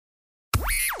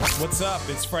What's up?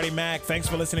 It's Freddie Mac. Thanks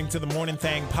for listening to the Morning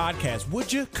Thang podcast.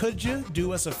 Could you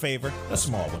do us a favor? A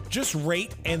small one. Just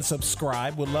rate and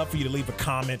subscribe. We'd love for you to leave a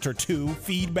comment or two.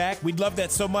 Feedback. We'd love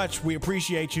that so much. We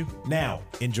appreciate you. Now,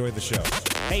 enjoy the show.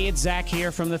 Hey, it's Zach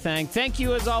here from The Thang. Thank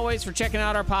you, as always, for checking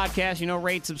out our podcast.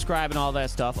 Rate, subscribe, and all that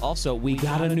stuff. Also, we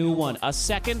got a new one, a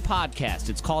second podcast.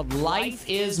 It's called Life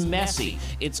is Messy.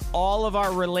 It's all of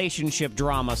our relationship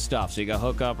drama stuff. So you got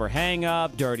hook up or hang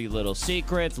up, dirty little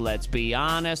secrets, let's be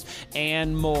honest,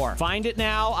 and more. Find it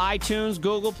now, iTunes,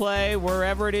 Google Play,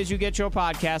 wherever it is you get your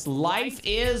podcast. Life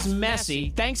is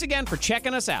Messy. Thanks again for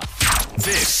checking us out.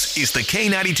 This is the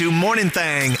K92 Morning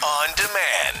Thang on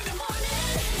demand.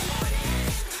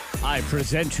 I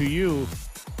present to you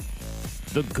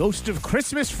the Ghost of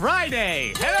Christmas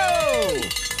Friday. Hello!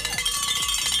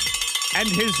 And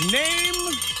his name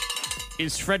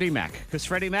is Freddie Mac, because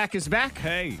Freddie Mac is back.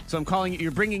 Hey. So I'm calling it,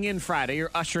 you're bringing in Friday. You're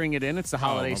ushering it in. It's the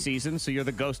holiday season, so you're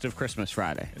the Ghost of Christmas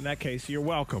Friday. In that case, you're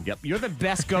welcome. Yep, you're the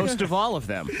best ghost of all of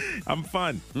them. I'm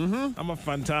fun. Mm-hmm. I'm a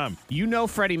fun time. You know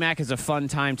Freddie Mac is a fun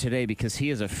time today because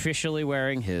he is officially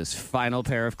wearing his final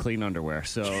pair of clean underwear.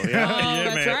 So, yeah.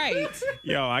 That's right.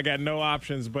 Yo, I got no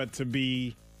options but to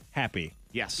be happy.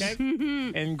 Yes. Okay?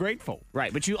 And grateful.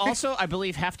 Right, but you also, I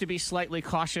believe, have to be slightly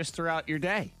cautious throughout your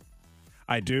day.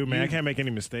 I do, man. I can't make any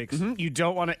mistakes. Mm-hmm. You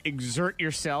don't want to exert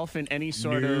yourself in any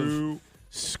sort of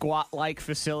squat-like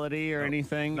facility or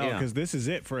anything. No, because this is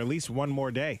it for at least one more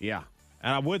day. Yeah.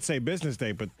 And I would say business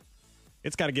day, but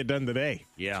it's got to get done today.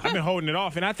 Yeah. I've been holding it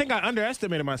off, and I think I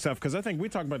underestimated myself because I think we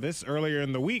talked about this earlier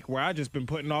in the week where I just been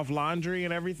putting off laundry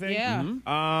and everything. Yeah. Mm-hmm.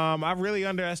 I really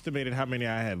underestimated how many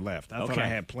I had left. I thought I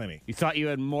had plenty. You thought you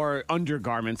had more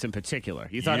undergarments in particular.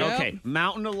 You thought, Yep. okay,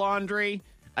 mountain of laundry.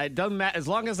 It doesn't matter. As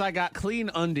long as I got clean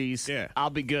undies, I'll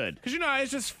be good. Because,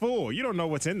 it's just full. You don't know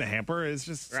what's in the hamper. It's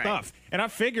just stuff. And I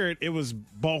figured it was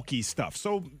bulky stuff.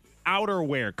 So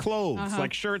outerwear, clothes,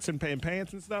 like shirts and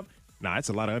pants and stuff. Nah, it's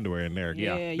a lot of underwear in there.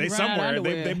 Yeah, They somewhere.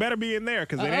 They better be in there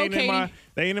because they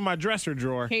ain't in my dresser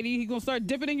drawer. Katie, he's going to start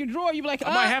dipping in your drawer. You be like,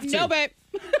 I might have to. No, babe.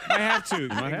 I have to.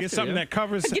 Get something that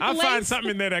covers. I'll find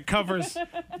something in there that covers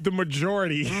the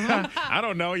majority. I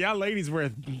don't know. Y'all ladies wear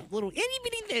little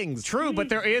itty-bitty things. True, but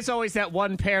there is always that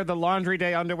one pair, the laundry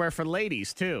day underwear for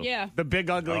ladies, too. Yeah. The big,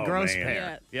 ugly, gross man.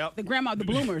 pair. Yeah. Yep. The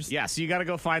bloomers. Yeah, so you got to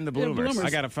go find the bloomers. bloomers. I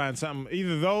got to find something.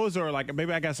 Either those or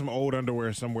maybe I got some old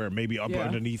underwear somewhere, maybe up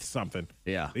underneath something.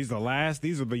 Yeah. These are the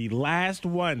last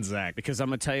ones, Zach. Because I'm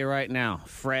going to tell you right now,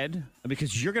 Fred,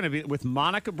 because you're going to be with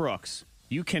Monica Brooks.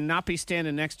 You cannot be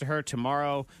standing next to her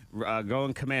tomorrow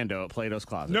going commando at Plato's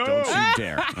Closet. No. Don't you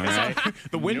dare. All right?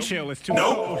 The wind chill is too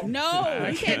cold. No,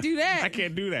 you can't do that. I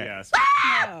can't do that. Yes.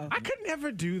 No. I could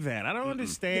never do that. I don't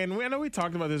understand. I know we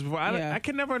talked about this before. Yeah. I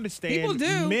can never understand People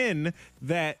do. men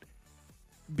that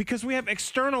because we have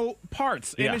external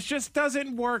parts and Yeah. it just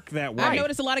doesn't work that way. I've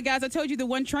noticed a lot of guys. I told you the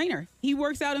one trainer. He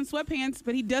works out in sweatpants,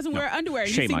 but he doesn't wear underwear.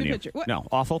 Shame seen on the you. picture. What? No,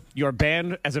 awful. You're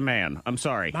banned as a man. I'm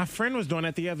sorry. My friend was doing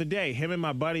that the other day. Him and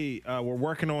my buddy were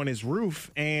working on his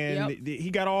roof, and he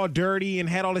got all dirty and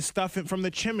had all his stuff from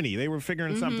the chimney. They were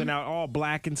figuring something out, all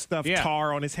black and stuff,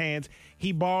 tar on his hands.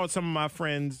 He borrowed some of my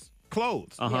friend's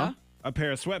clothes. Yeah. A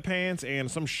pair of sweatpants and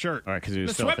some shirt. All right, 'cause he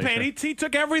was the filthy, sweatpants, he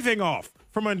took everything off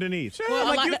from underneath. Well,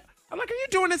 I'm like, are you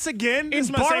doing this again? This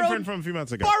is my same friend from a few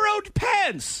months ago. Borrowed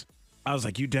pants. I was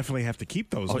like, you definitely have to keep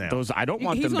those now. Those I don't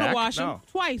want He's them going to back. wash them No.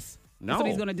 twice. No. That's what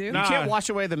he's going to do. You can't wash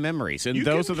away the memories, and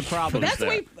those are the problems. That's the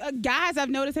there. way guys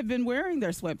I've noticed have been wearing their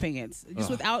sweatpants just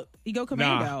without you go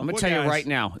commando. I'm going to What tell you guys? right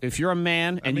now, if you're a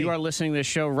man and you are listening to this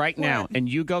show right now and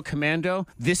you go commando,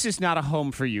 this is not a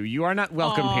home for you. You are not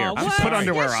welcome here. What? Put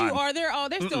underwear yes, on. you are.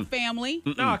 They're still family.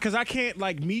 No, because I can't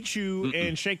meet you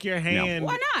and shake your hand.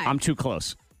 Why not? I'm too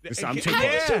close. I'm too How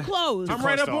close. you too close? I'm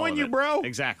right up to all on of you, it. bro.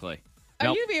 Exactly. Are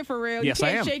Nope. you being for real? Yes, you I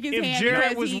can't am. shake his If hand Jared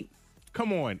because was, he,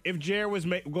 come on. If Jared was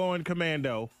going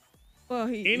commando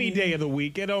he any day of the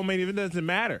week, it doesn't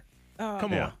matter.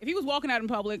 Come on. If he was walking out in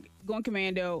public going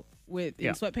commando with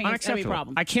in sweatpants, that'd be a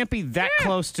problem. I can't be that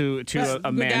close to Yes, a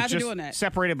good man guys are just doing that.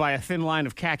 separated by a thin line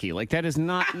of khaki. Like that is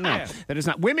not that is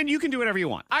not. Women, you can do whatever you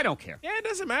want. I don't care. Yeah, it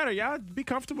doesn't matter. Y'all be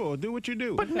comfortable. Do what you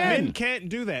do. But men men- can't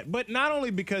do that. But not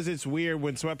only because it's weird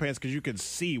when sweatpants, because you can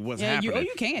see what's happening.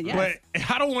 you can, yes. But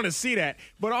I don't want to see that.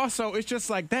 But also, it's just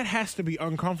like that has to be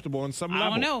uncomfortable on some I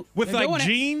level. don't know. With They're doing like it.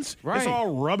 jeans, Right. it's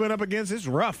all rubbing up against. It's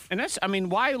rough. And that's, I mean,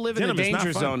 why live in the Denim is not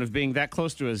danger fun. zone of being that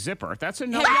close to a zipper? That's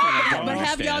another Have thing I y'all, don't but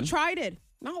have y'all understand. tried it?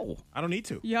 No. I don't need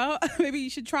to. Y'all, maybe you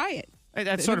should try it. Hey,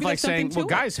 that's sort of Maybe like there's something saying, to well, it.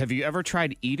 guys, have you ever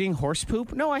tried eating horse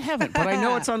poop? No, I haven't, but I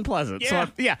know it's unpleasant. Yeah.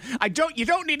 So, you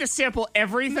don't need to sample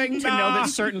everything to know that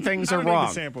certain things I are don't need to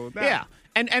wrong. sample. Nah. Yeah.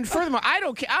 And furthermore, I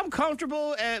don't care. I'm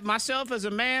comfortable myself as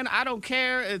a man. I don't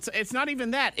care. It's not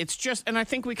even that. It's just, and I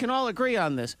think we can all agree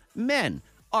on this. Men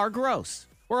are gross.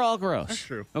 We're all gross. That's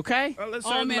true. Okay?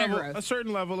 All men are gross. A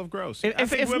certain level of gross.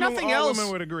 If nothing else,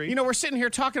 women would agree. You know, we're sitting here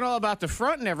talking all about the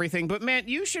front and everything, but man,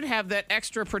 you should have that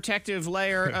extra protective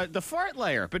layer, the fart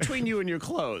layer between you and your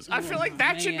clothes. I feel like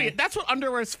that should be. That's what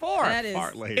underwear's for. That is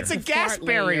Fart layer. It's a gas fart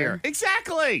barrier. layer.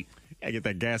 Exactly. I get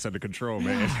that gas under control,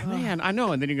 man. Man, I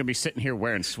know. And then you're going to be sitting here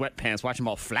wearing sweatpants, watching them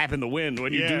all flap in the wind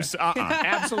when you Yeah. do.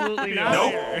 Absolutely not.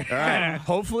 Nope. All right.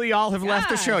 Hopefully, y'all have left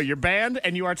the show. You're banned,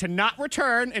 and you are to not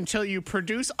return until you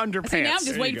produce underpants. See, now I'm just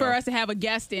There waiting you for go. us to have a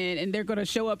guest in, and they're going to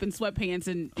show up in sweatpants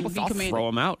and be I'll commanded. throw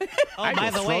them out. Oh,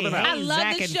 by the way, I hey, love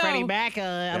Zach the and show. Freddie Mac,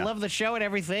 I love the show and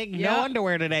everything. Yeah. No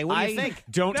underwear today. What do you I think?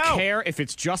 don't No. care if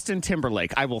it's Justin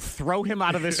Timberlake. I will throw him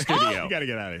out of this studio. You got to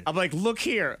get out of here. I'm like, look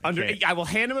here. Okay. I will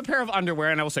hand him a pair of underwear,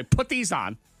 and I will say, put these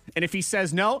on. And if he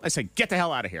says no, I say, get the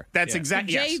hell out of here. That's Yeah.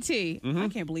 exactly yes. JT. I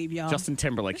can't believe y'all. Justin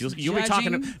Timberlake. You'll be Judging.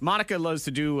 talking. Monica loves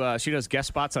to do. She does guest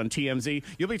spots on TMZ.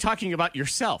 You'll be talking about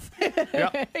yourself.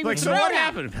 Yep. Like, so threw what him out.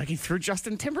 happened? Like, he threw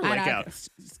Justin Timberlake I out. just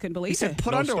couldn't believe He said, it.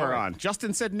 put No underwear story. on.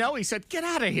 Justin said no. He said, get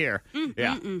out of here.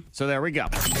 Yeah. So there we go.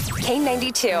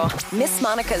 K92, Miss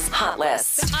Monica's Hot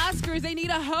List. Oscars, they need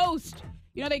a host.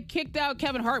 You know, they kicked out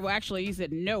Kevin Hart. Well, actually, he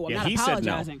said, no, I'm not he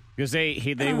apologizing. said no because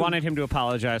they wanted him to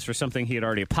apologize for something he had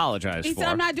already apologized He for. said,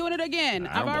 I'm not doing it again. I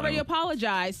I've don't already blame him.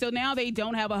 apologized. So now they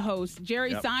don't have a host.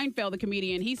 Jerry Seinfeld, the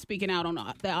comedian, he's speaking out on the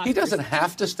Oscars. He doesn't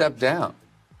have to step down,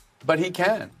 but he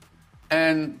can.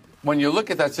 And when you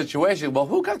look at that situation, well,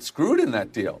 who got screwed in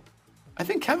that deal? I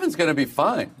think Kevin's going to be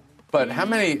fine. But how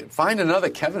many, find another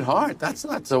Kevin Hart? That's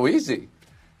not so easy.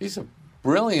 He's a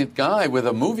brilliant guy with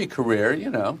a movie career, you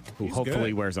know. Who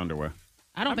hopefully good. wears underwear.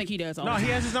 I don't think he does. All No, the he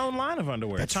time. has his own line of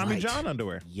underwear. That's Tommy right. John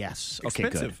underwear. Yes. Okay,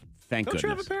 good. Expensive. Thank Don't you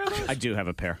goodness. have a pair of those? I do have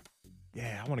a pair.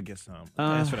 Yeah, I want to get some.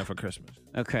 I asked for that for Christmas.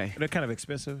 Okay. They're kind of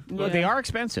expensive. Well, they are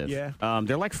expensive. Yeah.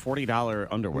 They're like $40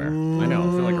 underwear. I know.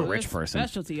 I feel like a rich That's person.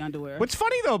 Specialty underwear. What's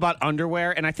funny, though, about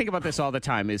underwear, and I think about this all the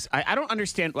time, is I don't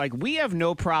understand. Like, we have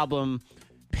no problem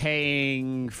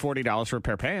paying $40 for a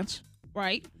pair of pants.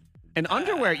 Right. And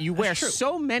underwear you wear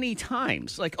so many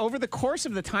times, like over the course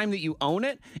of the time that you own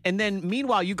it. And then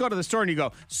meanwhile, you go to the store and you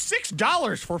go,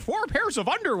 $6 for 4 pairs of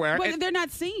underwear. But And- they're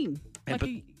not seen. Like, but-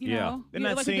 you yeah. know, They're you know,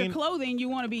 not like with your seen. clothing, you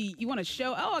want to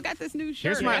show, oh, I got this new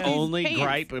shirt. Here's my I got these only pants.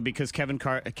 gripe because Kevin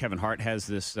Hart has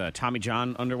this Tommy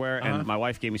John underwear, and my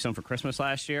wife gave me some for Christmas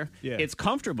last year. Yeah. It's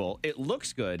comfortable. It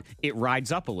looks good. It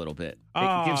rides up a little bit.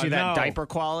 Oh, It gives you that no. diaper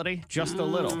quality, just a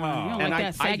little. You don't and like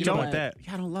I, that I saggy don't. butt. that.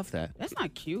 Yeah, I don't love that. That's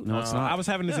not cute. No, it's not. I was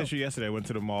having this issue yesterday. I went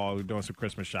to the mall doing some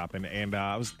Christmas shopping, and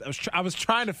I was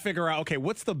trying to figure out, okay,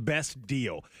 what's the best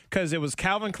deal? Because it was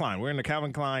Calvin Klein. We're in the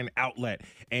Calvin Klein outlet,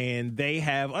 and they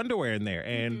have underwear in there,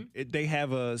 and they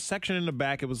have a section in the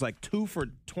back. It was like 2 for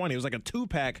 $20. It was like a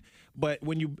 2-pack, but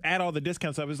when you add all the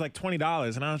discounts up, it was like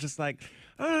 $20, and I was just like,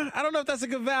 I don't know if that's a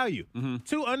good value.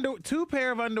 Two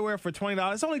pair of underwear for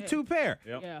 $20. It's only 2 pair.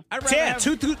 Yeah. I'd rather have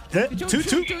two.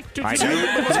 All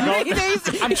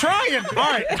right, I'm trying. All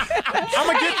right, I'm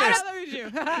gonna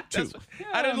get this.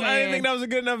 I I didn't man. think that was a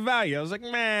good enough value. I was like,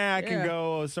 man, I can Yeah.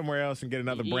 go somewhere else and get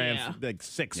another brand Yeah. for like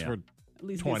 6 for At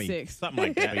least 20, get 6. something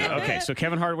like that. Okay, so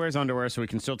Kevin Hart wears underwear, so we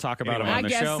can still talk about him Anyway. on the I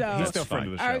guess show. so. He's That's still friend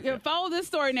fine. of the All show. right, follow this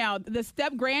story now. The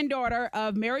step-granddaughter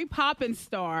of Mary Poppins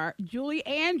star Julie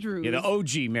Andrews. Yeah, the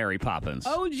OG Mary Poppins.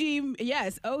 OG,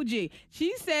 yes, OG.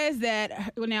 She says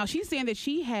that, well, now she's saying that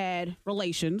she had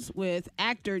relations with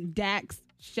actor Dax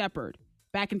Shepard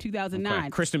back in 2009. Okay,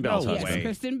 Kristen Bell's No husband. way.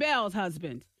 Kristen Bell's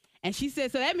husband. And she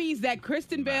said, so that means that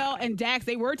Kristen Bell and Dax,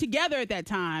 they were together at that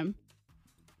time.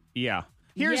 Yeah.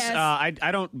 Here's Yes.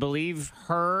 I don't believe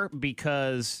her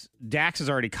because Dax has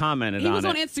already commented He on was it.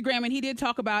 on Instagram and he did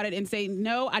talk about it and say,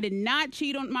 no, I did not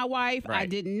cheat on my wife. I Right.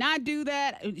 did not do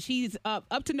that. She's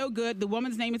up to no good. The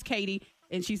woman's name is Katie.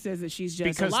 And she says that she's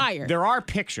just because a liar. there are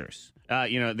pictures.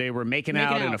 They were making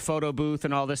out in out. a photo booth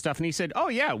and all this stuff, and he said, "Oh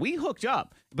yeah, we hooked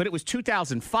up, but it was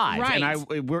 2005, Right.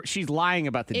 and she's lying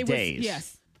about the It was- days."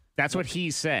 yes. That's what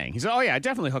he's saying. He said, "Oh yeah, I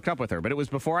definitely hooked up with her, but it was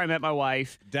before I met my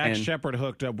wife." Dax and Shepard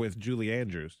hooked up with Julie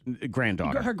Andrews.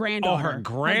 granddaughter. Her granddaughter. Oh, her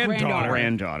granddaughter.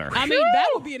 Granddaughter. I mean, that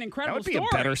would be an incredible That would be a story.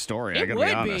 better story, I It gotta be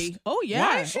would honest. be. Oh, yeah.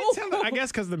 Why is she Ooh. telling? I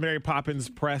guess because the Mary Poppins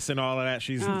press and all of that,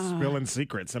 she's spilling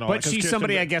secrets and all But that. 'Cause she's Kirsten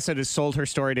somebody, Bell- I guess, that has sold her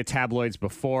story to tabloids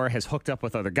before, has hooked up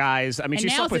with other guys. I mean, And she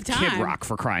now's slept with the Kid time. Rock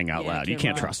for crying out Yeah, loud. You Kid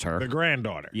can't Rock. trust her. the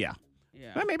granddaughter. Yeah. Yeah.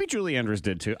 Well, maybe Julie Andrews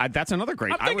did too. That's another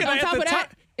great. I'm thinking I On would top At of the that,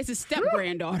 time- it's a step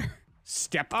granddaughter.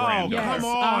 step Oh, granddaughter. come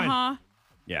on. Uh-huh.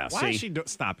 Yeah, Why see? is she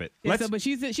stop it? Yeah, but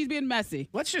she's being messy.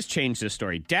 Let's just change this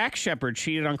story. Dax Shepard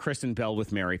cheated on Kristen Bell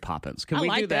with Mary Poppins. Can I we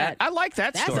like do that? that. I like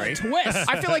that That's story. a twist.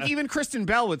 I feel like even Kristen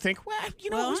Bell would think, well,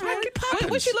 it was Mary Poppins.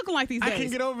 What's she looking like these days? I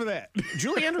can get over that.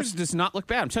 Julie Andrews does not look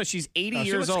bad. I'm telling you, she's 80 No, she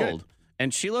years looks old. good.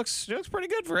 And she looks pretty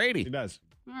good for 80. She does.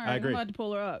 All right, I agree. I'm about to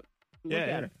pull her up. Look Yeah, at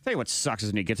yeah. her. Tell you what sucks is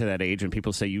when you get to that age and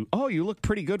people say you look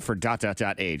pretty good for ...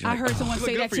 age. I heard someone You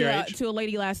say look that good for your age. to a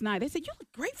lady last night. They said, you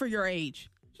look great for your age.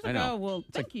 She's I like, know. oh, well,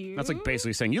 thank you. That's like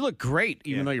basically saying you look great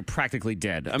even though you're practically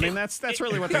dead. I mean, that's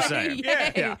really what they're saying.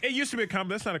 Yeah. It used to be a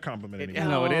compliment. That's not a compliment anymore.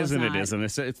 No, it No, is and it's it not.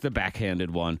 isn't. It's the backhanded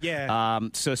one. Yeah.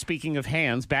 So speaking of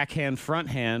hands, backhand, front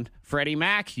hand, Freddie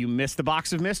Mac, you missed the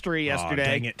box of mystery yesterday.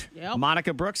 dang it. Yep.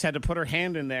 Monica Brooks had to put her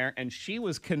hand in there, and she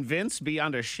was convinced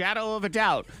beyond a shadow of a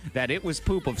doubt that it was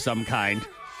poop of some kind.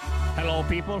 Hello,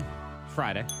 people.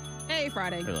 Friday. Hey,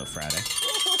 Friday. Hello, Friday.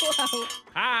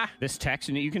 This text,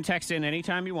 and you can text in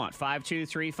anytime you want.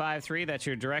 52353. That's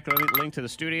your direct link to the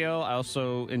studio. I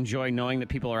also enjoy knowing that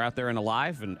people are out there and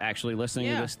alive and actually listening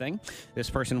to Yeah. this thing. This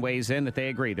person weighs in that they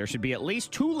agree there should be at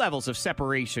least 2 levels of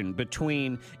separation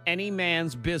between any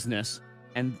man's business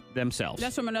and themselves.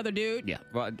 That's from another dude. Yeah,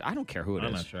 well, I don't care who it is.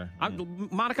 I'm not sure.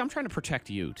 Monica, I'm trying to protect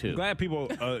you, too. I'm glad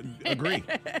people agree.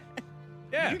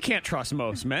 Yeah. You can't trust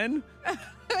most men.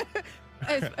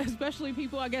 Especially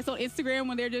people, I guess, on Instagram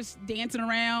when they're just dancing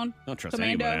around. Don't trust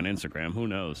Commando. anybody on Instagram. Who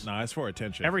knows? No, it's for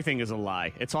attention. Everything is a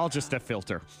lie. It's all just a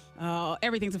filter. Oh,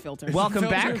 everything's a filter. Welcome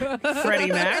back,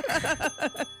 Freddie Mac.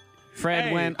 Fred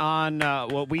Hey. went on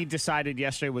what we decided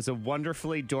yesterday was a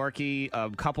wonderfully dorky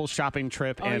couple shopping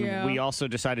trip, and yeah. we also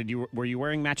decided were you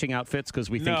wearing matching outfits because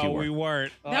we think you No, were. we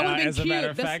weren't. That would've been as a matter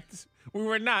of cute. fact, we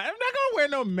were not. I'm not going to wear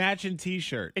no matching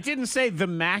T-shirt. It didn't say the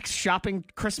Max shopping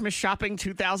Christmas shopping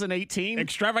 2018.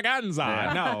 Extravaganza.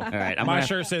 Yeah. No. All right, I'm My gonna-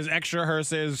 shirt says extra, her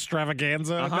says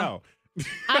extravaganza. No.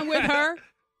 I'm with her.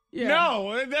 Yeah.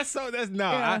 No, that's no.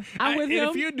 Yeah, I'm with and him.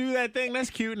 If you do that thing, that's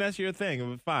cute and that's your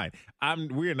thing. Fine.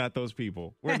 We're not those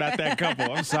people. We're not that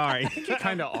couple. I'm sorry. You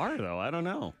kind of are though. I don't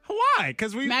know. Why?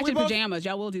 Because we Matching both, pajamas.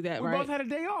 Y'all will do that, We right? both had a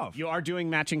day off. You are doing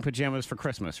matching pajamas for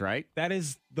Christmas, right? That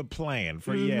is the plan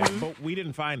for Mm-hmm. but we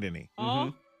didn't find any.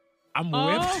 Oh, I'm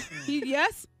oh, whipped.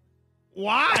 yes.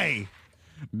 Why?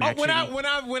 Matching.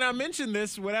 When I mentioned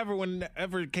this,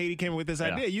 whenever Katie came up with this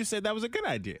idea, you said that was a good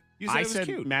idea. You said I it was said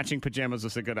cute. matching pajamas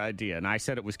was a good idea, and I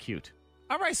said it was cute.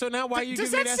 All right, so now why you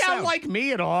Does give that me sound like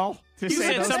me at all? To you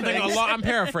say said those something things? along? I'm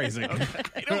paraphrasing.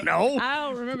 I don't know. I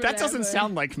don't remember That doesn't but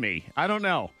sound like me. I don't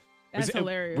know. That's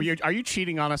hilarious. Are you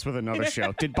cheating on us with another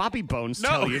show? Did Bobby Bones No.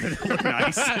 tell you that it looked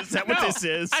nice? Is that what No, this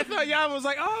is? I thought y'all was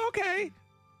like, oh, okay.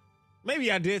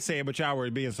 Maybe I did say it, but y'all were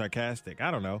being sarcastic.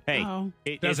 I don't know. Hey, Oh.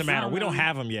 it Doesn't matter. We don't know.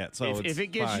 have them yet, so If it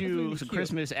gives fine. you It's some cute.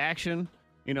 Christmas action,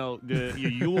 your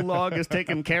Yule log is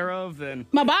taken care of, then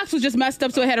My box was just messed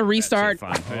up, so I had to restart.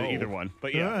 fine. Either one.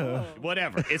 But yeah,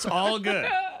 whatever. It's all good.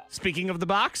 Speaking of the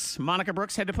box, Monica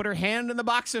Brooks had to put her hand in the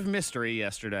box of mystery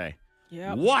yesterday.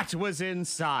 Yep. What was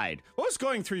inside? What was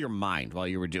going through your mind while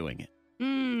you were doing it?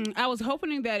 I was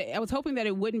hoping that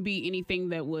it wouldn't be anything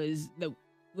that was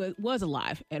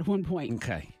alive at one point.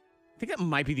 Okay. I think that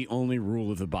might be the only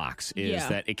rule of the box is Yeah.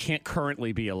 that it can't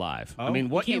currently be alive. I Oh? mean,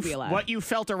 what can't be alive. what you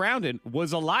felt around it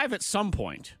was alive at some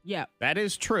point. Yeah. That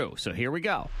is true. So here we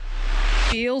go.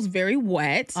 Feels very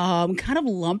wet, kind of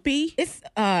lumpy. It's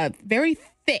very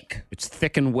thick. It's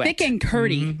thick and wet. Thick and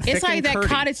curdy. Thick It's like and that curdy.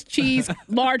 cottage cheese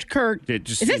large curd. It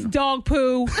just, Is this you know. dog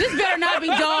poo? This better not be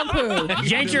dog poo.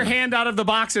 Yank your hand out of the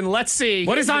box and let's see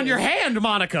what is on your hand,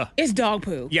 Monica. It's dog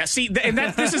poo. Yeah, see,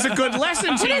 this is a good lesson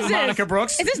to What you, is this? Monica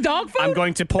Brooks. Is this dog food? I'm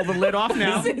going to pull the lid off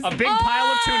now. A big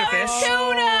pile of tuna fish.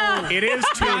 Tuna! It is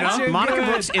tuna. Monica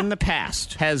Brooks in the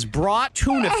past has brought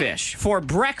tuna fish for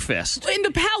breakfast. In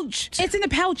the pouch. It's in the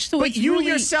pouch, so But it's you really,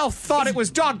 yourself thought it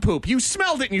was dog poop. You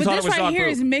smelled it and you But thought this it was right dog here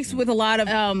poop. is mixed with a lot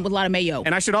of mayo.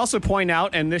 And I should also point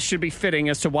out, and this should be fitting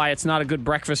as to why it's not a good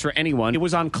breakfast for anyone. It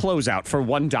was on closeout for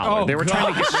 $1. Oh, they were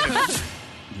trying to get rid of it.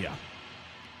 Yeah.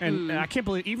 And I can't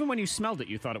believe, even when you smelled it,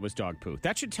 you thought it was dog poo.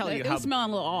 That should tell you It how was smelling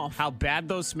a little off. how bad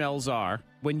those smells are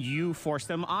when you force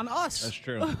them on us. That's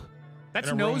true. That's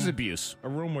In a nose room. abuse. A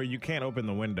room where you can't open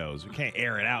the windows. You can't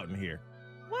air it out in here.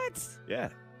 What? Yeah.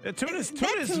 Tuna is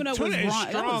tuna was tuna is wrong. That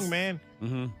strong, was- man.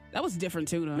 That was different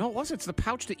tuna. No, it wasn't. It's the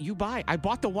pouch that you buy. I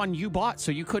bought the one you bought,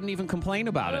 so you couldn't even complain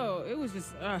about it. Oh, it was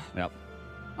just Yep.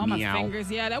 on my Meow. fingers.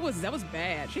 Yeah, that was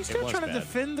bad. She's still was trying to bad.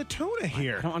 defend the tuna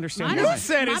here. I don't understand Mine why. You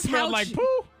said it My smelled pouch- like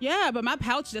poo. Yeah, but my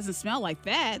pouch doesn't smell like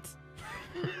that.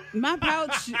 My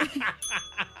pouch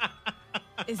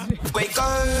is.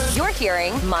 You're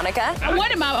hearing Monica, I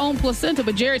wanted my own placenta,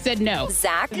 but Jared said no.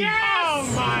 Zach,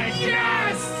 Oh my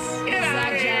yes! Get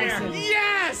out of here! Jackson.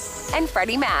 Yes! and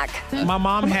Freddie Mac. My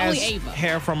mom Only has Ava.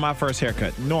 hair from my first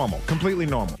haircut. Normal. Completely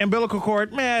normal. Umbilical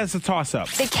cord, man, it's a toss-up.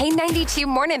 The K92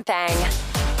 Morning Thang.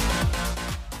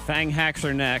 Thang hacks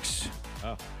are next.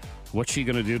 What's she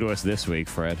going to do to us this week,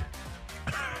 Fred?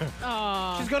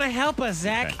 She's going to help us,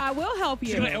 Zach. I will help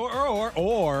you.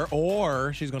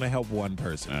 Or she's going to help one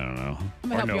person. I don't know. I'm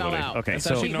gonna help you all nobody. out. Okay, That's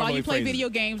so how she While normally you play phrases it. video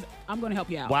games, I'm going to help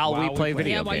you out. while we play play.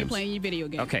 video yeah, while you're games. playing your video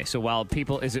games. Okay, so while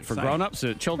people, is it for Same. grown-ups,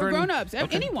 children? For grown-ups,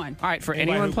 anyone. All right, for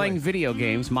Anybody anyone who playing plays. video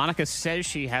games, Monica says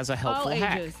she has a helpful All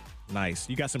hack. ages. Nice.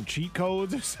 You got some cheat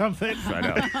codes or something? I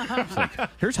know. It's like,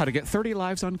 here's how to get 30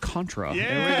 lives on Contra.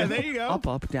 Yeah, there you go. Up,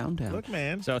 up, down, down. Look,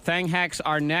 man. So Thang hacks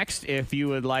are next. If you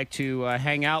would like to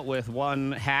hang out with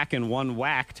one hack and one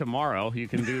whack tomorrow, you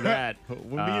can do that.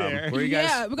 We'll be there. Where you guys?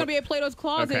 Yeah, we're going to be at Plato's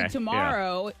Closet Okay,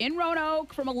 tomorrow in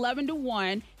Roanoke from 11 to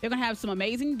 1. They're going to have some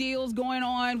amazing deals going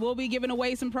on. We'll be giving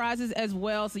away some prizes as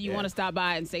well, so you want to stop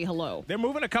by and say hello. They're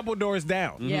moving a couple doors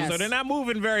down. Yes. So they're not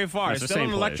moving very far. It's It's the still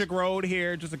same on place. Electric Road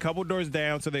here, just a couple doors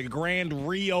down. So they're grand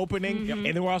reopening. And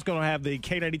then we're also going to have the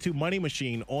K92 Money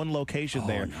Machine on location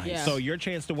there. nice. Yeah. So your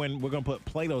chance to win, we're going to put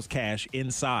Play-Doh's cash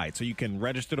inside. So you can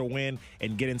register to win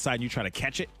and get inside and you try to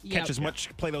catch it. Yep. Catch as much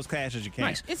Play-Doh's cash as you can.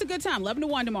 Nice. It's a good time. 11 to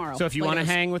 1 tomorrow. So if you want to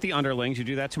Plato's. hang with the underlings, you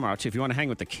do that tomorrow. Too. If you want to hang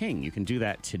with the king, you can do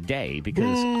that today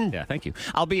because, yeah, thank you.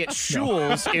 I'll be at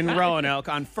Shules in Roanoke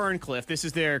on Ferncliff. This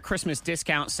is their Christmas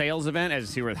discount sales event. As you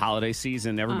see, we're at holiday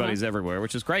season. Everybody's everywhere,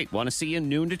 which is great. Want to see you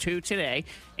noon to 2 today.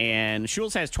 And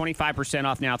Shules has 25%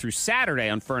 off now through Saturday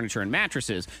on furniture and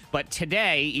mattresses. But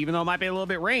today, even though it might be a little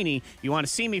bit rainy, you want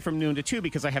to see me from noon to 2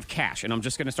 because I have cash. And I'm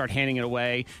just going to start handing it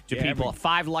away to people.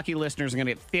 5 lucky listeners are going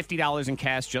to get $50 in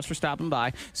cash just for stopping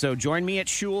by. So join me at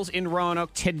Shules in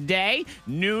Roanoke today,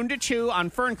 noon to 2 on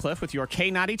Ferncliff with your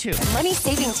K92. Money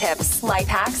saving tips, life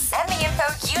hacks, and the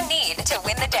info you need to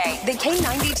win the day. The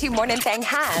K92 Morning Thang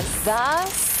has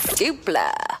the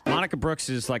Dupla. Monica Brooks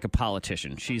is like a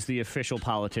politician. She's the official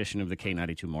politician of the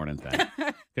K92 Morning Thing.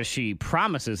 Because she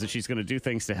promises that she's going to do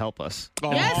things to help us.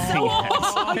 Yes, you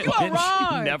are And she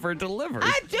wrong. never delivers.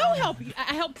 I do help you.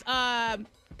 I helped.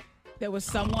 There was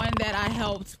someone that I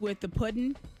helped with the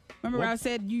pudding. Remember I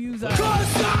said you use a.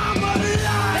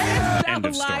 End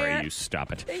of story. You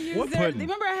stop it. What pudding?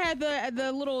 Remember I had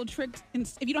the little trick.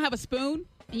 If you don't have a spoon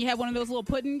and you have one of those little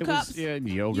pudding It cups. was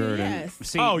yogurt Yes. and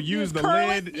see. Oh, use the curl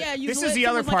lid. it. Yeah, use This the is lid. the So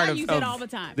other it's like, part I of use that all the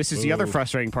time. This is the other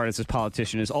frustrating part as this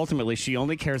politician is ultimately she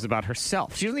only cares about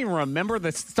herself. She doesn't even remember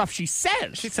the stuff she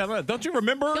says. She said, don't you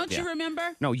remember? Don't you remember?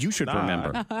 No, you should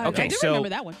remember. Okay, I do so remember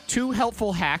that one. 2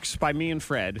 helpful hacks by me and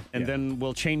Fred, and then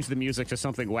we'll change the music to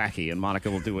something wacky, and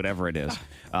Monica will do whatever it is.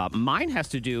 Mine has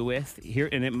to do with here,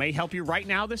 and it may help you right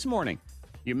now this morning.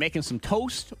 You're making some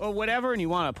toast or whatever, and you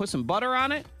want to put some butter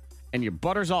on it, and your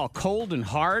butter's all cold and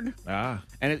hard.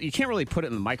 And you can't really put it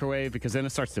in the microwave because then it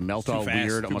starts to melt all fast,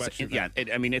 weird. too Almost, much, too yeah.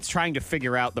 I mean, it's trying to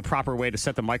figure out the proper way to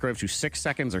set the microwave to 6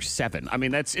 seconds or 7. I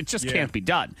mean, it just can't be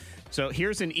done. So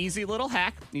here's an easy little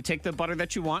hack. You take the butter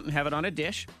that you want and have it on a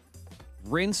dish.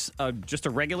 Rinse just a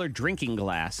regular drinking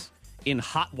glass in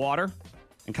hot water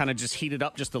and kind of just heat it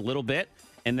up just a little bit.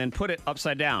 And then put it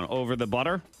upside down over the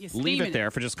butter. You're Leave steaming it there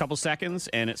for just a couple seconds,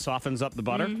 and it softens up the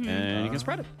butter, and you can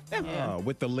spread it. Yeah.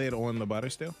 With the lid on the butter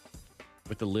still?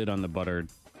 With the lid on the butter,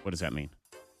 what does that mean?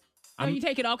 No, you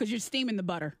take it off because you're steaming the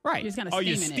butter. Right. You're just kind of Oh,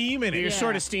 steaming you're it. steaming it. You're Yeah.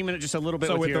 sort of steaming it just a little bit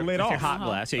So with with your, the lid with your off. hot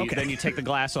glass. Yeah, Okay. then you take the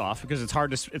glass off because it's hard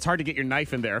to get your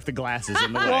knife in there if the glass is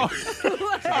in the way. All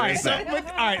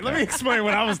right, let me explain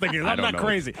what I was thinking. I'm don't not know.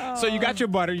 crazy. So you got your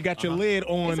butter, you got your lid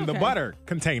on the okay. butter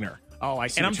container. Oh, I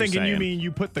see. And I'm what you're thinking you saying. mean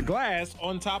you put the glass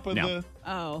on top of No.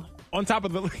 Oh.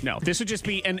 the No, this would just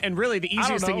be, and really the don't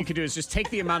easiest thing know. you could do is just take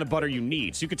the amount of butter you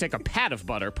need. So you could take a pat of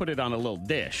butter, put it on a little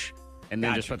dish, and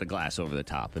then just put the glass over the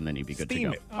top, and then you'd be good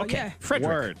Steam to go. it. Oh, yeah. Frederick.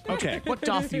 Word. Okay. What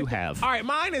doth you have? All right,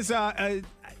 mine is I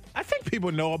think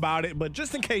people know about it, but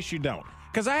just in case you don't,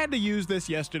 because I had to use this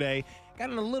yesterday.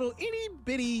 Got in a little itty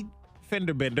bitty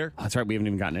fender bender. That's right. We haven't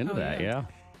even gotten into that. Yeah.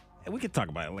 We can talk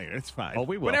about it later. It's fine. Oh,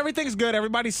 we will. But everything's good.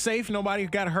 Everybody's safe. Nobody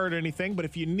got hurt or anything. But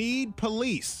if you need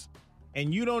police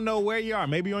and you don't know where you are,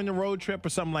 maybe you're on your road trip or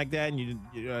something like that, and you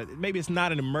maybe it's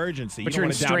not an emergency. But you you're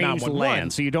in don't wanna dial strange 911.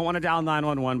 land, so you don't want to dial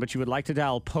 911, but you would like to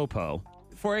dial Popo.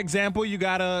 For example, you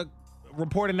got to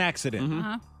report an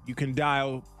accident. You can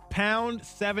dial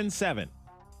 #77.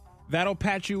 That'll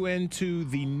patch you into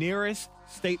the nearest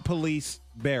state police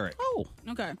barrack. Oh,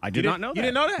 Okay. I did not know that. You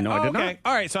didn't know that? No, Oh, I did okay. not.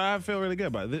 All right, so I feel really good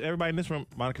about it. Everybody in this room,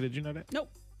 Monica, did you know that? Nope.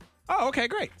 Oh, okay,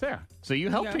 great. There. So you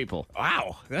help Okay. people.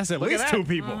 Wow, that's at Look at least that. 2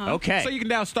 people. Okay. So you can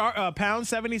dial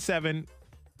 #77.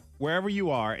 wherever you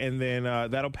are, and then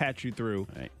that'll patch you through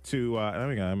to.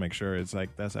 I gotta make sure it's like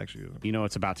that's actually. You know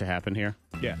what's about to happen here?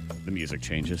 Yeah. The music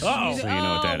changes. Uh-oh. So you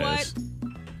know what that what? is.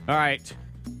 All right.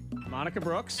 Monica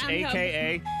Brooks,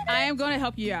 a.k.a. I am going to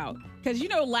help you out. Because,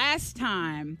 last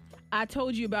time I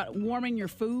told you about warming your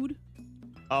food.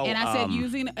 Oh, And I said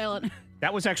using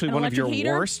that was actually an one of your electric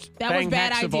heater? worst That was bang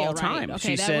bad hacks of idea, all right? time. Okay,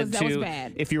 She that said was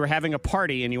bad. if you were having a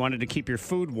party and you wanted to keep your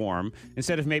food warm,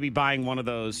 instead of maybe buying one of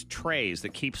those trays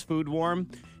that keeps food warm,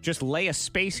 just lay a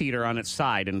space heater on its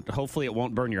side and hopefully it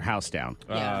won't burn your house down.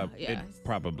 Yeah. It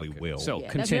probably will. So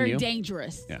That's continue. very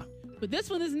dangerous. Yeah. But this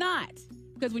one is not.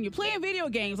 Because when you're playing video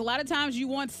games, a lot of times you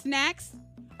want snacks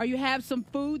or you have some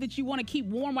food that you want to keep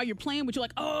warm while you're playing, but you're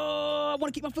like, I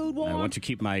want to keep my food warm. I want to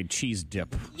keep my cheese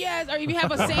dip. Yes, or if you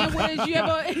have a sandwich, you have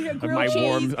a grilled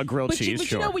cheese. A grilled cheese, but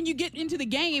sure. when you get into the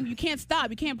game, you can't stop.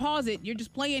 You can't pause it. You're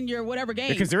just playing your whatever game.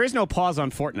 Because there is no pause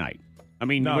on Fortnite. I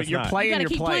mean, No, when it's you're not. playing, You gotta you're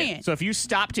keep playing. So if you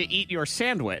stop to eat your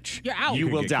sandwich, You're out. you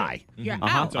You will could get die. You're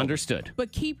Uh-huh. out. Understood.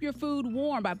 But keep your food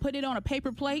warm by putting it on a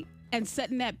paper plate and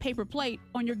setting that paper plate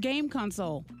on your game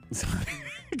console.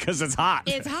 Because it's hot.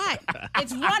 It's hot.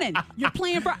 It's running. You're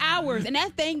playing for hours, and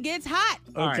that thing gets hot.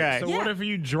 All right, Okay. so Yeah. what if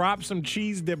you drop some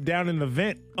cheese dip down in the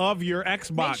vent of your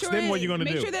Xbox? Then what are you going to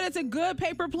do? Make sure that it's a good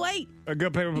paper plate. A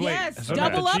good paper plate. Yes, So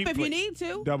not double the up cheap if you plate. need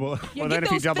to. Double. You Well, get then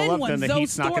if you those double thin up, then ones, the those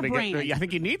heat's not going to store get. brand. I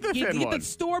think you need the You thin get one. the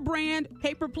store brand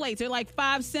paper plates. They're like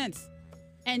 5 cents,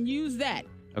 and use that.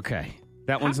 Okay.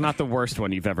 That one's not the worst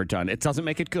one you've ever done. It doesn't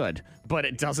make it good, but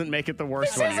it doesn't make it the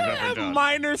worst one you've ever A done.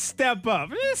 minor step up.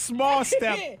 A small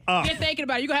step up. You're thinking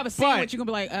about it. You're going to have a sandwich. You're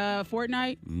going to be like,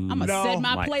 Fortnite? I'm going to No. set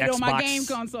my My plate on my Xbox game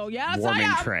console. Yeah, Warming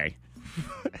tray.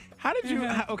 How did you?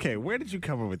 Okay, where did you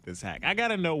come up with this hack? I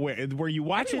gotta know where. Were you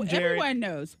watching Jared? Everyone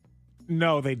knows.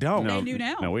 No, they don't. No, do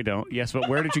now. No, we don't. Yes, but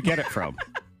where did you get it from?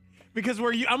 Because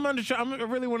were you? I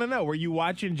really want to know. Were you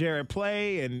watching Jared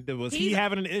play, and was he He's-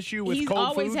 having an issue with He's cold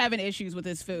always food? having issues with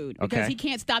his food because Okay. he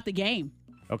can't stop the game.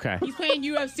 Okay. He's playing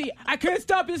UFC. I can't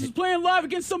stop. This is playing live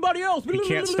against somebody else. He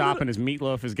can't stop, and his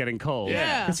meatloaf is getting cold.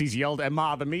 Yeah. Because he's yelled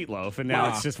Emma the meatloaf, and now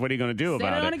it's just, what are you going to do Set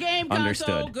about it on a game console.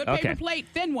 Understood. Good Okay. paper plate.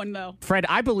 Thin one, though. Fred,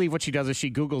 I believe what she does is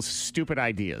she Googles stupid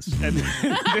ideas. And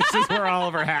this is where all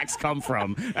of her hacks come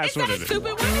from. That's It's what not it is.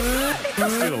 stupid. What is it?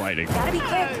 Let's do the lighting. Gotta be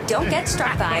quick. Don't get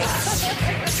struck by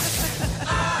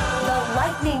the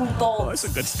lightning bolt. That's a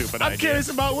good stupid I'm idea. curious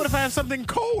about what if I have something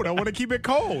cold? I want to keep it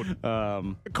cold.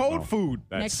 Cold food.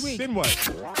 Next week. Then what?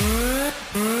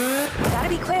 Gotta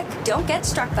be quick. Don't get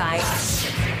struck by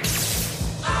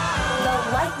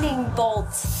the lightning bolt.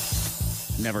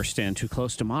 Never stand too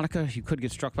close to Monica. You could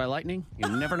get struck by lightning. You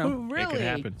never know. Really? It could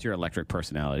happen. It's your electric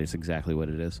personality. It's exactly what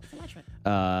it is.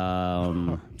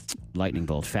 Lightning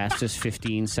bolt. Fastest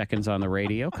 15 seconds on the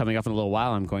radio. Coming up in a little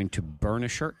while, I'm going to burn a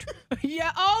shirt.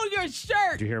 Yeah. Oh, your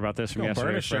shirt. Did you hear about this from Gonna yesterday?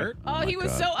 burn a Fred? shirt? Oh, he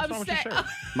was so wrong with your upset. shirt?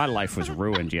 My life was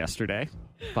ruined yesterday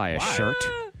by a shirt.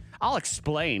 I'll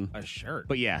explain. A shirt.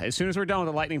 But yeah, as soon as we're done with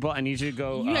the lightning bolt, I need you to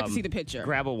go. You have to see the picture.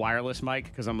 Grab a wireless mic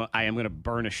because I am going to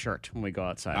burn a shirt when we go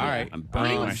outside. All right. I'm He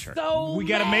burning my was shirt. so We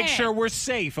got to make mad. sure we're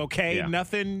safe, okay? Yeah.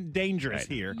 Nothing dangerous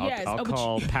here. Yes. I'll Oh, but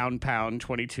call pound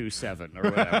 227 or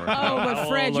whatever. Oh, but I'll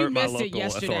Fred, you alert my missed it local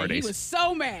yesterday. authorities. He was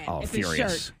so mad Oh, at the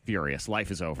furious. shirt. Furious. Life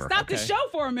is over. Stop the show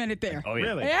for a minute there. Oh, yeah.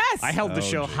 Really? Yes. I held the Oh,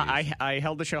 show. geez. I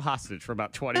held the show hostage for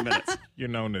about 20 minutes You're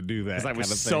known to do that. because I was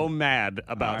kind of so thing. mad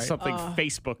about All right. something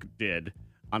Facebook did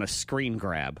on a screen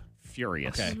grab.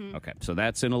 Furious. Okay. Okay. So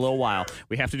that's in a little while.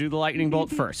 We have to do the lightning bolt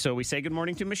first. So we say good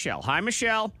morning to Michelle. Hi,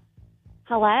 Michelle.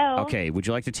 Hello. Okay. Would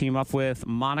you like to team up with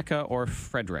Monica or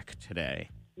Frederick today?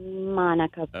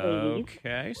 Monica, please.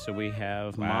 Okay. So we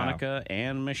have Wow. Monica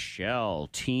and Michelle.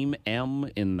 Team M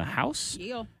in the house.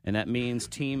 Yeah. And that means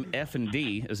Team F and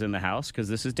D is in the house because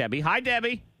this is Debbie. Hi,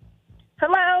 Debbie.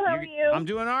 Hello, how are you? I'm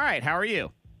doing all right. How are you?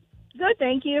 Good,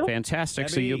 thank you. Fantastic.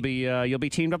 So Debbie. you'll be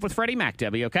teamed up with Freddie Mac,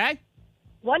 Debbie. Okay.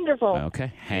 Wonderful.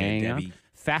 Okay. Hang on. Debbie.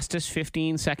 Fastest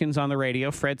 15 seconds on the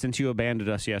radio. Fred, since you abandoned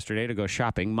us yesterday to go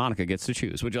shopping, Monica gets to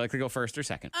choose. Would you like to go first or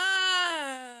second?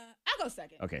 I'll go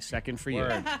second. Okay, second for you.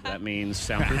 Word. That means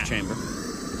soundproof chamber.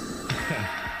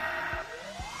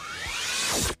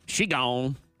 She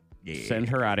gone. Send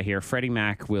her out of here. Freddie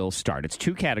Mac will start. It's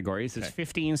 2 categories. It's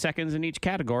 15 seconds in each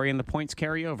category, and the points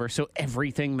carry over, so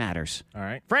everything matters. All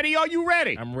right. Freddie, are you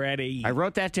ready? I'm ready. I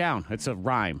wrote that down. It's a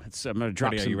rhyme. I'm going to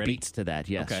drop Freddie, are some you ready? beats to that.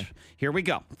 Yes. Okay. Here we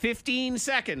go. 15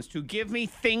 seconds to give me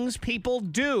things people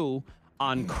do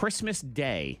on Christmas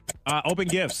Day. Open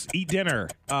gifts, eat dinner,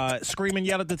 scream and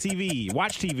yell at the TV,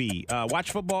 watch TV, watch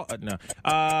football. Run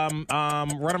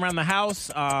around the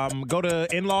house, go to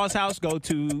in-laws' house, go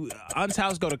to aunt's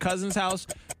house, go to cousin's house,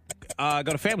 go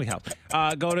to family house,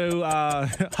 go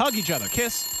to hug each other,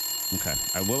 kiss. Okay.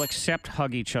 I will accept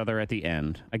hug each other at the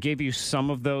end. I gave you some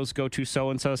of those go to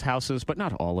so-and-so's houses, but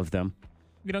not all of them.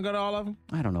 You don't go to all of them?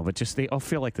 I don't know, but just they all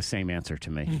feel like the same answer to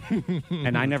me.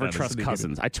 And I never trust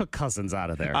cousins. I took cousins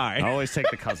out of there. All right. I always take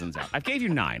the cousins out. I gave you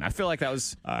 9. I feel like I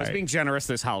was being generous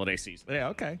this holiday season. Yeah,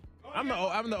 okay. I'm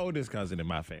the oldest cousin in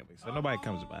my family, so nobody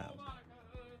comes to my house.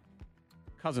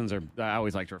 Cousins are, I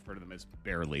always like to refer to them as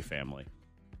barely family.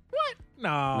 What?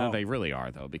 No. No, they really are,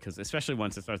 though, because especially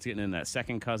once it starts getting in that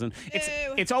second cousin.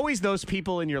 It's always those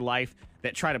people in your life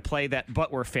that try to play that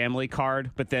but we're family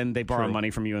card, but then they borrow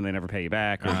money from you and they never pay you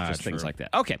back, or just things like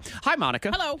that. Okay. Hi,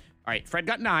 Monica. Hello. All right, Fred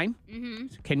got 9. Mm-hmm.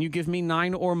 Can you give me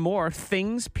 9 or more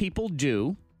things people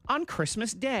do on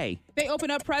Christmas Day? They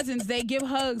open up presents. They give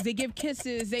hugs. They give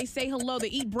kisses. They say hello. They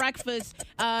eat breakfast.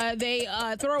 They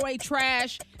throw away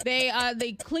trash.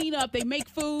 They clean up. They make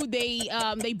food. They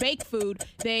bake food.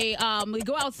 They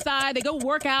go outside. They go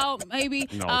work out. Maybe.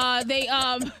 No.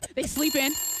 They sleep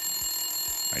in.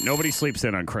 All right, nobody sleeps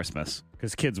in on Christmas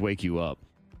because kids wake you up.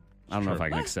 I don't know if I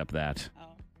can accept that.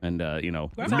 And, Grandma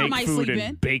might make food sleep and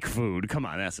in. bake food. Come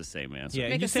on, that's the same answer. Yeah,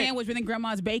 Make a sandwich, but then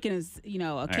grandma's bacon is,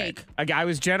 a cake. Right. I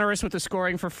was generous with the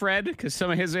scoring for Fred because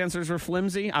some of his answers were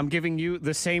flimsy. I'm giving you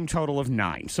the same total of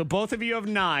 9. So both of you have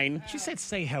 9. She said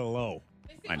say hello.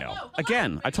 I know.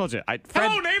 Again, I told you. Fred,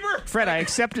 Hello, neighbor. Fred, I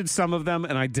accepted some of them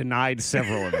and I denied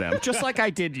several of them, just like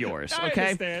I did yours. I Okay.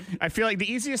 understand. I feel like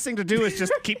the easiest thing to do is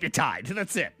just keep you tied.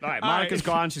 That's it. All right. Monica's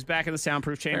gone. She's back in the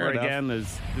soundproof chamber Fair again.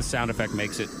 The sound effect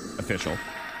makes it official.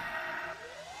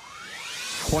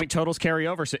 Point totals carry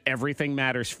over, so everything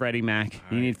matters, Freddie Mac.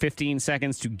 You need 15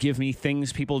 seconds to give me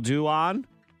things people do on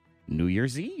New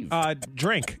Year's Eve.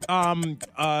 Drink.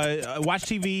 Watch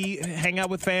TV, hang out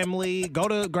with family, go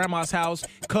to grandma's house,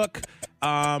 cook,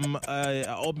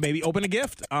 maybe open a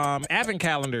gift. Advent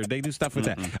calendar. They do stuff with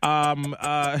that.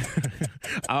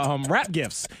 Wrap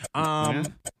gifts.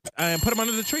 And put them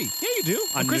under the tree. Yeah, you do.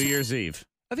 On New Year's Eve.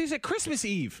 I think you said Christmas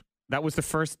Eve. That was the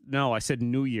first. No, I said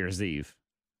New Year's Eve.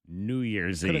 New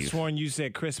Year's Could have Eve. sworn you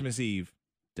said Christmas Eve.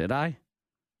 Did I?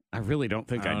 I really don't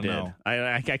think I don't did. know.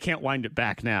 I can't wind it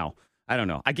back now. I don't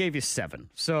know. I gave you 7,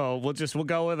 so we'll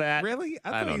go with that. Really?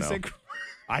 I thought don't you know. said.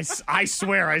 I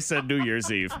swear I said New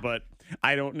Year's Eve, but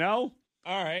I don't know.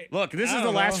 All right. Look, this I is the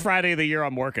don't last know. Friday of the year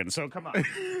I'm working, so come on. Get out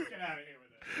of here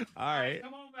with it. All right.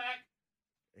 Come on back.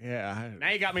 Yeah.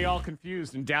 Now you got me all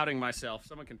confused and doubting myself.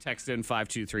 Someone can text in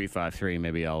 52353.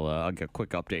 Maybe I'll get a quick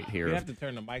update here. We have to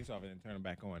turn the mics off and then turn them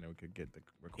back on, and we could get the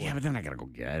recording. Yeah, but then I gotta go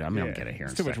get it. I'll get it here.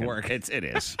 It's in too a much second. work. It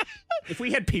is. If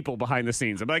we had people behind the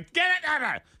scenes, I'm like, get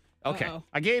it. Okay, Uh-oh.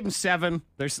 I gave him 7.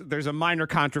 There's a minor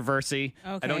controversy.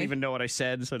 I don't Okay. even know what I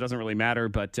said, so it doesn't really matter.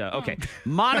 But okay,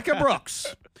 Monica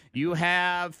Brooks, you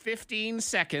have 15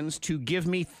 seconds to give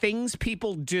me things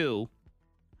people do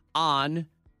on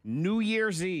New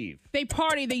Year's Eve. They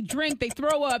party, they drink, they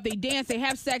throw up, they dance, they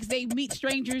have sex, they meet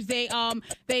strangers, they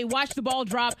watch the ball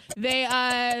drop, they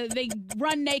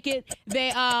run naked,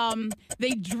 they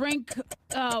drink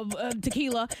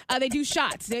tequila, they do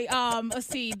shots, they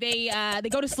they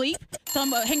go to sleep,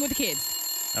 some hang with the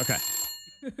kids. Okay.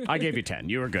 I gave you 10.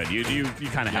 You were good. You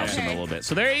kind of housed him a Okay. little bit.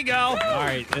 So there you go. All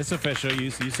right, it's official. You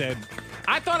said.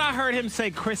 I thought I heard him say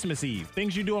Christmas Eve.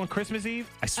 Things you do on Christmas Eve.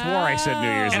 I swore I said New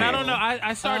Year's And Eve. I don't know.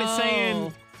 I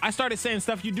started saying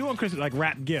stuff you do on Christmas, like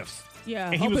wrap gifts.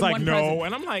 Yeah, And he was open like, one no. present.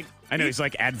 And I'm like, I know he's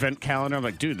like advent calendar. I'm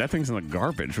like, dude, that thing's in the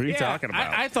garbage. What are you talking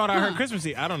about? I thought I heard Christmas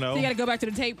Eve. I don't know. So you got to go back to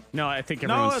the tape. no, I think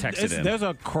No, everyone's texted in. there's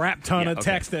a crap ton Yeah, of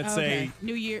okay. texts that say.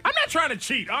 New Year. I'm not trying to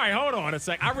cheat. All right, hold on a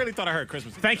sec. I really thought I heard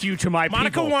Christmas Eve. Thank you to my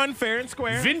Monica people. won fair and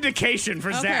square. Vindication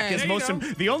for Zach. Okay. Is There you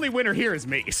go. the only winner here is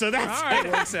me. So that's All right.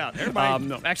 it works out.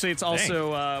 No, actually, it's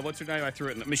also what's her name? I threw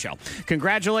it in Michelle.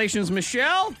 Congratulations,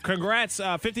 Michelle. Congrats.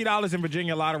 $50 in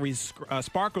Virginia Lottery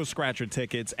Sparkle Scratcher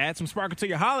tickets. Add some sparkle to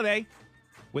your holiday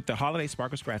with the Holiday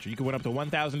Sparkle Scratcher. You can win up to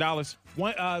 $1,000.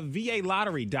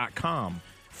 VALottery.com.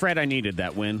 Fred, I needed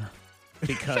that win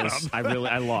because I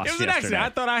lost It was an yesterday. accident. I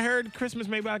thought I heard Christmas.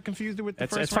 Maybe I confused it with the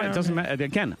It's first fine. It round. doesn't matter.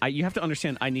 Again, you have to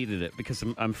understand I needed it because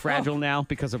I'm fragile now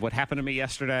because of what happened to me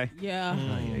yesterday. Yeah.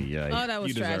 Oh, that was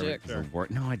You deserve tragic.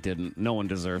 it. No, I didn't. No one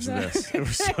deserves this. It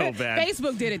was so bad.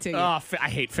 Facebook did it to you. Oh, I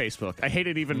hate Facebook. I hate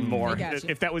it even more.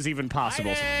 gotcha. If that was even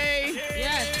possible.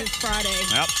 Yes, it's Friday.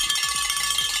 Yep.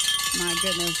 My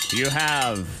goodness. You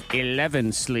have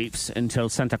 11 sleeps until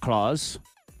Santa Claus.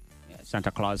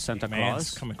 Santa Claus. Man, Claus.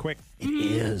 it's coming quick. It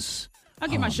is. I'll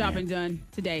get my shopping done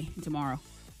today and tomorrow.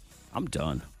 I'm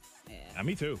done.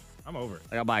 Me too. I'm over it.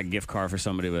 I'll buy a gift card for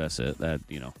somebody, but that's it.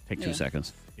 Take 2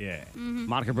 seconds. Yeah.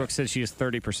 Monica Brooks says she is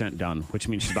 30% done, which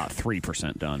means she's about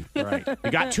 3% done. Right. We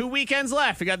got 2 weekends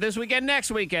left. We got this weekend,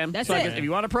 next weekend. That's so it. if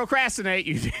you want to procrastinate,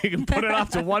 you can put it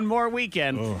off to one more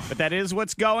weekend. But that is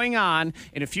what's going on.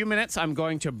 In a few minutes, I'm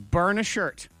going to burn a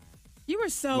shirt. You were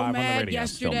so Live on the mad radio.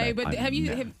 yesterday, So mad.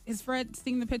 but has Fred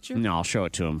seen the picture? No, I'll show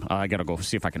it to him. I got to go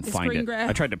see if I can find screen it. grab?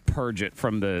 I tried to purge it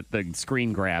from the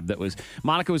screen grab that was.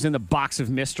 Monica was in the box of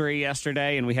mystery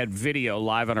yesterday, and we had video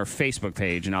live on our Facebook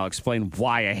page, and I'll explain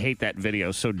why I hate that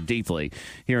video so deeply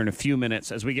here in a few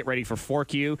minutes as we get ready for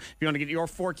Fork You. If you want to get your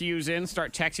Fork Yous in,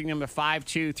 start texting them to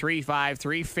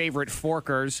 52353. Favorite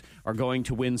Forkers are going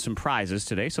to win some prizes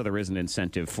today, so there is an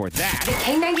incentive for that. The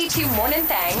K92 Morning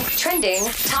Thang trending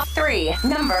top 3.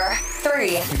 Number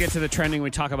 3. We get to the trending,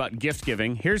 we talk about gift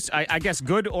giving. Here's, I guess,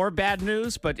 good or bad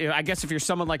news, but I guess if you're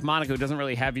someone like Monica who doesn't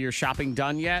really have your shopping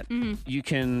done yet, you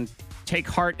can take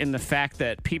heart in the fact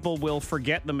that people will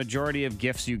forget the majority of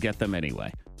gifts you get them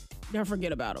anyway. They'll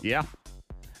forget about them. Yeah.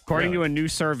 According to a new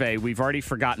survey, we've already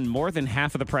forgotten more than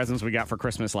half of the presents we got for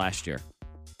Christmas last year.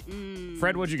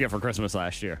 Fred, what'd you get for Christmas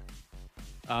last year?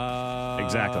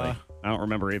 Exactly. I don't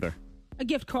remember either. A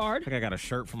gift card. I think I got a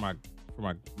shirt for my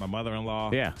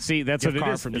mother-in-law. Yeah. See, that's Gift what it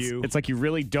card is. from It's, you. it's like you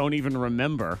really don't even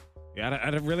remember. Yeah,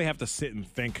 I'd really have to sit and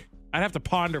think. I'd have to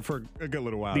ponder for a good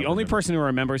little while. The only person who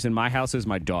remembers in my house is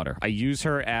my daughter. I use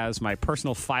her as my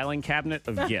personal filing cabinet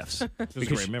of gifts. It's a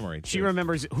great memory. She too.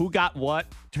 remembers who got what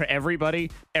to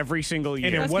everybody every single year.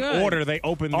 And in That's what good. order they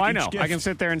opened I each know. gift. I can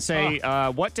sit there and say,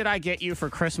 what did I get you for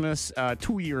Christmas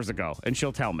 2 years ago? And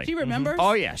she'll tell me. She remembers?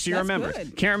 Oh, yeah. She That's remembers.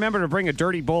 good. Can't remember to bring a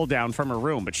dirty bowl down from her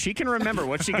room, but she can remember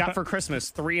what she got for Christmas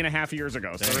 3.5 years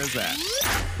ago. So there is that.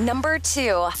 Number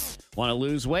 2. Want to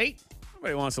lose weight?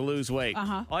 Nobody wants to lose weight.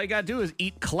 Uh-huh. All you got to do is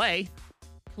eat clay.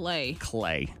 Clay.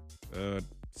 Clay.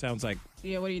 Sounds like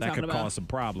Yeah, what are you that talking could about? cause some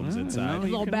problems A inside.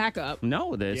 little backup.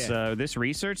 No, this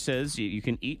research says you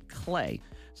can eat clay.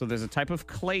 So there's a type of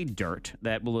clay dirt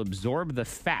that will absorb the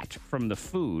fat from the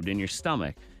food in your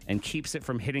stomach and keeps it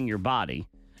from hitting your body.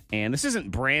 And this isn't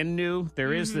brand new.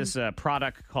 There is this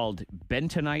product called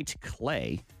bentonite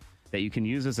clay that you can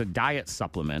use as a diet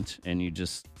supplement, and you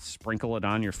just sprinkle it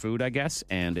on your food, I guess,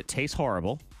 and it tastes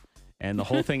horrible. And the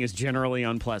whole thing is generally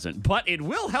unpleasant, but it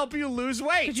will help you lose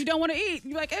weight. Because you don't want to eat.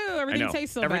 You're like, oh, I everything know.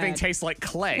 tastes so Everything bad. tastes like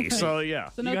clay. So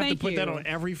yeah, So no, you have to thank put you. that on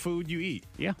every food you eat.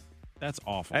 yeah. That's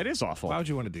awful. That is awful. Why would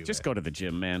you want to do Just that? go to the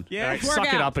gym, man. Yeah. All right, Work suck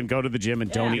it out. up and go to the gym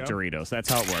and don't Yeah. eat Doritos. That's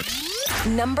how it works.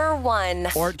 Number 1.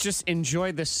 Or just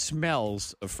enjoy the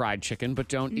smells of fried chicken, but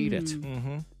don't eat it.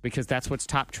 Because that's what's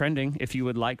top trending. If you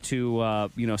would like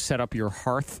to, set up your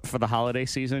hearth for the holiday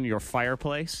season, your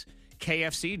fireplace,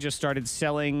 KFC just started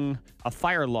selling a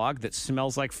fire log that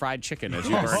smells like fried chicken, as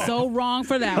you heard. So wrong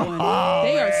for that one.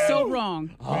 They are so wrong.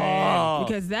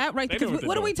 Because that right They because know what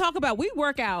what they're do we doing. talk about? We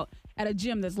work out at a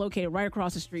gym that's located right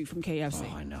across the street from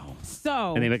KFC. I know.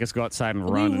 So And they make us go outside and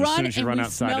We run. And as run soon as you and run we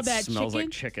outside, smell it that smells like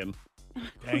chicken. chicken.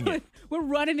 Dang it. we're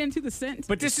running into the scent.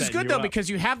 But this is setting good you though up. because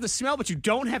you have the smell, but you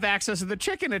don't have access to the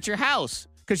chicken at your house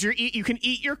because you can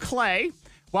eat your clay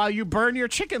while you burn your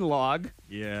chicken log,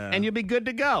 Yeah. and you'll be good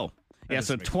to go. Yeah, does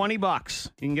so make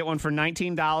 $20. You can get one for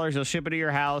 $19. They'll ship it to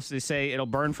your house. They say it'll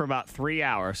burn for about 3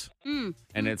 hours, and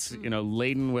it's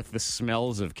laden with the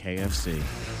smells of KFC.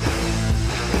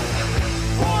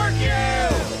 Fork you!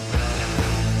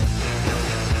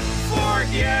 Fork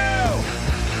you!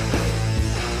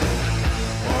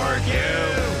 Fork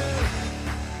you!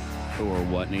 Who or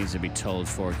what needs to be told,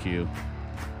 fork you?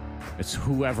 It's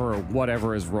whoever or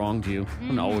whatever is wronged you. It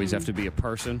doesn't always have to be a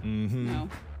person. No.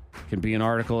 It can be an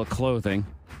article of clothing.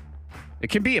 It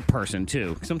can be a person,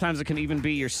 too. Sometimes it can even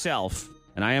be yourself.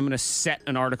 And I am going to set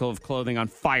an article of clothing on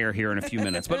fire here in a few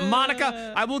minutes. But,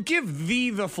 Monica, I will give thee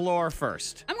the floor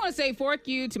first. I'm going to say fork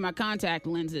you to my contact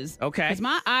lenses. Okay. Because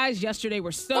my eyes yesterday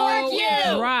were so Fork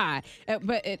you! dry.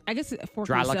 I guess fork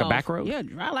Dry myself. like a back road? Yeah,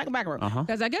 dry like a back road. Uh-huh.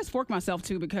 Because I guess fork myself,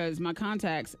 too, because my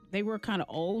contacts, they were kind of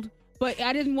old. But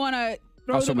I didn't want to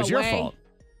throw So it them was away. your fault.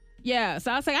 Yeah,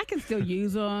 so I was like, I can still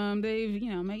use them. They've,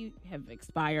 may have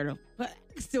expired, but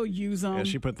I can still use them. Yeah,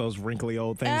 she put those wrinkly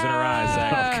old things in her eyes.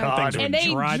 Zach. Oh, God. Things were and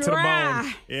they dry to the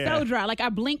bone. Yeah. so dry. Like I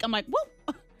blink, I'm like,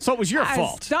 whoop. So it was your Eyes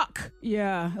fault. Stuck.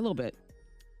 Yeah, a little bit.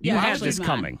 You Yeah, had actually this mine.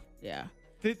 coming. Yeah.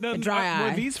 A dry eye.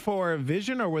 Were these for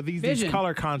vision or were these Vision.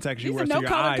 color contacts you These wear are through no your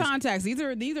color eyes? contacts. These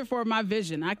are for my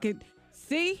vision. I could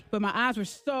see, but my eyes were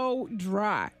so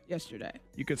dry yesterday.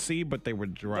 You could see, but they were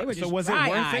dry. They were so just was dry it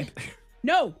worth eye. it?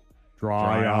 No.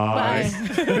 Dry eyes.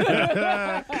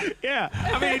 Yeah,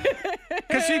 I mean,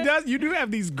 because you do have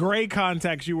these gray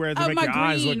contacts you wear to make my your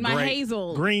eyes look green, my great.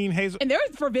 hazel. Green, hazel. And they're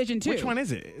for vision, too. Which one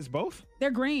is it? It's both? They're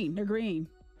green. They're green.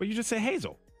 But you just say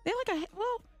hazel. They're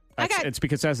like It's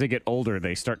because as they get older,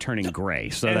 they start turning gray.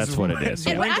 So that's what it is.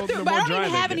 The But I wrinkles, the don't more even dry they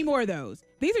have get. any more of those.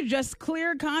 These are just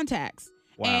clear contacts.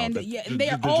 Wow, and they're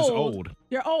they're just old. old.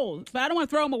 They're old, but I don't want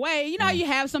to throw them away. You know how you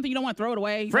have something, you don't want to throw it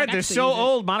away. Fred, Like, I they're still so use it.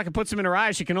 old, Monica puts them in her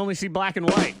eyes, she can only see black and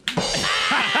white.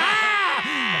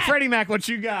 Freddie Mac, what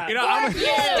you got? You know, Stop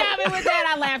it with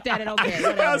that. I laughed at it. Okay,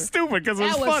 whatever. That was stupid because it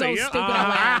was That was funny. so stupid. I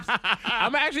laughed.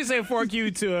 I'm actually saying fork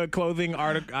you to a clothing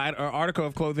article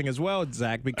of clothing as well,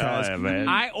 Zach, because Oh, yeah, man.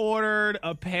 I ordered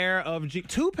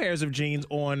two pairs of jeans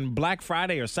on Black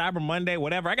Friday or Cyber Monday,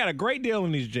 whatever. I got a great deal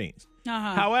on these jeans.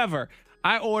 Uh-huh. However,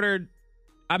 I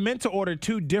meant to order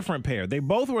two different pairs. They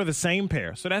both were the same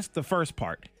pair, so that's the first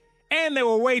part. And they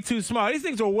were way too small. These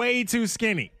things were way too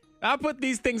skinny. I put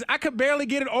these things, I could barely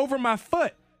get it over my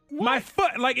foot. What? My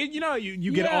foot, like, you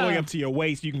get it all the way up to your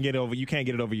waist. You can't get it over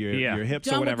your hips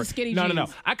Done or with whatever. the skinny No.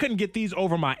 jeans. I couldn't get these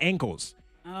over my ankles.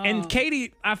 Oh. And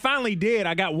Katie, I finally did.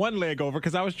 I got one leg over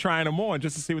because I was trying them on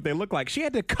just to see what they look like. She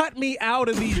had to cut me out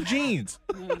of these jeans.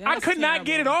 I could not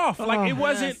get it off. Like, it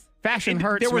wasn't. Fashion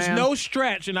hurts, There was man. no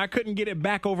stretch, and I couldn't get it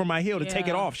back over my heel to take it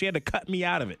Yeah. off. She had to cut me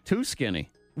out of it. Too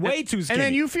skinny. Way too skinny. And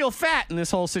then you feel fat in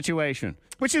this whole situation,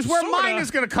 which is where Sorta. mine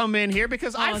is going to come in here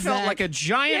because I felt Zach. like a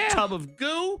giant tub of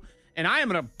goo. And I am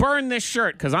going to burn this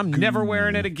shirt because I'm never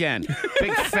wearing it again.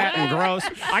 Big, fat, and gross.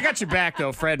 I got your back,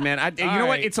 though, Fred, man. You know what?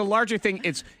 right. It's a larger thing.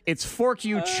 It's fork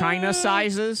you China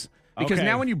sizes. Because Okay.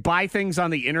 now when you buy things on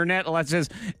the internet, it says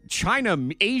China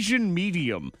Asian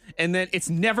medium. And then it's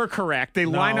never correct. They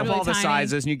line up Really all the tiny.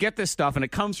 sizes, and you get this stuff, and it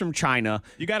comes from China.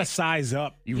 You got to size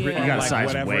up. You Yeah. got to Like size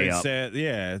whatever way it up. said.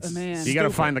 Yeah, it's man. You got to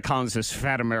stupid. find the column that says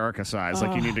Fat America size.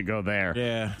 Like, you need to go there.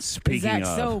 Yeah. Speaking Zach's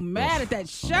of. so mad at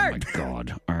that Oh, my shirt.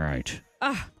 God. All right.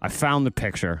 I found the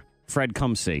picture. Fred,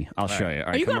 come see. I'll show you. All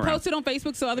right, Are you come going to around. post it on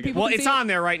Facebook so other people Well, can it's see on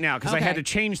there right now because I had Okay. to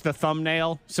change the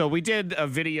thumbnail. So we did a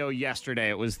video yesterday.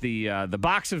 It was the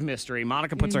box of mystery.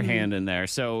 Monica puts her hand in there.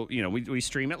 So, we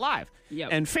stream it live. Yep.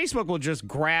 And Facebook will just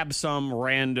grab some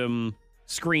random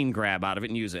screen grab out of it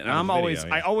and use it. And Out of the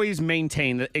video, I yeah. always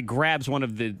maintain that it grabs one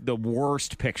of the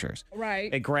worst pictures.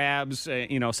 Right. It grabs,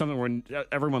 something where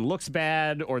everyone looks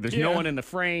bad or there's no Yeah. one in the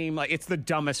frame. Like, it's the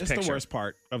dumbest It's picture. the worst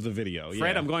part of the video.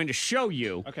 Fred, yeah. I'm going to show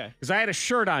you. Okay. Because I had a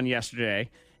shirt on yesterday,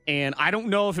 and I don't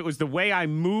know if it was the way I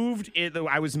moved.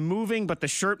 I was moving, but the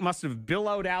shirt must have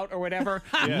billowed out or whatever.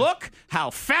 Yeah. Look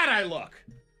how fat I look.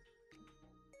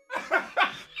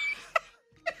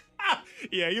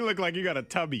 Yeah, you look like you got a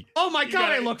tubby. Oh, my You God,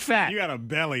 got I look fat. You got a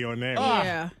belly on there.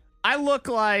 Yeah. I look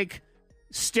like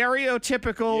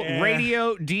stereotypical Yeah.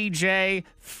 radio DJ,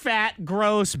 fat,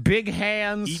 gross, big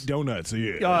hands. Eat donuts.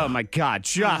 Yeah. Oh, my God,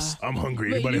 just I'm hungry.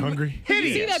 But Anybody you- hungry? You see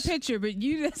hideous. that picture, but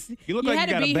you just You look like had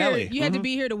you to got a be belly. here. You had to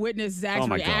be here to witness Zach's Oh,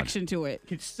 my God. reaction to it.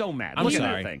 It's so mad. I'm Look at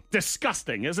sorry. that thing.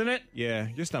 Disgusting, isn't it? Yeah,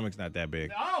 your stomach's not that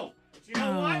big. Oh, you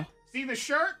know what? See the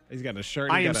shirt? He's got a shirt.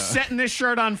 I he's am got a, setting this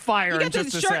shirt on fire You in got just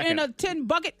this a shirt second. in a tin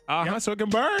bucket. so it can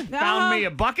burn. Found me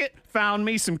a bucket, found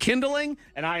me some kindling,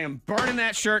 and I am burning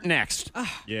that shirt next.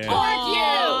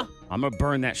 Yeah. I'm going to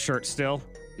burn that shirt still.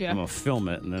 Yeah. I'm going to film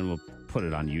it, and then we'll put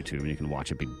it on YouTube, and you can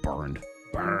watch it be burned.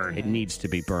 Burn. It needs to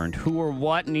be burned. Who or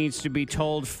what needs to be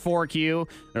told fork you?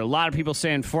 There are a lot of people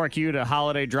saying fork you to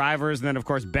holiday drivers, and then, of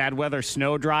course, bad weather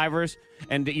snow drivers.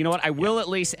 And you know what? I will at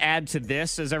least add to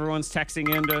this as everyone's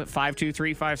texting into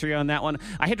 52353 on that one.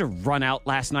 I had to run out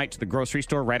last night to the grocery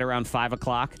store right around 5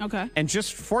 o'clock. Okay. And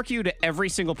just fork you to every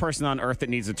single person on earth that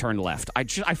needs to turn left. I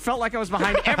felt like I was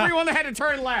behind everyone that had to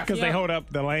turn left. Because they hold up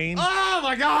the lane. Oh,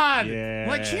 my God. Yeah.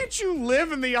 Like, can't you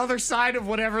live in the other side of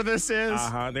whatever this is?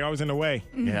 They're always in the way.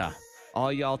 Yeah.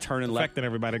 All y'all turning left. Affecting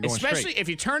everybody going Especially straight. if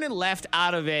you're turning left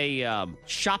out of a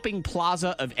shopping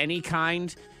plaza of any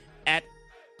kind at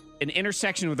an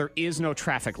intersection where there is no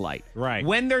traffic light. Right.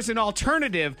 When there's an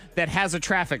alternative that has a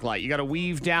traffic light, you got to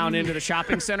weave down into the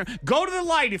shopping center. Go to the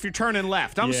light if you're turning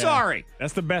left. I'm Yeah. sorry.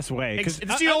 That's the best way. It's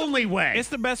the only way. It's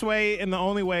the best way and the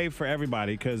only way for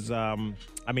everybody because,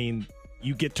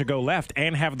 you get to go left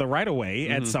and have the right of way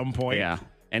at some point. Yeah.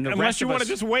 And the Unless rest you of want us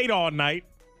to just wait all night.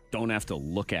 don't have to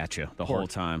look at you the whole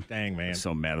time. Dang, man. I'm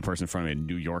so mad. The person in front of me had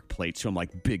New York plates, so I'm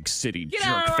like, big city Get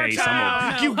out jerk of our face.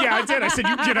 town. Yeah, I did. I said,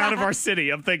 you get out of our city.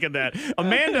 I'm thinking that.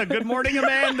 Amanda, good morning,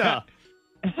 Amanda.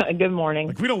 Good morning.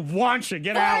 Like, we don't want you.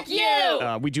 Get out.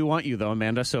 you. We do want you, though,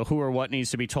 Amanda. So who or what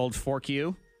needs to be told fork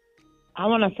you? I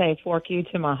want to say fork you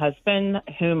to my husband,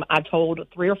 whom I told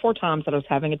 3 or 4 times that I was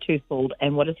having a tooth pulled.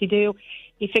 And what does he do?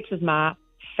 He fixes my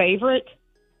favorite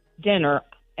dinner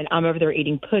and I'm over there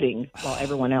eating pudding while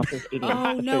everyone else is eating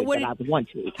hot food that I would want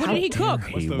to eat. What did he cook?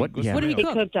 What did he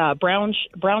cook? He cooked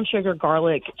brown sugar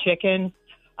garlic chicken,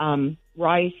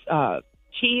 rice,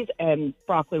 cheese and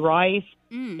broccoli rice,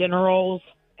 dinner rolls.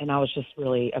 And I was just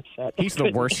really upset. He's the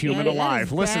worst human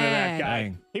alive. Listen to that guy.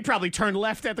 Dang. He probably turned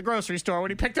left at the grocery store when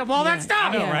he picked up all that stuff.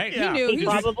 I know, right? He knew. He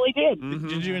probably did.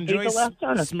 Did you enjoy He's a left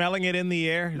turner. smelling it in the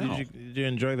air? No. Did you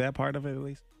enjoy that part of it at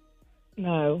least?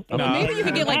 No. No. Maybe you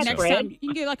could get like That's next bread. time you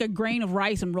can get like a grain of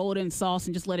rice and roll it in sauce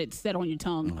and just let it sit on your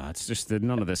tongue. It's just that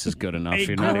none of this is good enough. A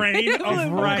You're not- grain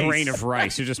of rice. A grain of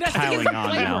rice. You're just That's to get piling some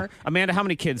on now. flavor. Amanda, how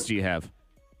many kids do you have?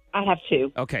 I have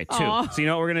 2. Okay, 2. Aw. So you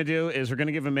know what we're going to do is we're going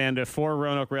to give Amanda 4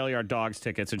 Roanoke Rail Yard Dogs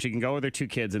tickets, and she can go with her 2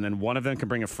 kids, and then one of them can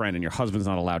bring a friend, and your husband's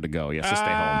not allowed to go. He has to stay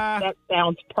home. That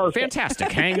sounds perfect. Fantastic.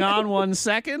 Hang on one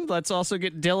second. Let's also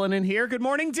get Dylan in here. Good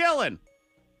morning, Dylan.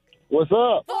 What's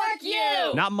up? Fork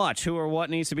you! Not much. Who or what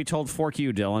needs to be told fork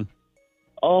you, Dylan?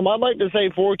 I'd like to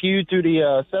say fork you to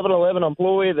the 7-Eleven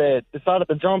employee that decided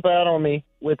to jump out on me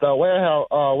with a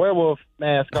werewolf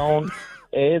mask on.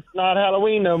 It's not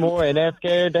Halloween no more, and that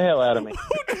scared the hell out of me.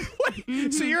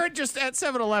 So you're just at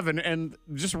 7-Eleven, and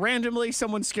just randomly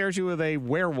someone scares you with a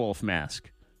werewolf mask.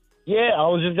 Yeah,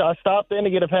 I stopped in to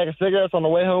get a pack of cigarettes on the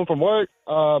way home from work.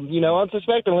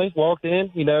 Unsuspectingly walked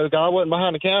in. Guy wasn't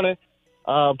behind the counter.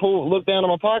 Looked down in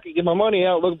my pocket, get my money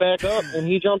out, look back up, and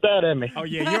he jumped out at me. Oh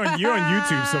yeah, you're on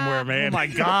YouTube somewhere, man. Oh my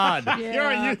God, You're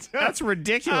on YouTube. That's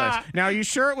ridiculous. Now, are you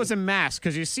sure it was a mask?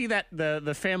 Because you see that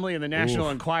the family in the National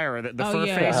Enquirer, the Oh, fur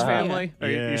yeah. face Uh-huh. family. Are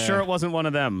Yeah. you sure it wasn't one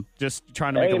of them? Just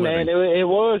trying to make Hey, a man, living. it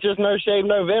was just No Shave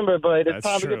November, but it's That's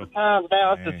time to true. get the times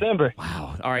now. It's Dang. December.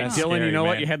 Wow. All right, That's Dylan. scary, you know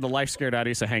what? man. You had the life scared out of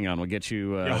you. So hang on, we'll get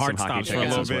you Your some heart hockey stops for a tickets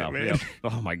little as well. bit, man. Yep.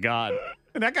 Oh my God.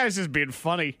 And that guy's just being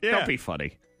funny. Yeah. Don't be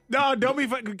funny. No, don't be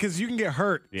funny because you can get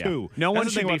hurt Yeah. too. No That's one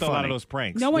the should thing be about a lot funny. of those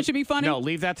pranks. No one should be funny. No,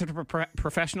 leave that to the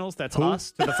professionals. That's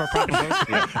us. To the professionals.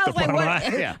 Yeah. I was like,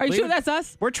 what? Yeah. Are you Leave sure it- that's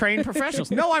us? We're trained professionals.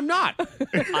 No, I'm not.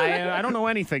 I don't know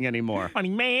anything anymore. Funny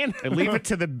man. And leave it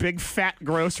to the big, fat,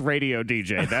 gross radio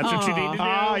DJ. That's what you need to do.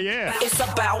 Oh yeah. It's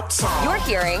about time. You're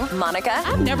hearing Monica,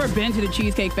 I've never been to the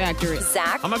Cheesecake Factory.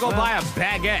 Zach, I'm going to go buy a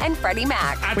baguette. and Freddie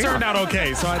Mac. I turned out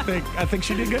okay, so I think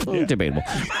she did good. Debatable.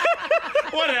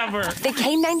 Whatever. The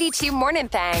K92 Morning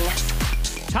Thang.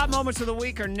 Top moments of the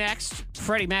week are next.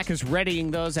 Freddie Mac is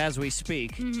readying those as we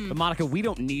speak. But Monica, we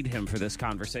don't need him for this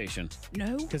conversation.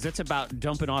 No. Because it's about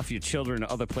dumping off your children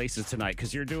to other places tonight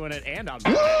because you're doing it and I'm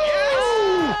doing it.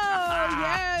 Oh,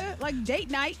 yeah. Like date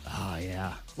night. Oh,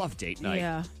 yeah. Love date night.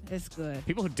 Yeah, it's good.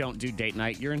 People who don't do date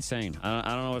night, you're insane. I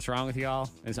don't know what's wrong with y'all.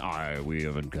 It's, all right, we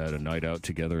haven't had a night out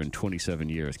together in 27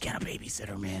 years. Get a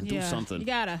babysitter, man. Do Yeah. something. You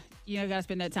gotta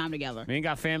spend that time together. We ain't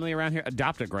got family around here.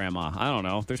 Adopt a grandma. I don't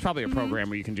know. There's probably a program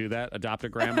where you can do that. Adopt a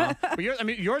grandma. But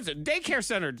yours, a daycare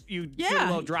center. You do a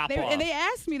little drop off. And they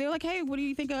asked me, they're like, "Hey, what do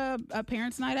you think of a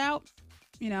parents' night out?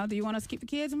 Do you want us to keep the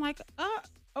kids?" I'm like,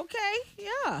 okay,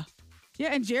 yeah."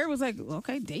 Yeah, and Jared was like,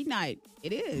 "Okay, date night.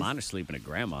 It is." Mine are sleeping at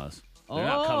grandma's. They're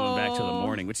not coming back till the Oh.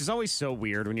 morning, which is always so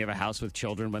weird when you have a house with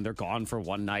children when they're gone for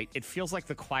one night. It feels like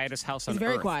the quietest house on It's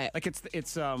very earth. quiet. Like it's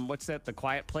what's that? The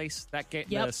Quiet Place? That game,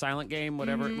 Yep. the silent game,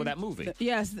 whatever. Well, that movie.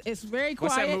 Yes, it's very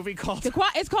quiet. What's that movie called?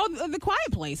 It's called The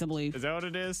Quiet Place, I believe. Is that what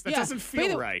it is? That Yeah, doesn't but feel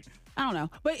either- right. I don't know,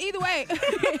 but either way,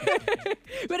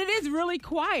 but it is really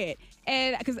quiet,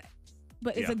 and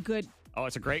but it's Yeah. a good. Oh,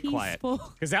 it's a great quiet. Peaceful.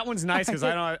 Because that one's nice because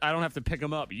I don't have to pick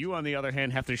them up. You, on the other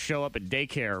hand, have to show up at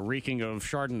daycare reeking of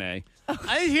Chardonnay.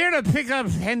 I'm here to pick up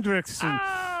Hendrix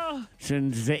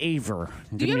and the Aver.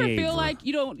 Do you ever feel like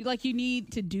you don't you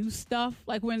need to do stuff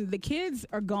like when the kids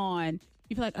are gone?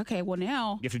 You feel like, okay, well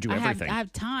now You have to do I everything. I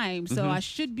have time, so I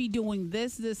should be doing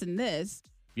this, this, and this.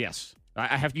 Yes.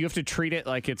 You have to treat it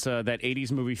like it's that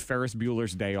 80s movie Ferris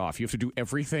Bueller's Day Off. You have to do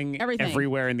everything.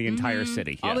 Everywhere in the entire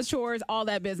city. All the Yes. chores, all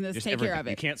that business, Just take care everything. of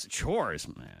it. You can't chores.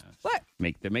 What?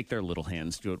 Make their little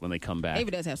hands do it when they come back.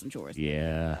 David does have some chores.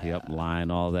 Yeah, yep, line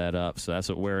all that up. So that's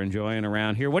what we're enjoying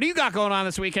around here. What do you got going on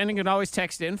this weekend? You can always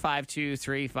text in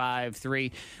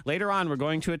 52353. Later on, we're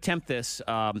going to attempt this.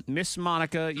 Miss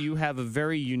Monica, you have a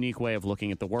very unique way of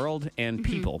looking at the world and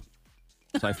people.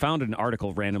 So I found an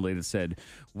article randomly that said,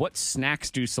 "What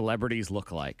snacks do celebrities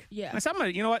look like?" Yeah. I said,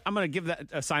 you know what? I'm gonna give that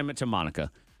assignment to Monica.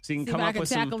 So you can See come if I up can with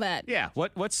tackle some. that. Yeah.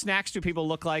 What snacks do people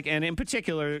look like? And in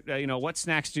particular, what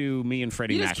snacks do me and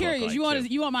Freddie You're Mac just curious. look like? You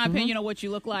too? you want my opinion on what you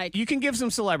look like? You can give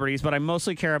some celebrities, but I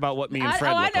mostly care about what me and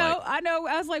Fred look like. I know.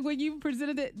 I was like, when you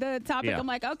presented the topic, Yeah. I'm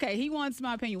like, okay, he wants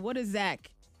my opinion. What does Zach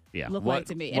Yeah. look what, like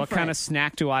to me. And What Fred. kind of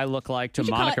snack do I look like to You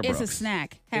should call Monica it, Brooks? It's a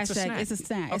snack. Hashtag it's a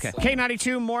snack. Okay.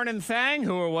 K92 Morning Thang.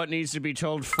 Who or what needs to be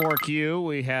told? Fork you.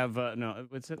 We have,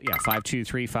 what's it? Yeah,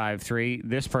 52353.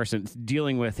 This person's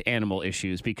dealing with animal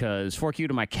issues because fork you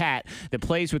to my cat that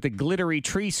plays with the glittery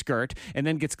tree skirt and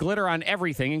then gets glitter on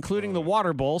everything, including the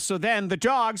water bowl. So then the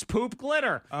dogs poop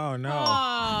glitter. Oh, no.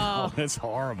 Oh, that's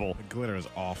horrible. The glitter is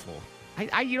awful.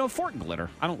 I fork glitter.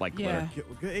 I don't like glitter.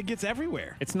 It gets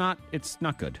everywhere. It's not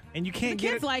good. And you can't The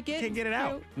get kids it. like it. You can't get it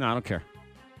out. No, I don't care.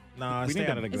 No, We stay need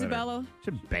out to- of the glitter. Isabella?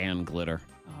 Should ban glitter.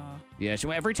 Yeah,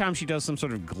 every time she does some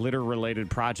sort of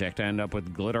glitter-related project, I end up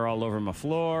with glitter all over my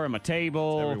floor and my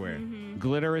table. It's everywhere.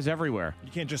 Glitter is everywhere.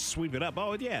 You can't just sweep it up.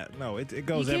 Oh, yeah. No, it You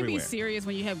goes can't everywhere. be serious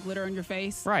when you have glitter on your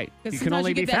face. Right. 'Cause You can sometimes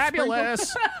only be get that sprinkle.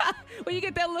 fabulous. When you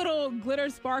get that little glitter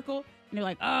sparkle, and you're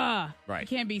like, Right. You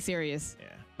can't be serious. Yeah.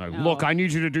 Like, No. look, I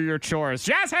need you to do your chores.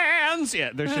 Jazz hands!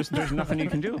 Yeah, there's nothing you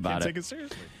can do about Can't it. take it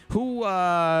seriously.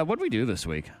 What did we do this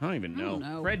week? I don't even know. don't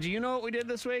know. Fred, do you know what we did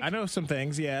this week? I know some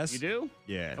things, yes. You do?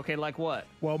 Yeah. Okay, like what?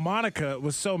 Well, Monica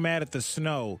was so mad at the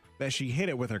snow that she hit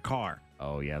it with her car.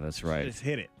 Oh, yeah, that's right. Just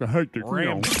hit it.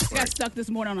 Rammed. I got stuck this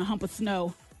morning on a hump of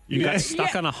snow. You got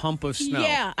stuck Yeah. on a hump of snow.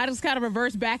 Yeah, I just kind of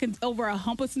reversed back and over a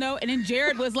hump of snow, and then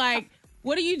Jared was like,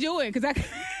 "What are you doing?" Because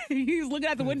he was looking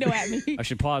out the window at me. I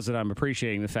should pause that I'm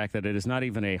appreciating the fact that it is not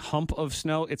even a hump of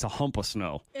snow, it's a hump of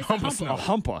snow. It's Hump a of hump snow. A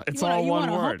humpa. It's You want a- all you one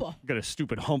want a word. humpa. Got a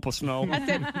stupid hump of snow. I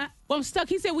said, "Well, I'm stuck."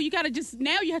 He said, "Well, you got to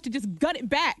now you have to just gut it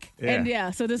back." Yeah.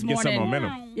 And so this Get some morning,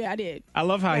 momentum. yeah, I did. I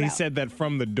love how he out. said that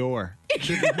from the door. It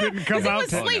didn't come Because he out. was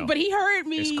till- asleep, no. but he heard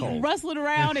me It's cold. rustling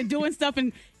around and doing stuff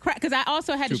and because I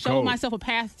also had to Too show cold. myself a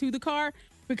path to the car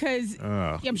because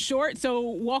I'm short. So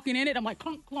walking in it, I'm like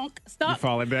clunk clunk You stop.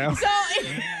 falling down. So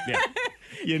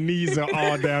Your knees are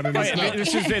all down in the Oh, yeah,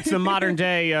 snow. it's the modern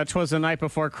day 'Twas the Night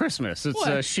Before Christmas. It's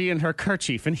What? she in her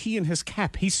kerchief and he in his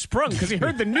cap. He sprung because he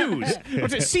heard the news.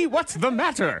 See, what's the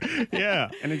matter? Yeah.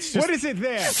 And it's just, What is it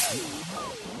there?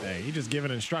 Hey, you just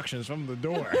giving instructions from the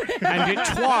door. and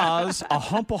it was a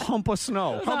hump of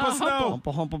snow. Hump of snow.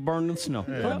 Hump of burning snow.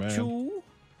 Yeah, man.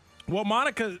 Well,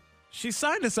 Monica, she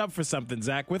signed us up for something,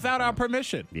 Zach, without our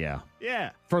permission. Yeah.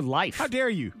 Yeah. For life. How dare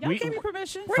you? y'all gave me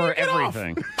permission. For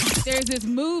everything. There's this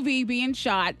movie being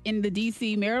shot in the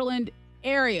D.C., Maryland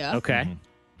area. Okay.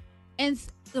 And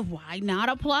why not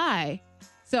apply?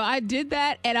 So I did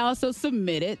that and I also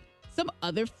submitted some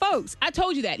other folks. I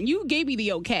told you that, and you gave me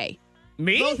the okay.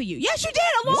 Me? Both of you. Yes, you did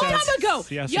a long said- time ago.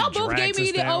 See how she Y'all both drags gave me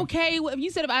us the down? okay. You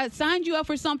said if I signed you up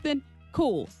for something,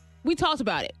 cool. We talked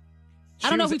about it. I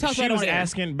don't know if we talked she about it was on air.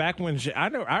 asking back when I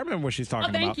remember what she's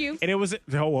talking thank about. you. And it was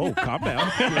calm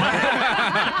down.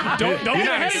 don't get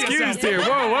ahead of yourself. here.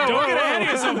 Whoa, Don't get ahead of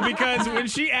yourself because when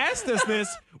she asked us this,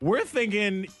 we're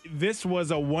thinking this was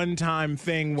a one-time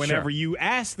thing whenever you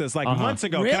asked us, like months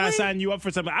ago. Can I Really? sign you up for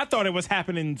something? I thought it was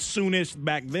happening soonish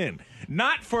back then.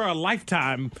 Not for a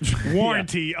lifetime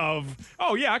warranty of,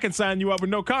 oh, yeah, I can sign you up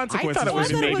with no I consequences. thought it was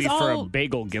I thought it maybe was for a all-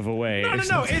 bagel giveaway. or No.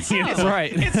 something. It's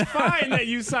right. It's fine that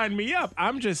you signed me up.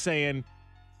 I'm just saying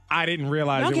I didn't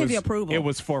realize Y'all it gave was the approval. It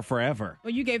was for forever.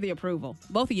 Well, you gave the approval.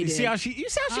 Both of you You did. see how she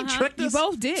tricked You us?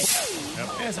 both did.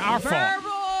 It's our fault.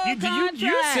 Verbal You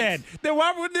contracts. said. Then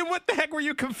what the heck were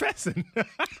you confessing?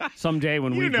 Someday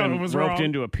when You we've know been it was roped wrong.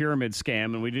 into a pyramid scam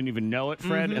and we didn't even know it,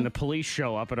 Fred, and the police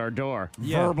show up at our door.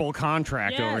 Yeah. Verbal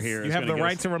contract Yes. over here. You is have the gonna get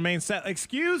right us- to remain set.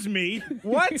 Excuse me.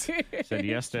 What? Said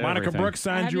yes to Monica everything. Brooks I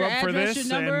signed have you your up for address, this.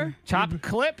 your number. and- Top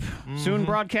clip, soon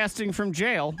broadcasting from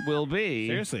jail, will be.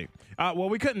 Seriously. Well,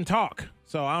 we couldn't talk.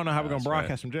 So I don't know how we're going That's to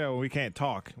broadcast from jail when we can't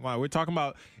talk. Wow, we're talking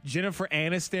about Jennifer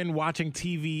Aniston watching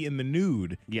TV in the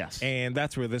nude. Yes. And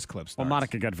that's where this clip starts. Well,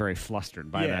 Monica got very flustered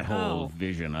by Yeah. that whole Oh.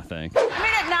 vision, I think. I mean,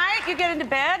 at night you get into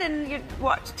bed and you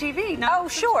watch TV. No? Oh,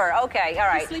 sure. Okay. All She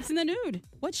right. sleeps in the nude.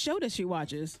 What show does she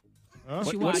watches?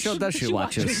 She What show does she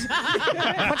watches?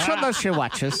 What show does she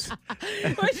watches?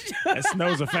 That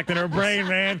snow's affecting her brain,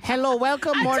 man. Hello,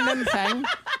 welcome, morning thing.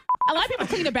 A lot of people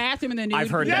clean the bathroom in the nude. I've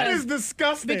heard That that. is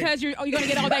disgusting. Because you're going to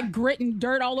get all that grit and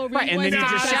dirt all over Right, you. and then you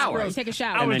just That's shower. gross. Take a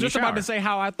shower. I And was then you just about shower. to say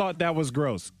how I thought that was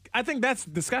gross. I think that's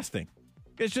disgusting.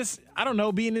 It's just, I don't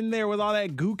know, being in there with all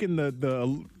that gook and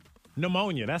the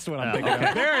pneumonia. That's what I'm thinking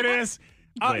of. There it is.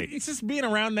 Wait. It's just being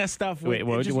around that stuff. Wait,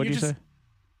 what'd you say?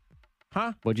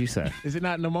 Huh? What'd you say? Is it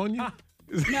not pneumonia?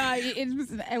 No,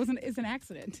 it's an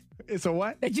accident. It's a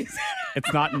what? That you said.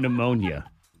 It's not pneumonia.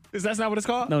 That's not what it's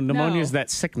called? No, pneumonia No. is that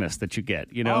sickness that you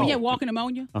get, you know? Oh, yeah, walking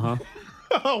pneumonia. Uh-huh.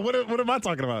 Oh, what am I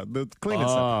talking about? The cleaning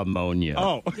stuff. Ammonia.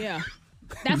 Oh, Yeah.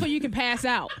 That's when you can pass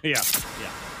out. Yeah.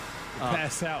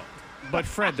 pass out. But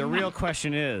Fred, the real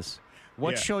question is,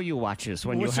 What Yeah. show you watches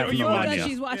when What you show have you pneumonia? watches? That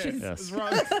she's watching. Yes. What's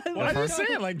wrong? Why are you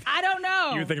saying like I don't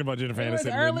know. you were thinking about Jennifer It was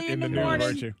Aniston early in the the news, morning.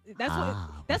 weren't you?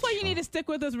 That's why you need to stick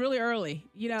with us really early.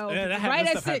 You know, Yeah, that right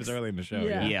this at stuff happens 6. early in the show.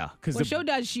 Yeah, because What show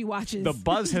does she watches? the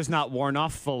buzz has not worn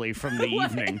off fully from the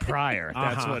evening prior.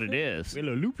 That's Uh-huh. what it is.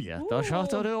 Hello, loopy. Yeah, the show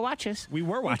to do watches. We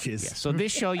were watches. So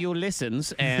this show you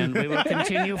listens, and we will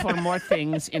continue for more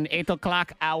things. In 8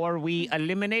 o'clock hour, we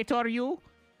eliminator you.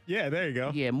 Yeah, there you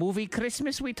go. Yeah, movie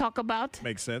Christmas we talk about.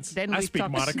 Makes sense. Then I we speak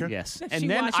talk, Monica. Yes. She And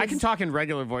then I watches- can talk in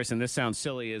regular voice, and this sounds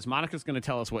silly, is Monica's going to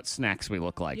tell us what snacks we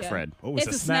look like, Yeah. Fred. Oh, it's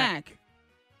a snack.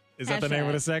 Is that the name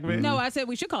of the segment? No, I said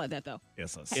we should call it that though.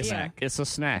 It's a It's, snack. it's a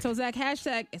snack. So Zach,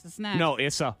 hashtag it's a snack. No,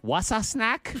 it's a what's a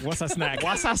snack? What's a snack?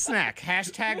 What's a snack?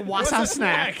 Hashtag what's a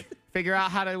snack. Figure out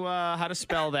how to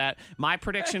spell that. My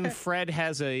prediction: Fred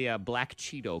has a black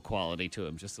Cheeto quality to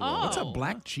him. Just a little. What's a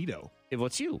black Cheeto?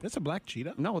 What's you? That's a black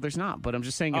Cheeto? No, there's not. But I'm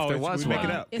just saying if Oh, there it's- was we make one.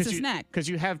 it up. It's a snack. Because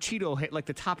you have Cheeto, like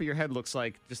the top of your head looks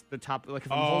like just the top, like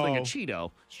if I'm holding a Oh.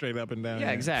 Cheeto. Straight up and down.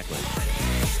 Yeah, exactly.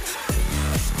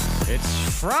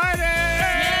 It's Friday!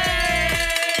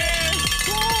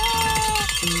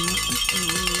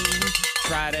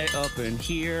 Friday up in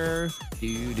here.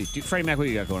 Freddie Mac, what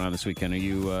you got going on this weekend? Are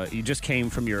you just came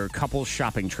from your couples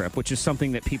shopping trip, which is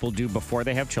something that people do before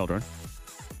they have children.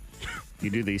 You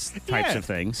do these types of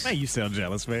things. Man, you sound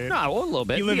jealous, man. No, a little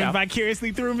bit. You living yeah.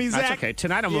 vicariously through me, Zach? That's okay.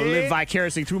 Tonight I'm going to live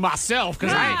vicariously through myself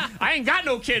because I ain't got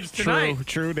no kids tonight.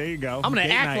 True. There you go. I'm going to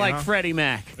Date act night, like huh? Freddie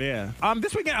Mac. Yeah.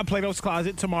 This weekend at Plato's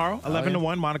Closet tomorrow, 11 to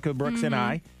 1, Monica Brooks and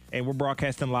I. And we're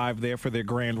broadcasting live there for their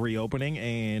grand reopening.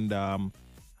 And I'm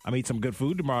eating some good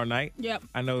food tomorrow night. Yep.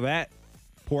 I know that.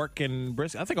 Pork and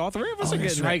brisket. I think all three of us are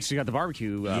That's getting right. So you got the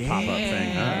barbecue pop-up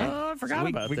thing. I forgot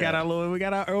about we that.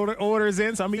 got our orders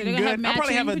in, so I'm So eating they're gonna good. have I'll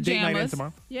probably have a matching date night in pajamas.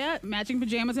 tomorrow. Yeah, matching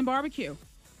pajamas and barbecue.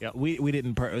 Yeah, we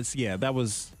didn't purchase. Yeah, that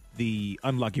was the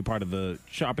unlucky part of the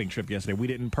shopping trip yesterday. We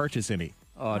didn't purchase any.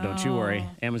 Oh, don't you worry.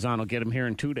 Amazon will get them here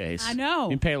in 2 days. I know.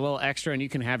 You can pay a little extra, and you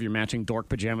can have your matching dork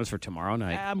pajamas for tomorrow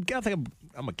night. I think I'm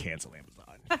gonna cancel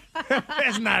Amazon.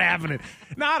 It's not happening.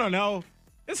 No, I don't know.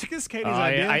 It's Katie's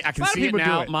idea. I A can lot of see it people do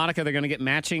now. Monica, they're going to get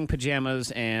matching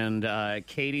pajamas, and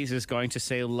Katie's is going to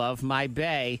say, love my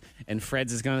bae, and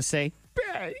Fred's is going to say,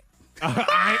 bae.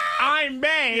 I'm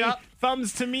Bay. Yep.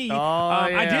 Thumbs to me. Oh, I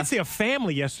yeah. did see a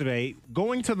family yesterday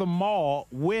going to the mall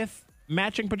with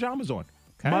matching pajamas on.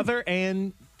 Okay. Mother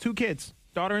and 2 kids,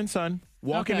 daughter and son,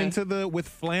 walking Okay. with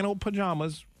flannel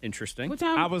pajamas. Interesting. What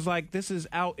time? I was like, this is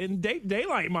out in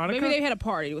daylight, Monica. Maybe they had a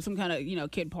party. It was some kind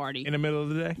of kid party. in the middle of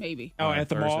the day. Maybe. Oh, at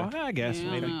the Thursday. mall? I guess. Yeah,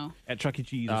 I maybe. don't know. At Chuck E.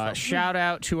 Cheese or something. Shout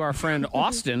out to our friend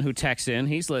Austin who texts in.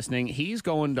 He's listening. He's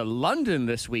going to London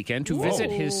this weekend to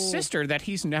visit his Whoa. sister that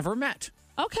he's never met.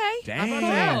 Okay.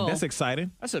 Dang, Cool. that's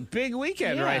exciting. That's a big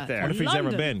weekend Yeah. right there. What if he's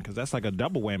ever London. been? Because that's like a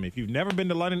double whammy. If you've never been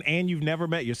to London and you've never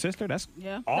met your sister, that's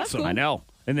Yeah, that's awesome. cool. I know.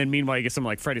 And then meanwhile, you get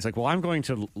someone like Freddie. He's like, well, I'm going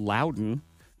to Loudon.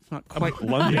 It's not quite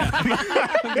London.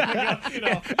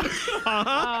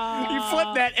 You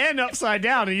flip that N upside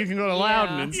down and you can go to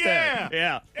Loudon instead.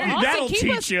 Yeah. Austin, That'll keep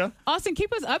teach us, you. Austin,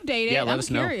 keep us updated. Yeah, let I'm us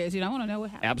know. curious. I want to know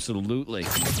what happened. Absolutely.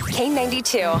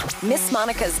 K92, Miss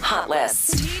Monica's Hot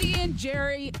List. Comedian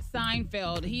Jerry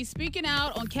Seinfeld. He's speaking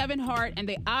out on Kevin Hart and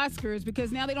the Oscars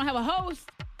because now they don't have a host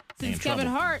since Kevin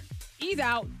Hart, he's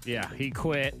out. Yeah, he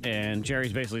quit, and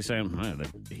Jerry's basically saying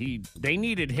they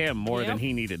needed him more than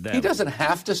he needed them. He doesn't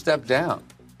have to step down,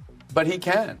 but he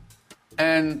can.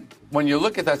 And when you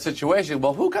look at that situation,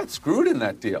 well, who got screwed in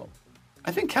that deal?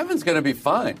 I think Kevin's going to be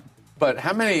fine. But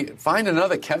find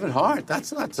another Kevin Hart?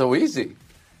 That's not so easy.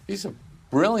 He's a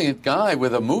brilliant guy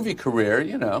with a movie career,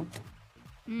 you know.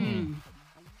 They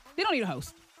don't need a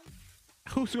host.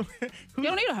 Who's They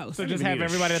don't need a host. So just have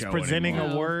everybody that's presenting No.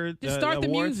 a word. Just start the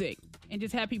awards? music and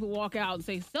just have people walk out and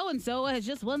say, so and so has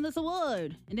just won this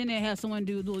award. And then they have someone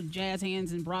do little jazz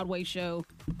hands and Broadway show.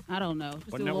 I don't know.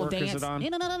 Just What do a little network is dance. it on?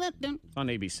 It's on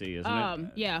ABC, isn't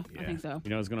it? Yeah, I think so. You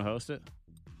know who's going to host it?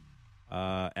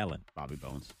 Ellen. Bobby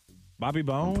Bones. Bobby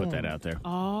Bones. Put that out there.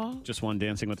 Oh. Just one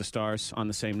Dancing with the Stars on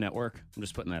the same network. I'm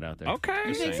just putting that out there. Okay.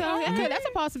 You think so? Yeah, that's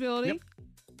a possibility.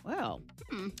 Well,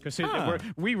 Because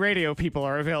we radio people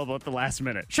are available at the last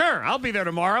minute. Sure, I'll be there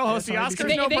tomorrow. Host the Oscars,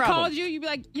 if no they problem. called you, you'd be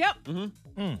like, yep.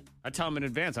 I tell them in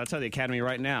advance. I tell the Academy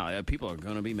right now. People are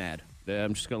going to be mad.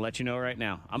 I'm just going to let you know right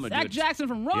now. I'm going to Zach do it. Jackson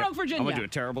from Roanoke, Yep. Virginia. I'm going to do a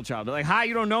terrible job. They're like, hi,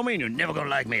 you don't know me, and you're never going to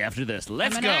like me after this.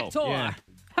 Let's I'm go. an actor. Yeah.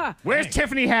 Huh. Where's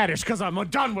Tiffany Haddish? Because I'm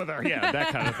done with her. Yeah, that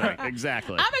kind of thing.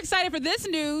 Exactly. I'm excited for this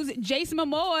news. Jason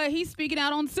Momoa, he's speaking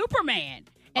out on Superman.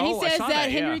 And he Oh, I says saw that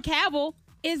that, Henry yeah. Cavill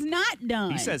is not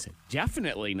done. He says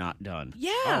definitely not done.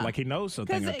 Yeah. Oh, like he knows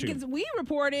something or two. Because we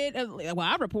reported,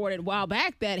 I reported a while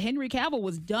back that Henry Cavill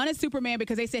was done as Superman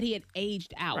because they said he had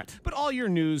aged out. Right. But all your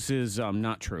news is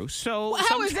not true. So Well,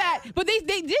 how is that? But they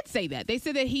did say that. They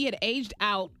said that he had aged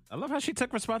out. I love how she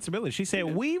took responsibility. She said,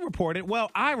 we reported. Well,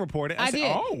 I reported. I said,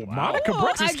 did. oh, Monica Oh,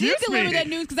 Brooks, I excuse did deliver that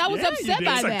news because I was upset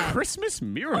by it's that. a Christmas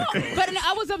miracle. But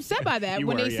I was upset by that You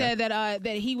when were, they said that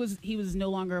he was no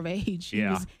longer of age. He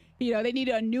Yeah. was, they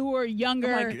needed a newer,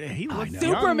 younger I'm like, he looked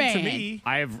Superman. young to me.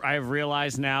 I have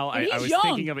realized now. I he's was young.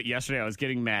 thinking of it yesterday. I was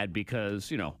getting mad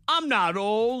because I'm not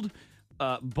old.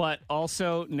 But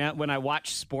also now when I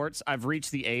watch sports, I've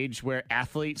reached the age where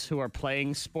athletes who are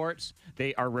playing sports,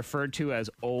 they are referred to as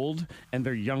old and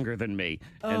they're younger than me.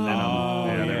 And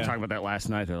then they were talking about that last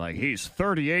night. They're like, he's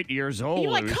 38 years old.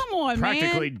 You're like, He's come on,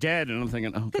 practically man. dead. And I'm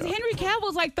thinking, oh, Because God. Henry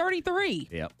Cavill's like 33.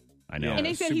 Yep. I know. And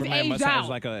they said Superman he's must aged have out.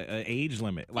 like an age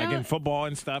limit. Like Yeah. in football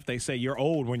and stuff, they say you're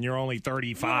old when you're only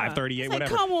 35, Yeah. 38, It's like,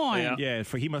 whatever. come on. Yeah. Yeah,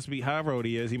 for he must be however old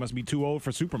he is. He must be too old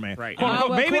for Superman. Right.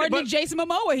 Well, according but to Jason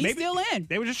Momoa, he's maybe- still in.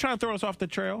 They were just trying to throw us off the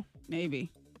trail.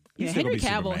 Maybe. He's Yeah, still Henry gonna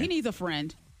be Cavill, Superman. he needs a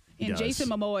friend. And does. Jason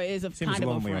Momoa is Seems kind of a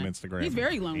lonely on friend. Instagram. He's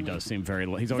very lonely. He does seem very.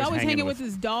 He's He's always, always hanging with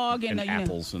his dog and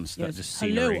apples and stuff. Yes. Just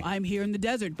Hello, scenery. I'm here in the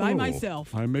desert by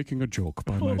myself. I'm making a joke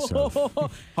by myself.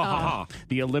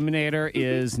 The Eliminator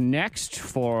is next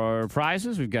for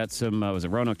prizes. We've got some, was it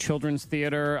Roanoke Children's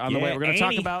Theater on the Yeah, way. We're going to talk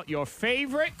Annie. about your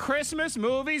favorite Christmas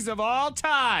movies of all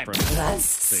time. Let's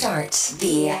start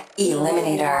the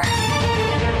Eliminator.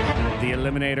 The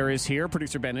Eliminator is here.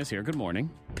 Producer Ben is here. Good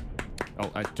morning. Oh,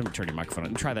 I didn't turn your microphone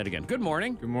on. Try that again. Good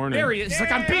morning. Good morning. There he is. It's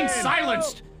like I'm being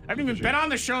silenced. I haven't even been on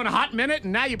the show in a hot minute,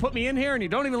 and now you put me in here and you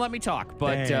don't even let me talk.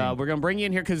 But Dang. we're going to bring you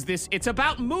in here because it's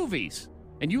about movies.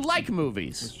 And you like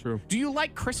movies. That's true. Do you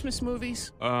like Christmas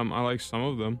movies? I like some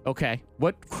of them. Okay.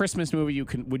 What Christmas movie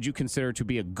would you consider to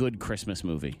be a good Christmas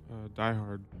movie? Die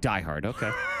Hard. Die Hard,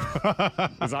 okay.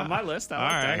 It's on my list. I like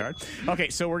All Die right. Hard. Okay,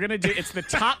 so we're going to do, it's the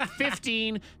top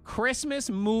 15 Christmas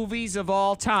movies of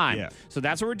all time. Yeah. So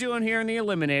that's what we're doing here in the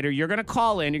Eliminator. You're going to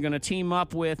call in. You're going to team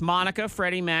up with Monica,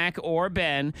 Freddie Mac, or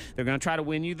Ben. They're going to try to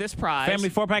win you this prize. Family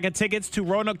 4-pack of tickets to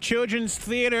Roanoke Children's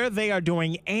Theater. They are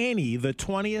doing Annie the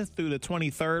 20th through the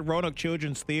 23rd.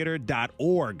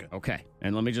 RoanokeChildren'sTheater.org. Okay.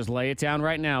 And let me just lay it down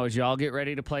right now as y'all get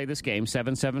ready to play this game.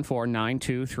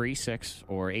 774-9236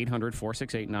 or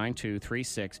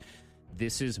 800-468-9236.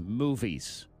 This is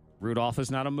movies. Rudolph is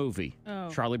not a movie.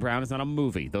 Oh. Charlie Brown is not a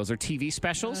movie. Those are TV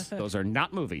specials. Those are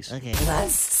not movies. Okay.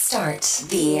 Let's start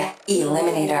the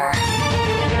Eliminator.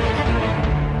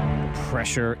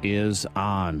 Pressure is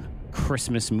on.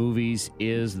 Christmas movies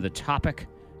is the topic.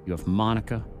 You have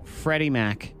Monica, Freddie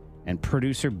Mac, and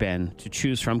producer Ben to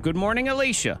choose from. Good morning,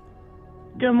 Alicia.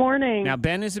 Good morning. Now,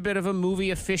 Ben is a bit of a movie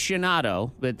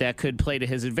aficionado, but that could play to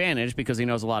his advantage because he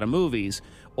knows a lot of movies,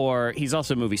 or he's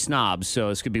also a movie snob, so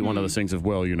this could be one of those things of,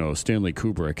 well, Stanley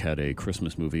Kubrick had a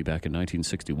Christmas movie back in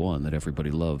 1961 that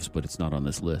everybody loves, but it's not on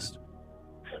this list.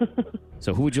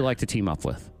 So who would you like to team up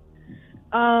with?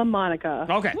 Monica.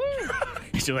 Okay.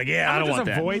 She's like, yeah, I don't want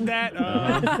just that. avoid that.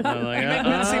 I'm like,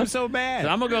 Make it seem so bad. So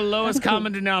I'm going to go lowest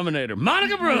common denominator.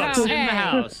 Monica Brooks in the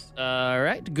house. All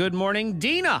right. Good morning,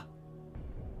 Dina.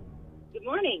 Good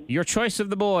morning. Your choice of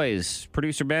the boys,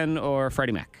 producer Ben or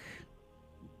Freddie Mac?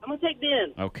 I'm going to take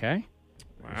Ben. Okay.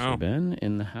 Wow. So Ben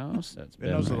in the house. That's Ben.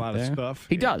 Ben knows a right lot of there. stuff.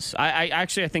 He does. I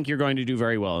think you're going to do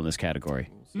very well in this category.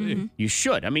 You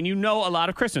should. I mean, you know a lot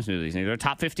of Christmas movies. These are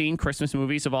top 15 Christmas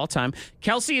movies of all time.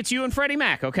 Kelsey, it's you and Freddie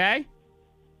Mac, okay?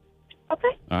 Okay.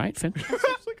 All right, Finn.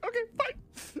 Okay,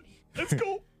 fine. That's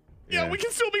cool. Yeah, we can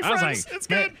still be I was friends. like, It's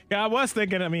good. Yeah, I was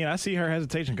thinking, I see her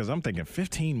hesitation because I'm thinking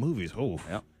 15 movies. Oh,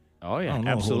 Yep. Oh, I yeah, don't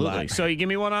know a whole absolutely. lot. So you give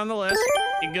me one on the list.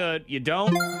 You good. You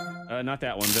don't? Not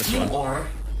that one. This one. Or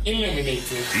eliminated.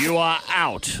 You are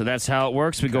out. So that's how it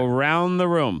works. We go round the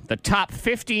room. The top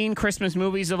 15 Christmas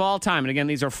movies of all time. And again,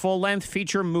 these are full-length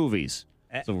feature movies.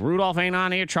 So Rudolph ain't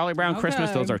on here. Charlie Brown Christmas.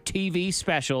 Okay. Those are TV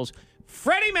specials.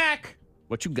 Freddie Mac,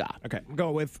 what you got? okay. I'm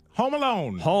going with Home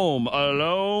Alone. Home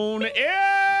Alone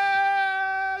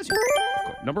is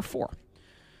number 4.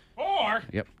 4.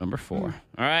 Yep, number 4. All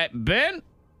right, Ben.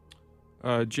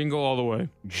 Jingle All the Way.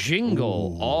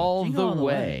 Jingle All Jingle the All the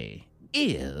Way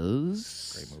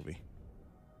is... Great movie.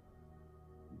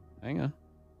 Hang on.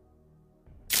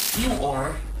 You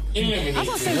are eliminated. I was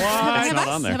going to say, What? It's not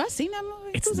on there. have I seen that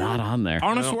movie? It's Who's not that? on there.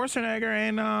 Arnold Schwarzenegger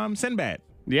and Sinbad.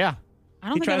 Yeah. I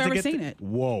don't think I've ever seen it.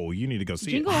 Whoa, you need to go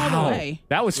see Jingle it. All the Way.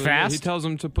 That was He fast. tells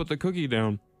him to put the cookie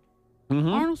down.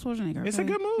 Mhm. Arnold Schwarzenegger. It's a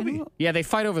okay. good movie. Yeah, they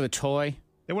fight over the toy.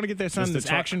 They want to get their son this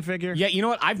action figure. Yeah, you know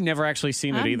what? I've never actually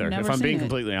seen it I've either. never If I'm seen being it.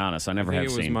 completely honest, I never I have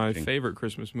think it was seen my favorite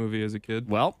Christmas movie as a kid.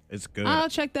 Well, it's good. I'll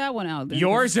check that one out. Then.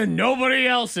 Yours and nobody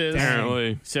else's.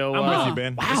 Apparently. So I'm with you,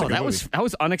 Ben. It's a Wow, good that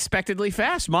was unexpectedly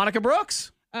fast. Monica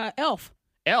Brooks. Elf.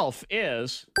 Elf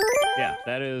is. Yeah,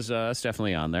 that is. That's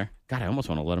definitely on there. God, I almost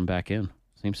want to let him back in.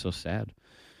 Seems so sad.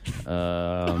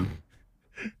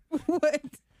 What?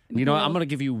 You know what? I'm going to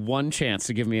give you one chance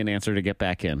to give me an answer to get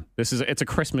back in. It's a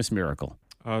Christmas miracle.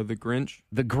 The Grinch.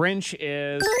 The Grinch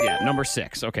is number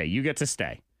 6. Okay, you get to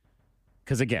stay.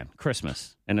 Because again,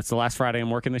 Christmas. And it's the last Friday I'm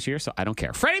working this year, so I don't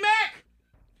care. Freddie Mac!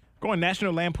 Going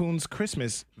National Lampoon's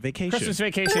Christmas Vacation. Christmas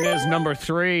Vacation is number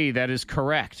 3. That is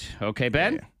correct. Okay,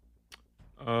 Ben?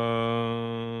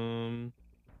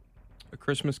 A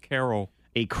Christmas Carol.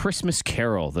 A Christmas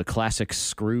Carol, the classic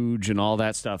Scrooge and all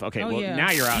that stuff. Okay, well, yeah.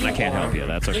 now you're out and I can't help you.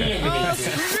 That's okay.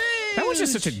 That was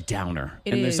just such a downer.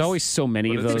 It and there's is. always so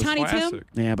many of But those. it's Tiny Tim? classic.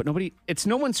 Yeah, but it's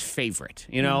no one's favorite,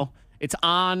 you know? It's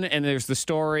on and there's the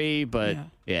story, but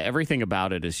yeah, everything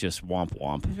about it is just womp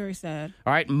womp. Very sad.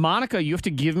 All right, Monica, you have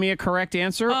to give me a correct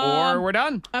answer or we're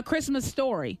done. A Christmas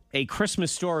Story. A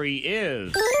Christmas Story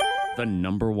is the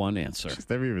number 1 answer.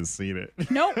 Never even seen it.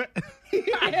 Nope.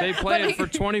 They play it for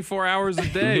 24 hours a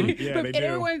day. Yeah, they do.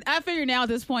 Everyone, I figure now at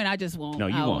this point, I just won't. No,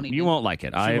 you I won't. even- You won't like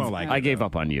it. I won't like it, gave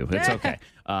up on you. It's okay.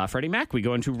 Freddie Mac, we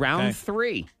go into round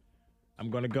 3.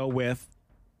 I'm going to go with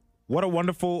What a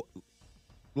Wonderful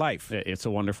Life. It's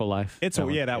a Wonderful Life.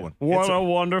 That one. What a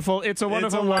wonderful Life. It's a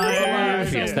Wonderful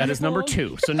Life. Yes, that is number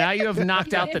 2. So now you have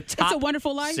knocked out the top It's a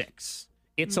Wonderful Life. 6.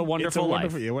 It's a Wonderful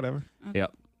Life. Yeah, whatever.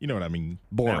 Yep. You know what I mean.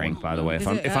 Boring, by the way. If Is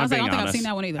I'm, it- if I I'm was like, being I don't think honest. I've seen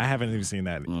that one either. I haven't even seen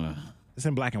that. It's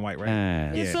in black and white, right?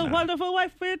 It's Yeah, nah. Wonderful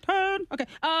Life return. Okay.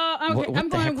 I'm What going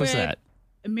the heck was with that?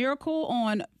 A Miracle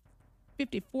on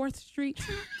 54th Street.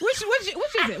 Which is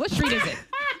it? What street is it?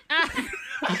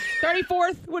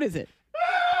 34th? What is it?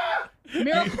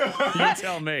 Miracle. You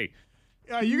tell me.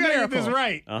 You got to get this Miracle.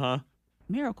 right. Uh-huh.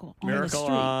 Miracle on the Miracle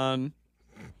street. on...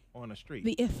 On a street.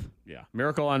 The if. Yeah.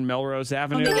 Miracle on Melrose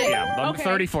Avenue. the- Yeah. On okay.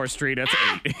 34th Street. That's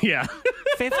 8. Yeah.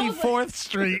 54th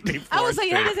Street. I was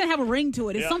like, that doesn't have a ring to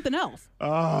it. It's something else.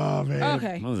 Oh, man.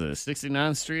 Okay. What was it?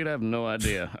 69th Street? I have no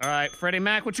idea. All right. Freddie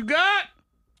Mac, what you got?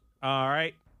 All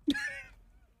right.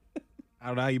 I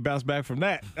don't know how you bounce back from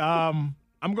that. I'm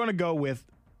going to go with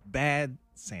Bad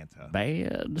Santa.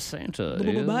 Bad Santa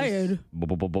Bad.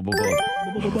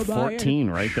 is 14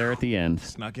 right there at the end.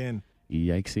 Snuck in.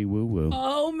 Yikesy woo woo.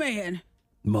 Oh, man.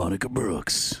 Monica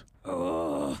Brooks.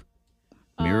 Oh.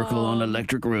 Miracle on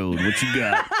Electric Road. What you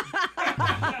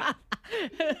got?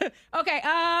 Okay.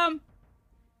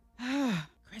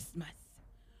 Christmas.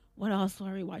 What else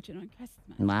are we watching on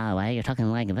Christmas? Wow, why are you talking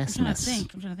like this? I'm trying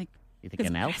to think. You think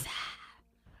an elf?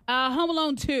 Home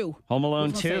Alone 2. Home Alone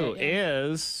I was gonna 2 say it,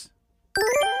 is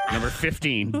number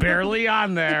 15. Barely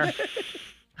on there.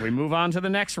 We move on to the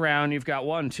next round. You've got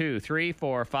 1, 2, 3,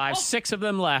 4, 5, 6 of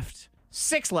them left.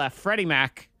 6 left. Freddie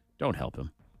Mac. Don't help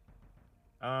him.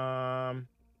 I'm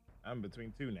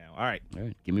between 2 now. All right. All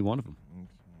right. Give me one of them.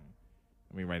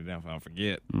 Let me write it down so I don't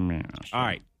forget. Yeah, sure. All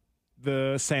right.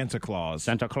 The Santa Claus.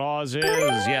 Santa Claus is,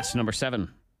 yes, number 7.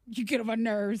 You get on my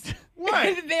nerves.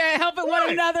 What? They're helping one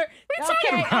another. What are you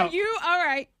talking Okay, about? are you? All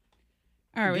right.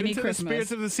 All right, we Get need into the Christmas.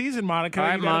 spirits of the season, Monica. All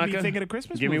right, you gotta Monica. be thinking of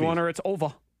Christmas Give me movies. one or it's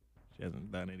over. She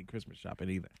hasn't done any Christmas shopping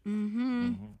either.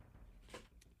 Mm-hmm.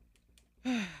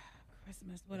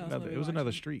 Christmas. What else? It was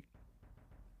another street.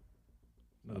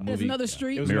 There's another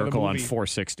street? It was Miracle another on movie.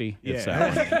 460. It's Yeah.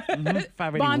 that one.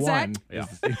 581. Bonsack? Yeah.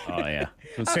 Oh, yeah.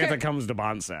 When Santa comes to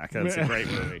Bonsack. That's a great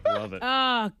movie. Love it.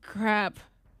 Oh, crap.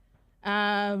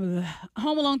 Home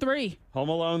Alone 3. Home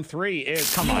Alone 3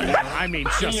 is, come on. I mean,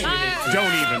 just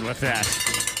don't even with that.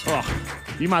 Oh,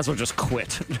 you might as well just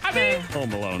quit. I mean,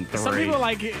 Home Alone 3. some people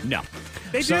like it. No.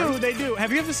 They Sorry? do. They do.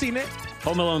 Have you ever seen it?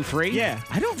 Home Alone 3? Yeah.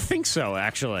 I don't think so,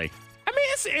 actually. I mean,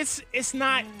 it's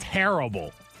not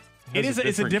terrible. It is.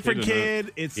 It's a different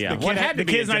kid. It's Yeah. the Well, it kid. had to The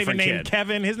be a kid's not even different named kid.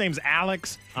 Kevin. His name's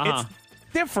Alex. Uh-huh.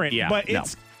 It's different, Yeah, but no.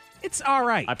 it's all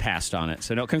right. I passed on it.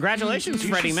 So, no, congratulations, You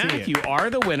Freddie should see Mac. it. You are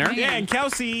the winner. Yeah, and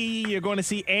Kelsey, you're going to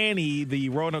see Annie, the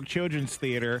Roanoke Children's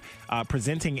Theater,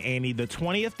 presenting Annie the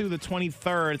 20th through the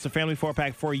 23rd. It's a family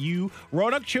 4-pack for you.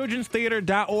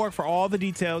 RoanokeChildren'sTheater.org for all the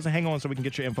details. And hang on so we can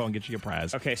get your info and get you your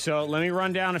prize. Okay, so let me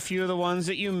run down a few of the ones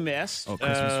that you missed. Oh,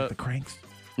 Christmas with the Cranks.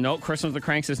 No, Christmas with the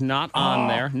Cranks is not on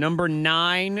there. Number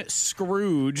 9,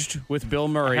 Scrooged with Bill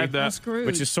Murray. I had that. Scrooge.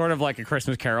 Which is sort of like a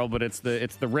Christmas Carol, but it's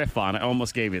the riff on it. I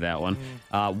almost gave you that one.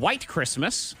 White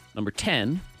Christmas, number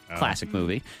 10. Classic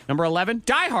movie. Number 11,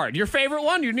 Die Hard. Your favorite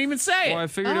one? You didn't even say it. Well, I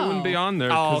figured it wouldn't be on there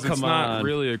because it's not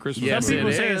really a Christmas Yes, movie. Some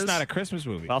people say is. it's not a Christmas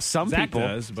movie. Well, some Zach people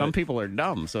does, but- some people are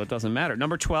dumb, so it doesn't matter.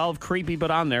 Number 12, creepy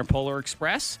but on there, Polar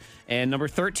Express. And number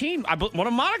 13, one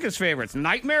of Monica's favorites,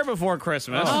 Nightmare Before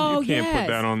Christmas. You can't put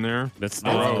that on there. That's It's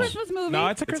a Christmas movie. No,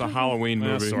 it's a It's Christmas a Halloween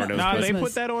Well, movie. sort of. No, they Christmas.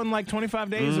 put that on like 25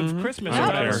 days of Christmas. Out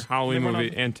or there. whatever. Halloween Never movie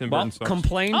know. and Tim Well, Burton stuff.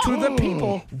 complain to the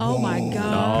people. Oh my Oh,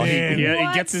 God. he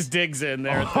What? gets his digs in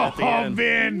there at the end.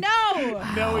 Ben. No.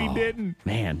 No, he didn't.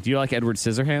 Man, do you like Edward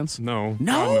Scissorhands? No.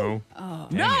 No?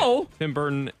 God, no. No? Tim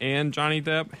Burton and Johnny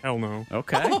Depp? Hell no.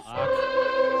 Okay.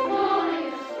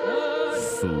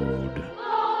 Food.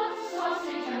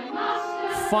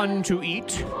 Fun to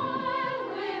eat.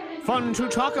 Fun to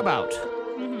talk about.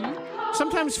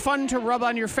 Sometimes fun to rub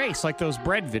on your face, like those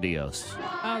bread videos.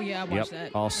 Oh yeah, I watched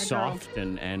that. All That girl. soft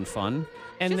and fun.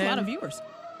 She And has then, a lot of viewers.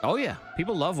 oh yeah,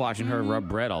 people love watching her rub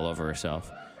bread all over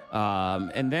herself.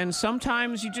 And then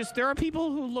sometimes there are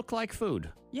people who look like food.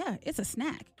 Yeah, it's a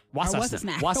snack. What's Or a what's a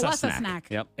snack? snack? What's a What's a snack? snack?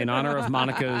 Yep. In honor of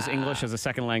Monica's English as a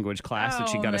second language class that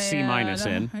she got a C-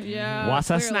 in. Yeah. What's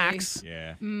a clearly. snacks?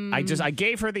 Yeah. I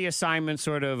gave her the assignment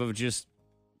sort of just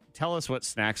tell us what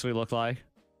snacks we look like.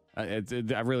 I really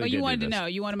Oh, did. you do wanted to this. know.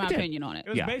 You wanted my I did. opinion on it. It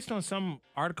was Yeah. based on some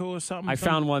article or something. I some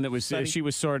found one that was study. she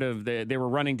was sort of they were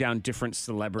running down different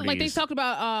celebrities. Like they talked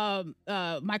about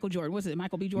Michael Jordan. Was it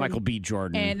Michael B. Jordan? Michael B.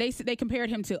 Jordan. And they compared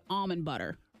him to almond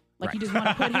butter. Like you just want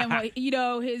to put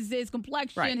him, his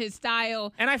complexion, Right. his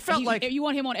style. And I felt like- if you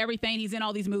want him on everything. He's in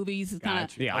all these movies. It's kind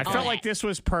of Yeah, I felt like this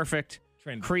was perfect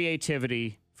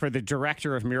creativity for the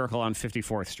director of Miracle on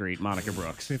 54th Street, Monica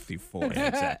Brooks. 54. Yeah,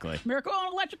 exactly. Miracle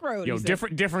on Electric Road. Yo, he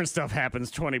said. different stuff happens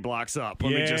 20 blocks up.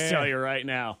 Let me just Yeah. tell you right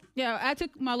now. Yeah, I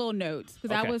took my little notes because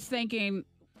I Okay. was thinking,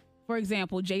 for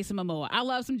example, Jason Momoa. I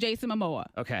love some Jason Momoa,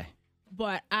 Okay.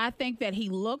 but I think that he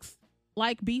looks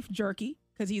like beef jerky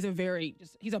because he's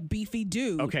a beefy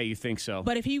dude. Okay, you think so?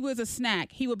 But if he was a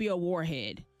snack, he would be a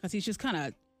warhead because he's just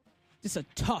a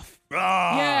tough.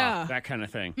 Ah, Yeah. that kind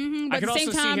of thing. Mhm, I but at could the same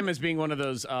also see time- him as being one of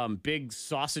those big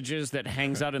sausages that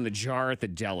hangs out in the jar at the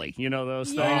deli. You know those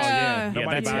things? Yeah.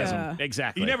 Nobody that's buys him. them.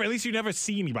 Exactly. At least you never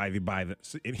see anybody buy them.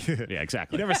 Yeah,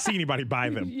 exactly. You never see anybody buy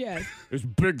them. Yes. There's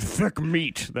big, thick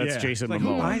meat. That's Yeah. Jason It's like,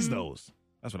 Momoa. who buys those?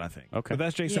 That's what I think. Okay. But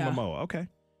that's Jason Yeah. Momoa. Okay.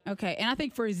 Okay, and I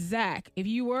think for Zach, if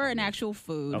you were an actual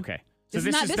food, Okay. this So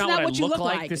is not what I what you look look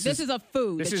like. This is a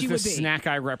food This that is you the would be. snack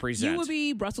I represent. You would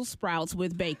be Brussels sprouts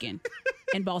with bacon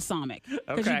and balsamic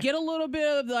because Okay. you get a little bit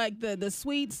of like the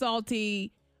sweet,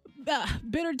 salty,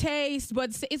 bitter taste, but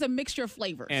it's a mixture of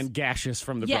flavors. and gaseous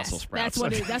from the yes, Brussels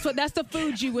sprouts. that's the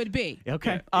food you would be.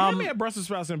 Okay. Yeah, we had Brussels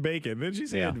sprouts and bacon. Then she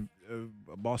said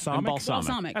balsamic. And balsamic.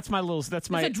 Balsamic. That's my little. That's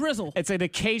my a drizzle. It's an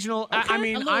occasional. Okay. I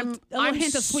mean, A little I'm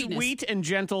hint of sweetness. sweet and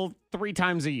gentle 3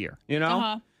 times a year. You know.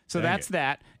 Uh-huh. So Dang that's it.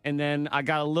 that, and then I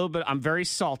got a little bit. I'm very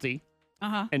salty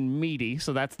Uh-huh. and meaty,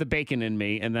 so that's the bacon in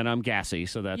me, and then I'm gassy,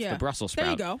 so that's Yeah. the Brussels There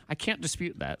you sprout. go. I can't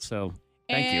dispute that. So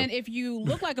thank And you. if you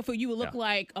look like a food, you would look Yeah.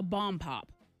 like a bomb pop.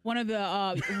 One of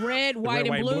the red, white, and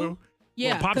white, blue. blue?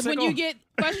 Yeah, Little because when popsicle? you get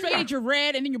frustrated, you're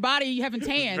red, and then your body you haven't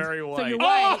tanned, Very so white. you're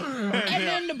white. And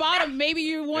then the bottom, maybe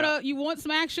you want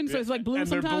some action, so it's like blue And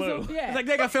they're sometimes. blue. So, yeah, It's like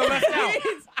they got feel left out.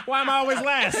 Why am I always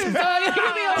last? so you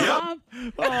could be a bomb.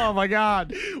 Oh my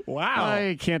God! Wow.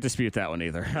 I can't dispute that one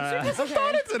either. I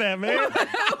thought into that, man.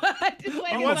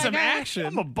 I want some action.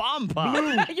 I'm a bomb pop.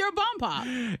 You're a bomb pop.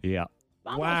 Yeah.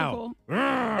 Bomb Wow. pops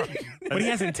are cool. But he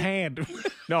hasn't tanned.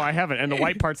 No, I haven't. And the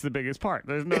white part's the biggest part.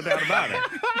 There's no doubt about it.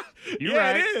 You're Yeah,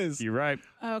 right. it is. You're right.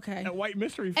 Okay. That white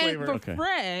mystery And flavor. for Okay.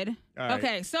 Fred, All right.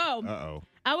 okay, so Uh-oh.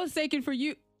 I was thinking for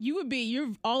you,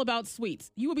 you're all about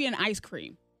sweets. You would be an ice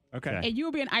cream. Okay. And you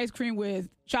would be an ice cream with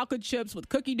chocolate chips with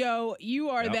cookie dough. You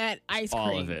are Yep. that ice cream.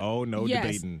 All of it. Oh, no Yes.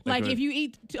 debating. Like if you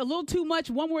eat a little too much,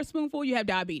 one more spoonful, you have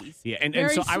diabetes. Yeah, and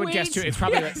Very so I would guess too. sweet. It's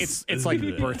probably Yes. it's like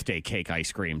birthday cake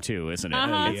ice cream too, isn't it?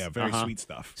 Uh-huh. Yeah, very sweet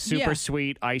stuff. Super Yeah.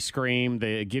 sweet ice cream.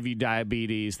 They give you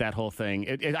diabetes. That whole thing.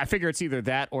 I figure it's either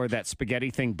that or that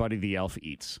spaghetti thing Buddy the Elf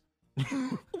eats.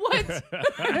 What?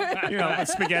 You know, with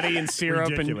spaghetti and syrup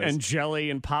Ridiculous. and jelly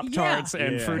and Pop Tarts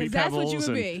and Yeah. Fruity 'Cause that's Pebbles. what you would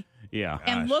and, be. Yeah.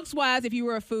 And looks wise, if you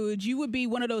were a food, you would be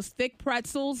one of those thick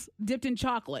pretzels dipped in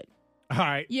chocolate. All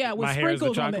right. Yeah, with My hair is the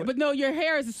sprinkles on it. chocolate? But no, your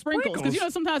hair is the sprinkles. Because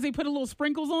Sprinkles? sometimes they put a little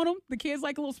sprinkles on them. The kids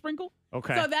like a little sprinkle.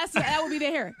 Okay. So that would be the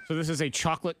hair. So this is a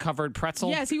chocolate covered pretzel?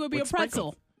 Yes, he would be with a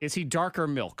pretzel. sprinkles. Is he dark or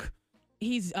milk?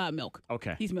 He's milk.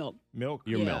 Okay. He's milk. Milk.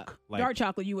 You're Yeah. milk. Like- Dark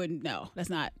chocolate, you wouldn't. No, that's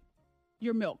not.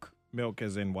 You're milk. Milk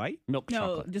as in white? Milk No,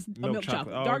 chocolate. just a Milk milk chocolate.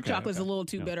 chocolate. Oh, Dark okay, chocolate is a okay. little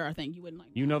too bitter, I think. You wouldn't like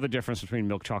You know the difference between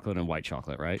milk chocolate and white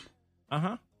chocolate, right?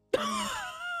 Uh-huh.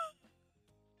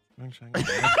 I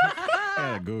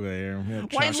gotta Google here.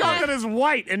 Milk White chocolate is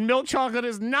white, and milk chocolate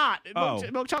is not.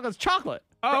 Milk chocolate is chocolate.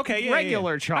 Oh, okay. Yeah,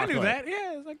 regular chocolate. I knew that.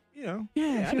 Yeah, it's like,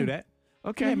 Yeah, I knew that.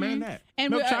 Okay, Yeah, man, that.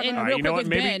 And, Milk chocolate. and All real right, you know quick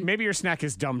what? with Ben. Maybe your snack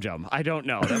is Dum Jum. I don't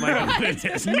know. That might be what it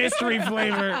is. Mystery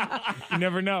flavor. You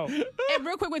never know. And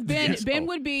real quick with Ben, Yes. Ben Oh.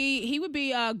 would be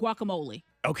guacamole.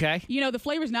 Okay. You know, the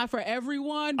flavor's not for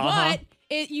everyone, Uh-huh.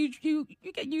 but you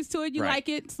get used to it. You Right. like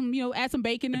it. Some add some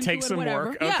bacon into Takes it, some whatever.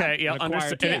 work. Yeah. Okay, yeah, An acquired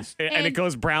understand. taste. And it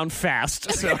goes brown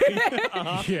fast. So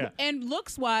Yeah. And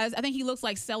looks wise, I think he looks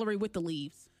like celery with the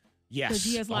leaves yes, because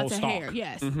he has the lots of whole hair. stalk.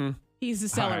 Yes, Mhm. he's the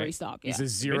celery right. stalk. Yeah. He's a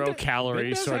zero-calorie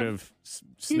it does sort have- of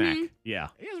snack. Mhm. Yeah.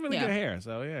 He has really Yeah. good hair,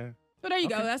 so yeah. So there you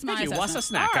go. That's my Thank you. What's a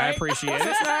assessment. snack? All I right. appreciate What's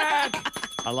it. a snack?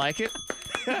 I like it.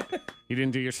 You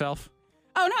didn't do yourself?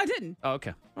 Oh no, I didn't. Oh,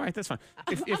 okay. All right, that's fine.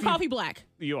 If I'm coffee black.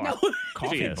 you are.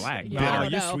 Coffee She is. black. Yeah, I No,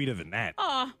 don't you're know. sweeter than that.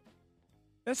 Oh,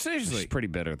 That's She's seriously. pretty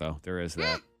bitter, though. There is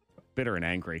that. Bitter and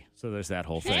angry. So there's that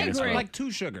whole thing. Angry. as well. Like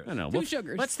 2 sugars. I know. Two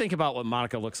sugars. Let's think about what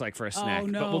Monica looks like for a snack.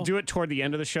 no. But we'll do it toward the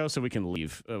end of the show so we can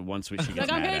leave once she gets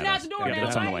Like, I'm mad getting at out us. the door Yeah, now,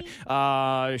 that's on the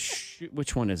bye. way.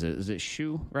 Which one is it? Is it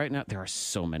shoe right now? There are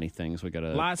so many things we got to...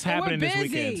 Lots And we're happening this busy.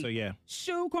 weekend, so yeah.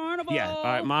 Shoe Carnival. Yeah. All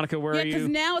right, Monica, where are because you?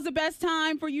 now is the best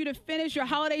time for you to finish your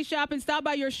holiday shopping. Stop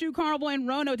by your Shoe Carnival in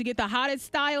Roanoke to get the hottest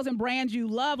styles and brands you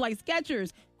love, like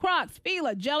Skechers, Crocs,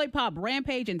 Fila, Jelly Pop,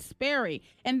 Rampage, and Sperry.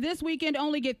 And this weekend,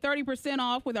 only get 30%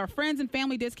 off with our friends and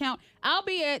family discount. I'll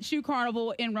be at Shoe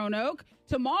Carnival in Roanoke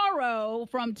tomorrow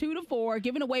from 2 to 4,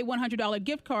 giving away $100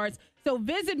 gift cards. So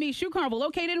visit me, Shoe Carnival,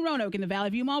 located in Roanoke in the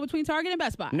Valley View Mall between Target and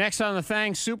Best Buy. Next on the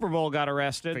thing, Super Bowl got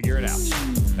arrested. Figure it out.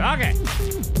 Okay.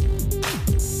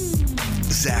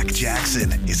 Zach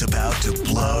Jackson is about to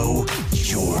blow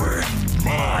your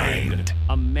mind.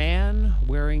 A man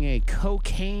wearing a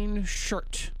cocaine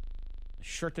shirt. A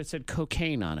shirt that said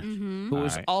cocaine on it. Who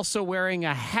was Alright. also wearing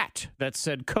a hat that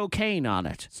said cocaine on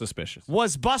it. Suspicious.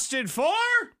 Was busted for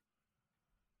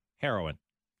Heroin.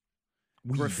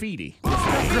 graffiti.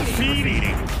 Graffiti.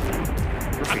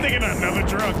 I'm thinking of another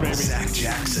drug, baby. Zach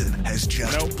Jackson has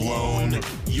just blown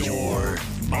your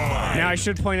mind. Now, I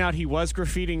should point out he was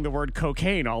graffitiing the word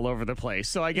cocaine all over the place.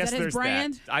 So I guess that his there's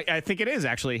brand? that. I think it is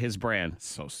actually his brand.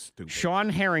 So stupid. Sean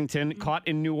Harrington, caught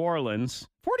in New Orleans,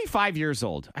 45 years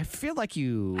old. I feel like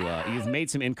you've made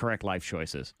some incorrect life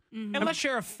choices. Unless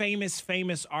you're a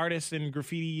famous artist and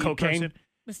graffiti Cocaine? person.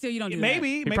 But still, you don't do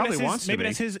Maybe probably that's wants to maybe be.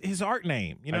 that's his art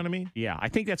name. You know what I mean? Yeah, I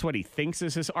think that's what he thinks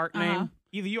is his art Uh-huh. name.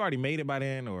 Either you already made it by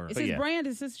then, or It's his yeah. brand.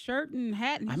 It's his shirt and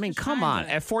hat. And I he's mean, just come trying on.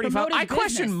 to At 45, promote his I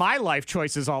question business. my life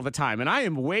choices all the time, and I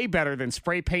am way better than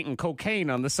spray painting cocaine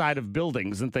on the side of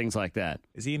buildings and things like that.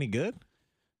 is he any good?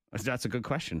 That's a good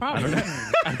question. Probably.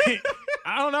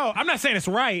 I don't know. I'm not saying it's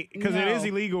right because it No. is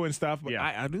illegal and stuff, but Yeah.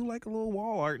 I do like a little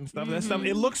wall art and stuff. That stuff.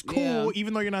 It looks cool, Yeah.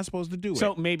 even though you're not supposed to do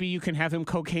So it. maybe you can have him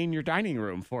cocaine your dining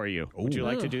room for you. Would you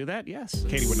like to Ugh. do that? Yes.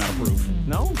 Katie would not approve.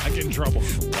 No? I get in trouble.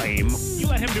 Lame. You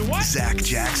let him do what? Zach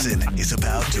Jackson is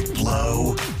about to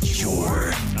blow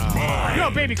your mind.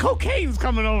 No, baby, cocaine's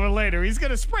coming over later. He's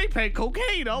going to spray paint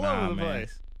cocaine all Nah, over the man.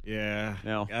 place. Yeah.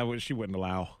 No. She wouldn't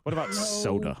allow. What about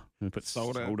soda? Can we put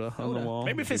soda on the wall?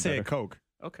 Maybe if it That'd be said better. Coke.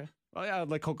 Okay. Oh, yeah,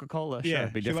 like Coca-Cola. Yeah, Sure,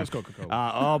 it'd be she different. loves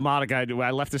Coca-Cola. Oh, Monica,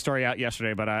 I left the story out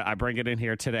yesterday, but I bring it in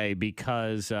here today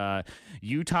because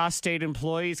Utah State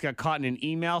employees got caught in an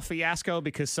email fiasco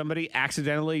because somebody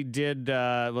accidentally did, they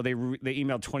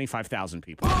emailed 25,000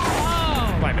 people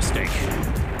by mistake.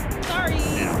 Sorry.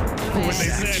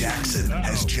 Zach Jackson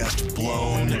has just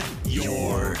blown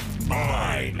your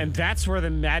mind. And that's where the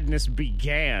madness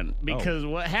began because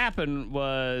what happened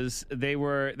was there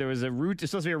was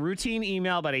it's supposed to be a routine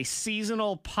email about a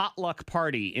seasonal potluck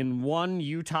party in one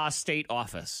Utah State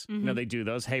office. You know, they do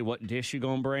those. Hey, what dish you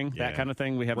gonna bring? That Yeah. kind of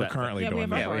thing. We have We're that. currently Yeah, we doing have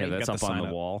that. our Yeah, party. that's Got up the on sign the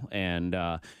up. wall.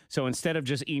 And so instead of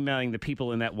just emailing the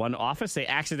people in that one office, they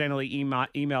accidentally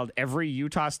emailed every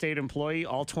Utah State employee,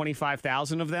 all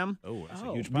 25,000 of them. Oh, that's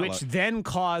a huge Which potluck. then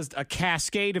caused a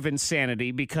cascade of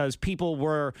insanity because people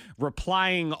were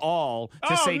replying all to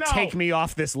Oh, say, no. take me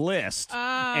off this list.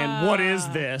 And what is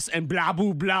this? And blah,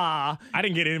 blah, blah. I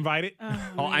didn't get invited.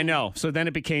 Oh, I know. So then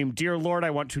it became, dear Lord, I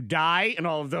want to die. And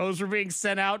all of those were being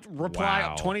sent out. Reply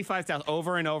Wow. 25,000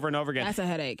 over and over and over again. That's a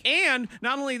headache. And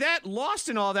not only that, lost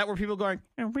in all that were people going,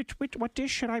 what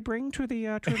dish should I bring to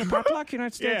the potluck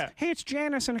United States? Yeah. Hey, it's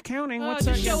Janice in accounting. Oh, What's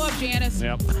just that? show up, Janice.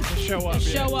 Yep. Show up.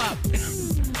 Just yeah. show up.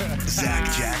 Zach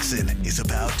Jackson is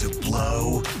about to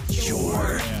blow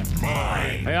your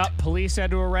mind. Yep. Police had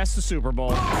to arrest the Super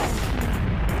Bowl.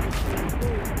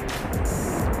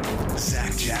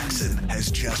 Zach Jackson has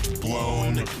just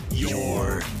blown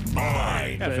your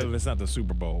mind. I feel it's not the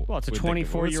Super Bowl. Well, it's a We think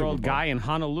of- 24-year-old Super Bowl. guy in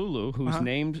Honolulu who's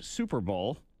named Super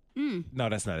Bowl. No,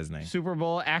 that's not his name. Super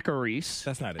Bowl Acarice.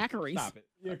 That's not it. Acarice. Stop it.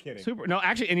 You're kidding. No,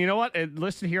 actually, and you know what? It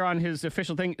listed here on his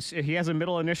official thing, he has a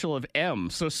middle initial of M.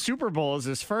 So Super Bowl is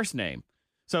his first name.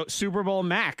 So Super Bowl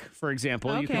Mac, for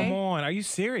example. You Okay. can, Come on. Are you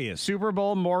serious? Super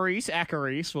Bowl Maurice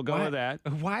Acarice. We'll go Why- with that.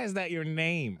 Why is that your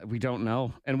name? We don't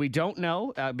know. And we don't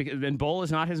know, because and Bowl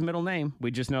is not his middle name.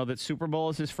 We just know that Super Bowl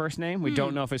is his first name. We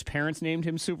don't know if his parents named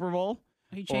him Super Bowl.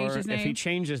 He changed or his if he name.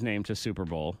 changed his name to Super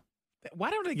Bowl. Why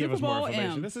don't they give Super us more Bowl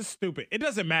information? M. This is stupid. It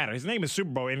doesn't matter. His name is Super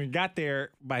Bowl, and he got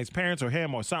there by his parents or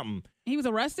him or something. He was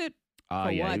arrested.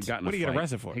 For Yeah, what? he got in What a did he get fight.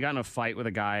 arrested for? He got in a fight with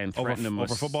a guy and Over- threatened him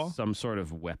with over football? some sort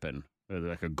of weapon,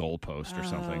 like a goalpost or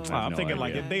something. Oh. I have I'm no thinking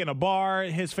like idea. if they in a bar,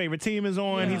 his favorite team is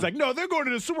on. Yeah. He's like, no, they're going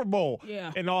to the Super Bowl.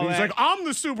 Yeah. And all He's that. like, I'm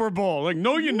the Super Bowl. Like,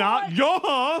 no, you're not.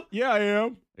 Yeah. Yeah, I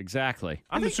am. Exactly.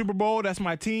 I'm the Super Bowl. That's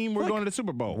my team. We're going to the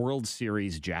Super Bowl. World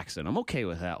Series Jackson. I'm okay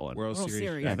with that one. World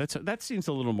Series. Yeah, that seems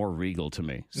a little more regal to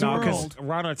me. No, World. because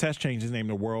Ron Artest changed his name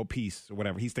to World Peace or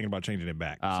whatever. He's thinking about changing it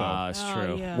back. That's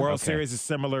true. yeah. World Okay. Series is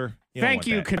similar. You don't Thank want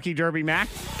you, that. Cookie Derby Mac.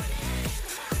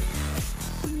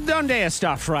 Donde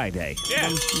está Friday? Yeah.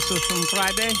 So from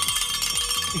Friday?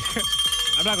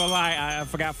 I'm not gonna lie, I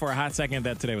forgot for a hot second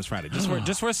that today was Friday.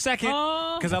 Just for a second,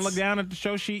 because I looked down at the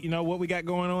show sheet, what we got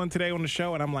going on today on the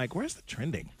show, and I'm like, where's the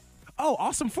trending? Oh,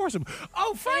 awesome foursome.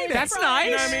 Oh, Friday. That's nice.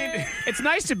 You know what I mean? It's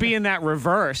nice to be in that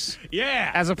reverse.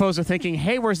 Yeah. As opposed to thinking,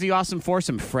 hey, where's the awesome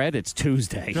foursome? Fred, it's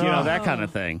Tuesday. That kind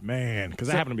of thing. Man, because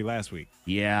that happened to me last week.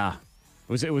 Yeah.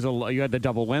 You had the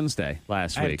double Wednesday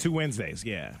last I week. had 2 Wednesdays,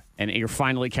 yeah. And you're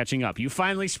finally catching up. You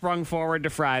finally sprung forward to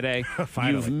Friday.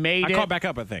 Finally. You've made it. I caught back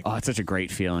up, I think. Oh, it's such a great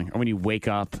feeling. Or when you wake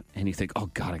up and you think, oh,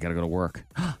 God, I got to go to work.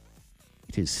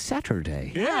 It is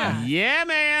Saturday. Yeah. Yeah,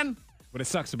 man. But it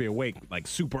sucks to be awake, like,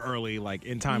 super early, like,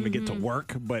 in time to get to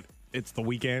work, but it's the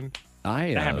weekend.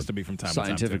 That happens to be from time to time, too.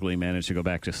 scientifically managed to go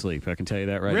back to sleep. I can tell you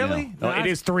that right Really? now. No, It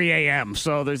is 3 a.m.,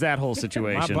 so there's that whole My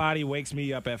situation. body wakes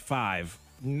me up at 5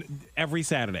 every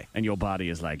Saturday. And your body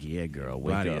is like, yeah, girl,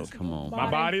 wake Body up. is- Come on.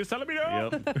 My body is telling me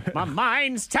no. Yep. My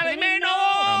mind's telling me no.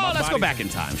 my Let's go body's- back in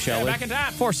time, shall Yeah, we? back in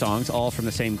time. 4 songs, all from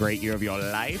the same great year of your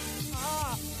life.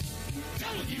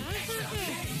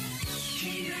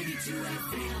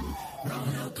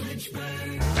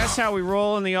 That's how we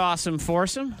roll in the awesome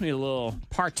foursome. Need a little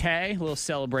partay, a little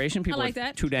celebration. People like are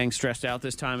that. too dang stressed out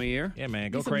this time of year. Yeah,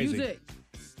 man, go Need some crazy. music.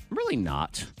 I'm really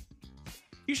not.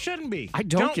 You shouldn't be. I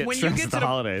don't get when stressed you get at to the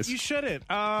holidays. You shouldn't.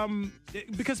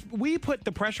 Because we put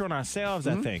the pressure on ourselves,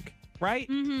 I think. Right?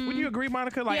 Would you agree,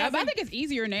 Monica? Like, Yeah, but I think it's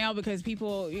easier now because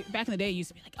people back in the day used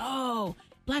to be like, oh,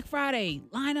 Black Friday,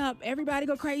 line up, everybody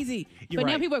go crazy. You're but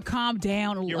now right. people have calmed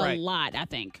down a You're right. lot, I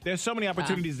think. there's so many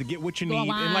opportunities to get what you go need.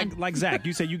 And online. like Zach,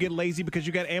 you said you get lazy because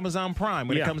you got Amazon Prime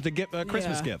when it Yeah. comes to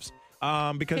Christmas Yeah. gifts.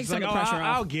 Because Takes it's like, some of the pressure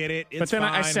I'll off. get it. It's But then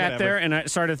I fine, sat whatever. there and I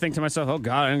started to think to myself, oh,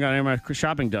 God, I ain't got any of my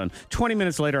shopping done. 20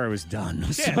 minutes later, I was done.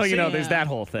 So, see? there's that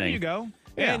whole thing. There you go.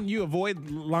 Yeah. And you avoid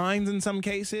lines in some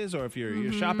cases, or if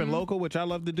you're shopping local, which I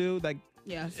love to do, like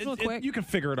Yeah, it's real quick. you can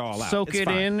figure it all out. Soak It's it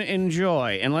fine. in,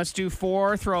 enjoy. And let's do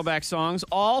 4 throwback songs,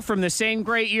 all from the same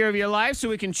great year of your life, so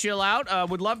we can chill out.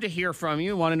 Would love to hear from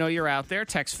you. Want to know you're out there.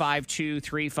 Text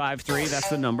 52353. That's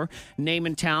the number. Name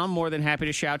and town. More than happy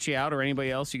to shout you out, or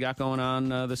anybody else you got going on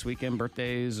this weekend,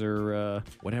 birthdays or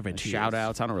Whatever it is. shout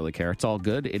outs. I don't really care. It's all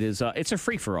good. It is. It's a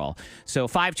free for all. So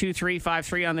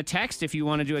 52353 on the text. If you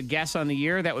want to do a guess on the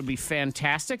year, that would be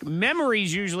fantastic.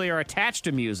 Memories usually are attached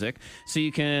to music, so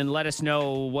you can let us know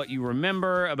what you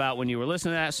remember about when you were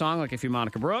listening to that song, like if you're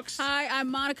Monica Brooks. Hi, I'm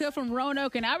Monica from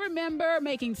Roanoke, and I remember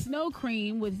making snow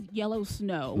cream with yellow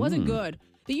snow. It wasn't good.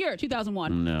 The year,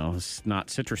 2001. No, it's not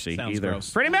citrusy Sounds either. gross.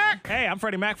 Freddie Mac! Hey, I'm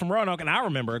Freddie Mac from Roanoke, and I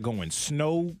remember going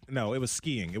No, it was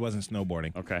skiing. It wasn't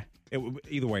snowboarding. Okay.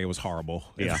 Either way, it was horrible.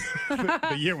 Yeah.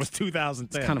 The year was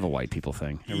 2010. It's kind of a white people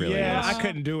thing. It really yeah, is. I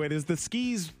couldn't do it.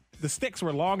 The sticks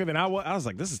were longer than I was. I was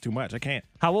like, this is too much. I can't.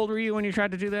 How old were you when you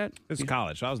tried to do that? This is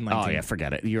college. So I was 19. Oh yeah,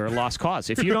 forget it. You're a lost cause.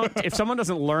 If someone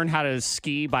doesn't learn how to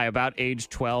ski by about age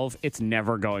 12, it's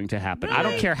never going to happen. I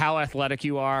don't care how athletic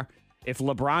you are. If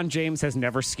LeBron James has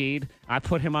never skied, I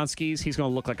put him on skis, he's going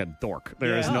to look like a dork.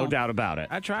 There is no doubt about it.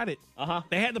 I tried it.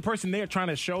 They had the person there trying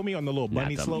to show me on the little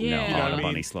bunny Not the- slope. no, You know on what the I mean?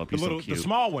 bunny slope. The You're so the cute.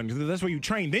 small one. 'Cause that's where you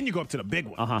train. Then you go up to the big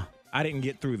one. I didn't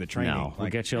get through the training. No, we'll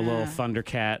Like, get you a little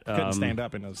Thundercat couldn't stand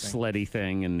up in those things. sleddy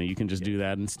thing, and you can just do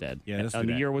that instead. Yeah, let's And do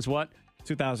the that. year was what?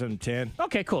 2010.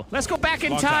 Okay, cool. Let's go back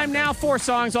in Long time time now. 4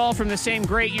 songs, all from the same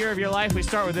great year of your life. We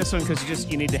start with this one because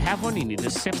you need to have one, you need to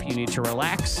sip, you need to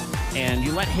relax, and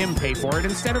you let him pay for it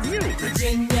instead of you.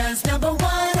 Virginia's #1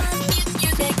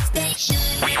 music station.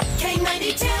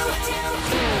 K92.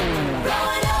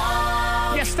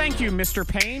 Roanoke. Yes, thank you, Mr.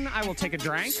 Payne. I will take a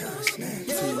drink.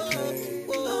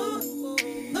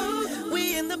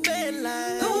 We in the bed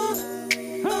like.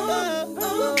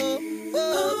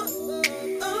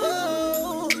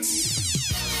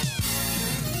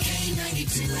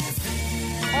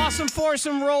 Awesome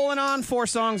foursome rolling on. 4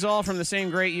 songs all from the same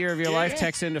great year of your life.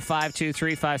 Text into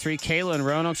 52353. Kayla in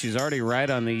Roanoke, she's already right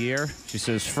on the year. She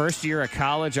says, first year of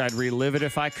college, I'd relive it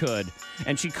if I could.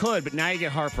 And she could, but now you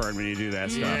get heartburn when you do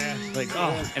that stuff. Like,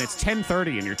 oh, and it's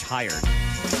 10:30 and you're tired.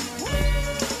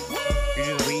 You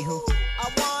do the wee-hoo?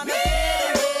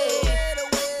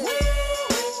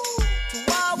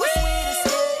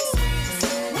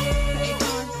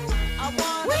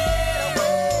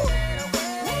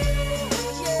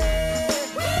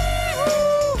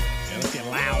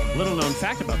 Little known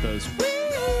fact about those.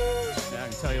 Yeah, I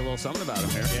can tell you a little something about them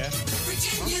here. Yeah.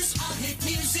 Virginia's all hit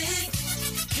music.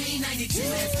 K92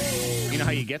 FM. You know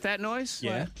how you get that noise?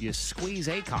 Yeah. You squeeze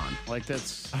Akon. Like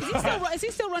that's. Is he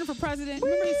still running for president?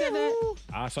 Remember he said that?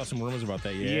 I saw some rumors about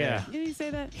that. Yeah. Did he say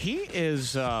that? He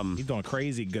is. He's doing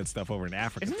crazy good stuff over in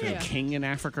Africa Isn't too. he a king in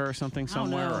Africa or something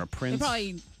somewhere, or a prince? They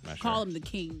probably call him the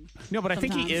king. No, but I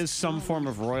think he sometimes. is some form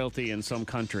of royalty in some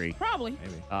country. Probably.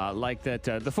 Like that,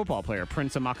 the football player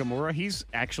Prince Amakamura. He's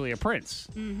actually a prince,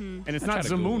 Mm-hmm. and it's I not tried to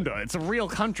Google Zamunda. It's a real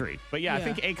country. But yeah, I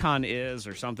Yeah. think Akon is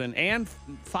or something. And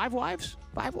 5 wives.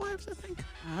 5 wives, I think.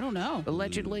 I don't know.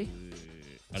 Allegedly.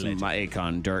 Some of my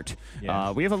Akon dirt.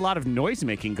 Yeah. We have a lot of noise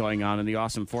making going on in the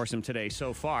Awesome Foursome today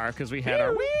so far because we had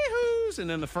our wee-hoos, and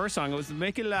then the first song was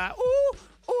Make It Loud. Ooh,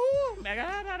 ooh,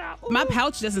 mega-da-da-da, ooh. My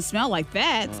pouch doesn't smell like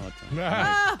that.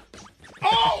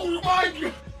 Oh my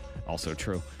God! Also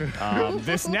true.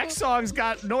 This next song's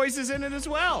got noises in it as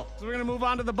well. So we're going to move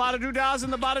on to the Bada-Doo-Dahs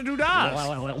and the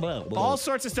Bada-Doo-Dahs. All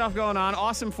sorts of stuff going on.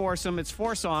 Awesome Foursome. It's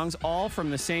 4 songs, all from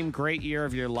the same great year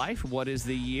of your life. What is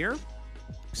the year?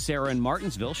 Sarah in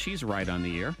Martinsville, she's right on the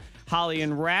year. Holly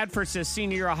in Radford says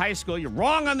senior year of high school. You're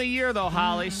wrong on the year, though,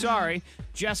 Holly. Sorry.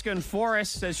 Jessica in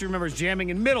Forest says she remembers jamming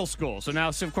in middle school. So now,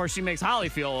 of course, she makes Holly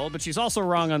feel old, but she's also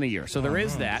wrong on the year. So there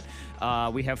is that.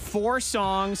 We have 4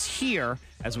 songs here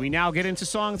as we now get into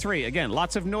song 3. Again,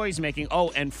 lots of noise making. Oh,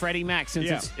 and Freddie Mac,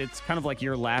 since it's kind of like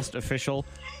your last official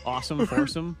Awesome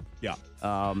Foursome. Yeah.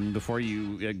 Before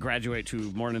you graduate to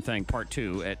Morning Thang Part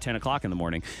 2 at 10 o'clock in the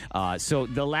morning. So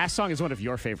the last song is one of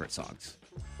your favorite songs.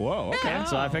 Whoa, okay. Yeah,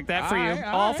 so I picked that for you.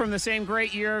 All from the same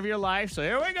great year of your life. So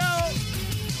here we go.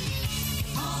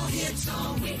 All hits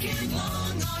all weekend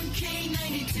long on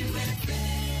K92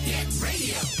 FM. Hit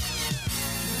radio.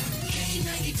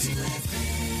 K92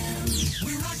 FM.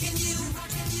 We're rocking you.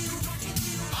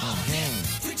 All hit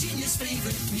Virginia's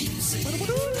favorite music.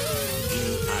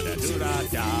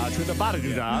 Da-da-doo-da-da to the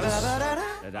Bada-Doo-Dahs.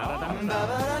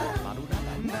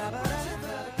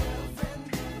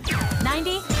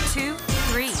 92.3.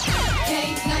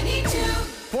 K92.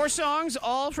 4 songs,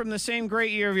 all from the same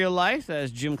great year of your life. That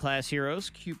is Gym Class Heroes,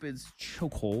 Cupid's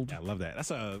Chokehold. Yeah, I love that.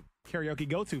 That's a karaoke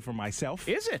go-to for myself.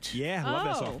 Is it? Yeah, I love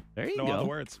that song. There you know go. all the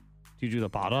words. Do you do the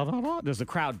ba-da-da-da? Does the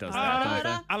crowd does that?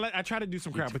 don't they? I try to do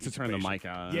some crowd You turn the participation. mic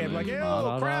on. Yeah, like,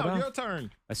 yo, crowd, your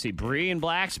turn. Let's see. Bree in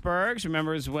Blacksburg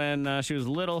remembers when she was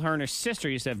little, her and her sister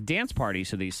used to have dance parties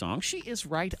to these songs. She is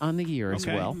right on the year as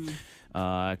Okay. well.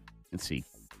 Let's see.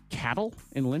 Cattle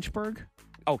in Lynchburg?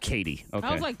 Oh, Katie. Okay.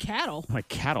 I was like cattle. Like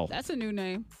cattle. That's a new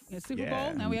name. Yeah, Super Yeah.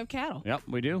 Bowl. Now we have cattle. Yep,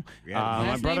 we do. Yeah. My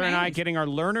Last brother name and I Ames. getting our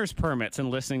learner's permits and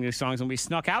listening to these songs, and we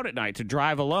snuck out at night to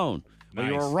drive alone. Well,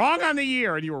 you Nice. were wrong on the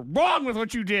year, and you were wrong with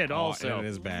what you did also. It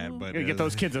is bad, but You gotta get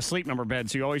those kids a sleep number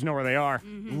bed so you always know where they are.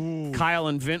 Mm-hmm. Kyle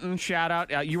and Vinton, shout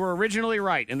out. You were originally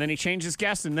right, and then he changed his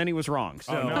guess, and then he was wrong.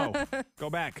 So, Oh, no. Go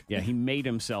back. yeah, he made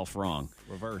himself wrong.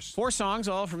 Reverse. 4 songs,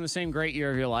 all from the same great year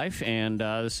of your life, and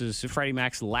this is Freddie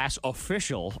Mac's last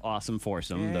official Awesome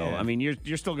Foursome. Yeah. Though I mean, you're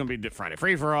still gonna be Friday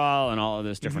Free for All and all of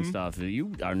this different stuff.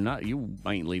 You are not. You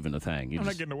ain't leaving the thing. You I'm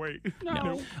just- not getting away.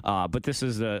 No. but this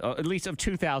is at least of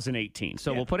 2018,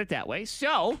 so we'll put it that way.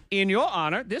 So, in your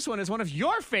honor, this one is one of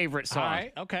your favorite songs. All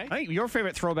right, okay. I think your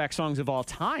favorite throwback songs of all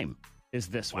time is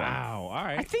this one. Wow, all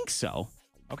right. I think so.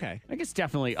 Okay. I think it's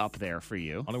definitely up there for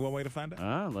you. Only one way to find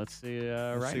out. Let's see see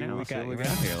right what now. we Let's see got. what we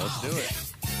got here. Let's do it.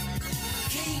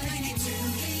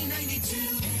 K92.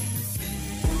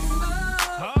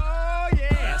 Oh,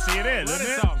 yeah. See, it is, Love isn't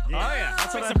this it? song. Oh, yeah.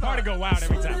 That's what makes the party go wild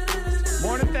every time.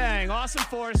 Morning Thang, Awesome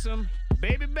Foursome,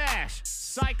 Baby Bash,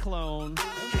 Cyclone.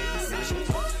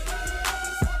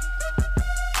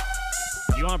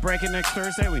 You want to break it next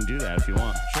Thursday? We can do that if you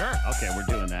want. Sure. Okay, we're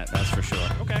doing that. That's for sure.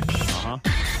 Okay. Uh-huh.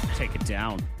 Take it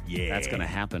down. Yeah. That's going to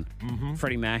happen.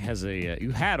 Freddie Mac has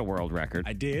you had a world record.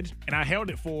 I did, and I held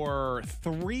it for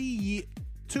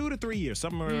 2 to 3 years,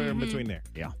 somewhere in between there.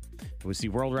 Yeah. It was the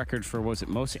world record for, was it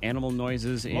most animal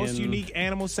noises Most unique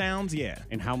animal sounds, yeah.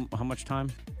 In how much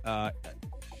time?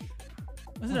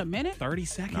 Was it a minute? 30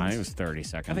 seconds? No, it was 30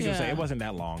 seconds. I think it wasn't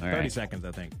that long. All 30 right. seconds,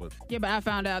 I think. Was. Yeah, but I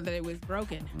found out that it was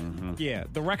broken. Yeah,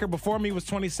 the record before me was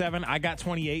 27. I got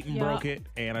 28 and Yeah. broke it.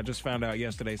 And I just found out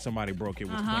yesterday somebody broke it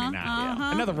with 29.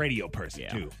 Yeah. Another radio person,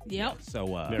 too. Yep.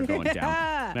 So they're going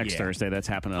down. Next Thursday, that's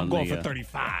happening on I'm going the for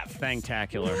 35.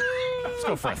 Thangtacular. Let's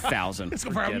go for 1,000. Let's go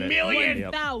for Forget a it. million.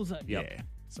 Yep. 1,000. Yep. Yeah.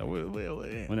 So we'll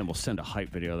And then we'll send a hype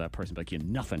video of that person. Like, you're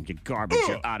nothing. You're garbage.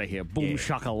 You're out of here. Boom,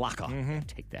 shakalaka.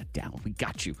 Take that down. We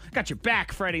got you. Got your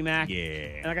back, Freddie Mac. Yeah.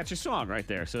 And I got your song right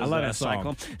there. So I love that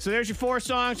song. So there's your 4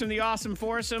 songs from the Awesome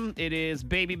Foursome. It is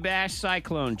Baby Bash,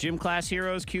 Cyclone, Gym Class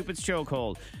Heroes, Cupid's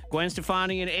Chokehold, Gwen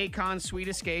Stefani and Akon, Sweet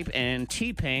Escape, and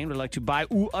T-Pain would like to buy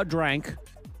a drink.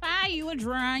 Buy you a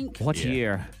drink. What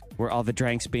year were all the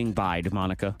drinks being buyed,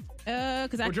 Monica?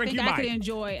 Because I think I could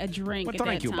enjoy a drink What at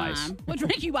drink that you buys? time. What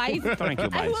drink you buys? What drink you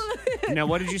buys? Now,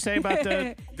 what did you say about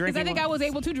the Because drinking? I think I was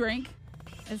able to drink.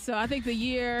 And so I think the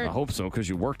year, I hope so, because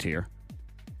you worked here.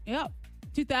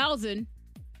 2006.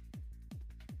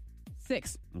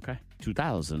 Okay.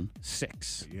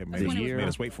 2006. Yeah, The year made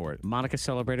us wait for it. Monica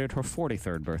celebrated her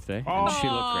 43rd birthday. Oh. And she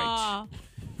looked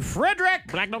great. Frederick!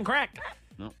 Black don't crack.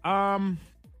 No.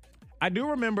 I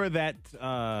do remember that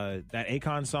that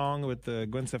Akon song with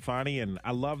Gwen Stefani, and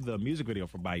I love the music video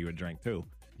for Buy You a Drink, too.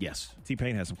 Yes.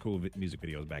 T-Pain has some cool music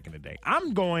videos back in the day.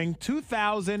 I'm going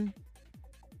 2007.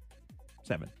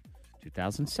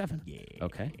 2007. Yeah.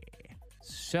 Okay.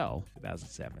 So,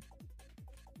 2007.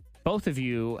 both of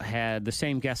you had the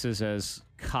same guesses as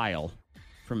Kyle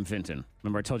from Vinton.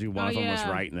 Remember, I told you one of them was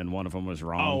right and then one of them was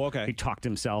wrong. Oh, okay. He talked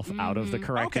himself out of the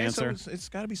correct answer. So it's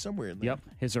got to be somewhere in there. Yep.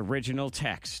 His original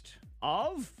text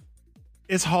of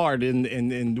It's hard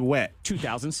and wet.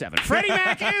 2007. Freddie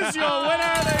Mac is your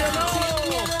winner. There you go.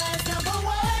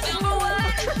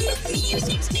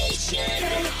 Music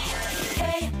station.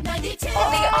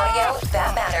 Only audio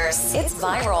that matters. It's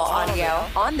viral audio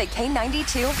on the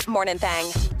K92 Morning Thang.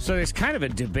 So there's kind of a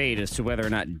debate as to whether or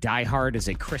not Die Hard is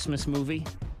a Christmas movie.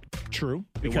 True.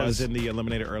 It Because- was in the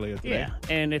Eliminator earlier today. Yeah,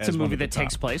 and it's As a one movie of the that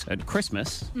takes top. place at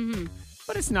Christmas.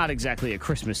 But it's not exactly a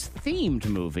Christmas-themed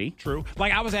movie. True.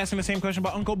 Like, I was asking the same question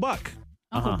about Uncle Buck.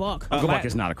 Uncle Buck. Uncle la- Buck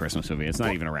is not a Christmas movie. It's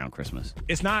not even around Christmas.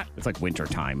 It's not. It's like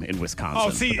wintertime in Wisconsin. Oh,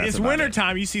 see, but that's it's about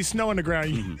wintertime. You see snow on the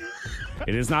ground.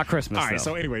 It is not Christmas, All right, though.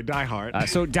 so anyway, Die Hard.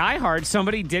 So Die Hard,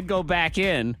 somebody did go back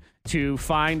in to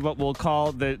find what we'll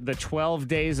call the 12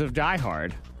 days of Die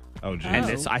Hard. Oh, geez.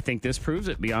 And I think this proves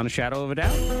it beyond a shadow of a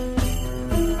doubt.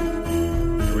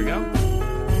 Here we go.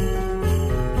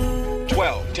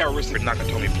 12 terrorists at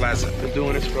Nakatomi Plaza. Been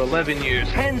doing this for 11 years.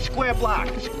 10 square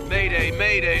blocks. Mayday,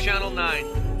 Mayday, Channel 9.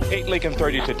 8 Lincoln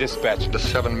 30 to dispatch. The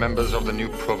 7 members of the new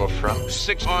Provo Front.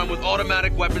 6 armed with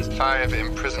automatic weapons. 5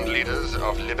 imprisoned leaders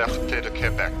of Liberté de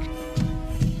Quebec.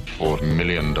 $4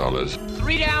 million.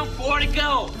 3 down, 4 to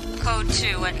go. Code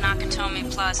 2 at Nakatomi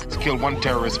Plaza. Killed 1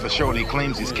 terrorist for show. He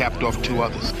claims he's capped off 2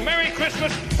 others. Merry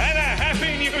Christmas and a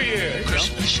Happy New Year.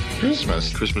 Christmas.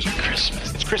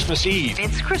 It's Christmas Eve.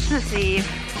 It's Christmas Eve.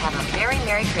 Have a very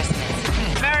Merry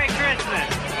Christmas. Merry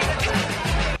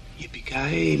Christmas.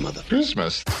 Yippee-ki-yay, mother.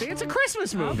 Christmas. See, it's a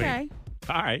Christmas movie. Okay.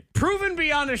 All right. Proven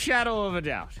beyond a shadow of a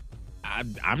doubt.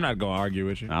 I'm not going to argue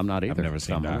with you. I'm not either. I've never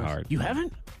seen Die Hard. You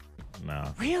haven't?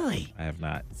 No. Really? I have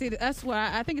not. See, that's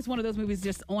why I think it's one of those movies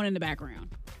just on in the background.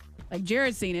 Like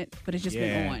Jared's seen it, but it's just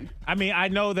been on. I mean, I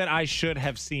know that I should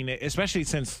have seen it, especially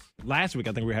since last week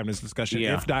I think we were having this discussion.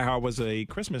 Yeah. If Die Hard was a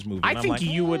Christmas movie. I And I'm think like,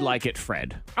 you would like it,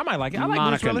 Fred. I might like it. I like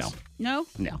Monica, Bruce Willis. No?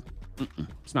 No.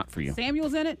 It's not for you.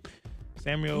 Samuel's in it?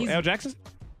 Samuel He's- L. Jackson?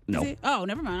 Is it? Oh,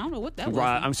 never mind. I don't know what that was.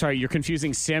 I'm sorry, you're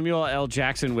confusing Samuel L.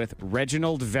 Jackson with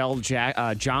Reginald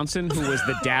Johnson, who was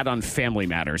the dad on Family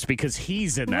Matters, because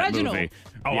he's in that Reginald. movie.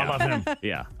 Oh, I love him.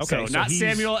 Yeah. Okay, so so not he's-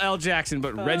 Samuel L. Jackson,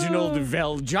 but Reginald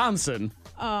Vell Johnson.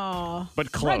 Oh.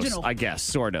 But close, Reginald. I guess,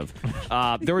 sort of.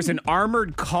 There was an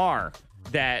armored car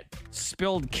that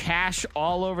spilled cash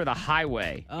all over the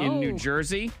highway in New Oh.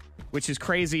 Jersey, which is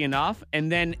crazy enough.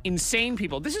 And then insane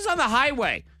people. This is on the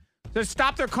highway. They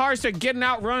stopped their cars to getting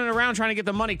out, running around, trying to get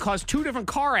the money. Caused 2 different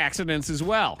car accidents as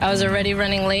well. I was already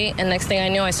running late, and next thing I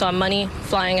knew, I saw money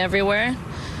flying everywhere.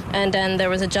 And then there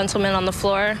was a gentleman on the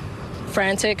floor,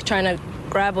 frantic, trying to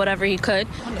grab whatever he could.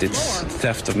 It's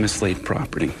theft of mislaid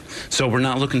property. So we're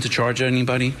not looking to charge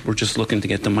anybody. We're just looking to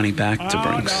get the money back to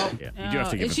Brinks. Yeah, you do have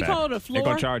to give Is it she back. called a They're floor?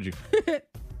 going to charge you.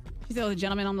 You saw the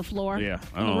gentleman on the floor. Yeah,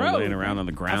 I On the don't know, road. laying around on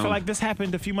the ground. I feel like this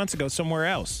happened a few months ago somewhere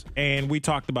else, and we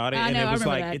talked about it, I and know, it I was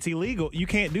remember like, that. it's illegal. You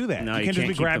can't do that. No, you can't just be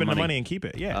keep the grabbing the money and keep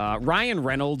it. Yeah. Ryan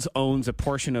Reynolds owns a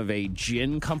portion of a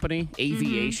gin company,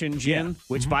 Aviation Gin,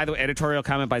 which, by the way, editorial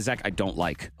comment by Zach, I don't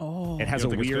like. Oh. It has You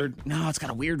a don't think it's weird, it's got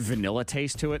a weird vanilla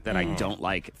taste to it that I don't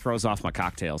like. It throws off my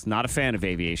cocktails. Not a fan of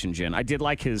Aviation Gin. I did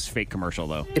like his fake commercial,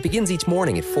 though. It begins each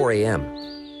morning at 4 a.m.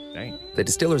 Dang. The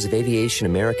distillers of Aviation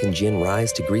American Gin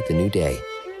rise to greet the new day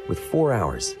with 4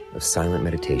 hours of silent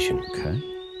meditation. Okay.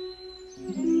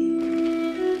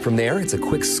 From there, it's a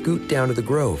quick scoot down to the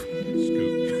grove.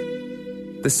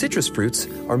 The citrus fruits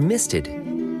are misted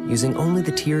using only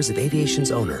the tears of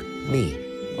Aviation's owner, me,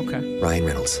 Okay. Ryan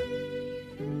Reynolds.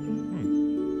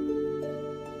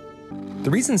 The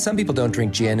reason some people don't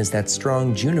drink gin is that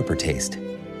strong juniper taste.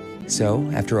 So,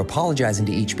 after apologizing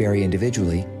to each berry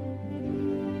individually,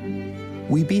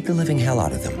 we beat the living hell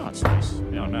out of them. Oh, it's nice.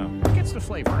 No, it gets the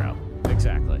flavor out.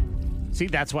 Exactly. See,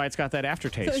 that's why it's got that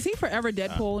aftertaste. So is he forever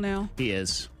Deadpool now? He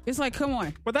is. It's like, come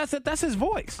on. But that's his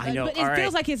voice. I know. But it All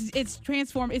feels right. like it's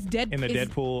transformed. It's dead. In the it's,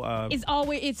 Deadpool. It's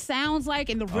always. It sounds like,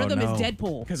 and the rhythm no. is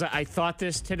Deadpool. Because I thought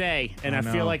this today, and Oh, I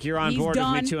feel no. like you're on He's board with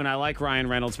done. me too, and I like Ryan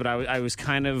Reynolds, but I was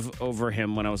kind of over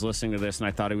him when I was listening to this, and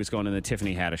I thought he was going in the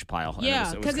Tiffany Haddish pile. And Yeah, it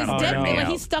was because it's kind of Deadpool. weirding me Like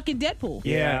out. he's stuck in Deadpool.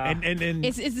 Yeah. And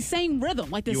It's the same rhythm.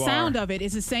 Like the You sound are. of it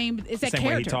is the same. It's that same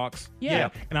character. way he talks. Yeah.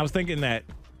 And I was thinking that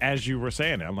as you were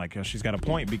saying it, I'm like, oh, she's got a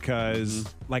point because,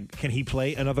 like, can he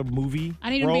play another movie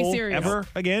I need him to be role serious. ever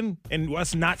again? And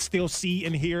us not still see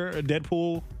and hear a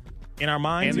Deadpool in our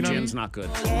minds? And the you know? gin's not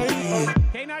good.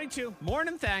 K92,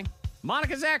 morning thing.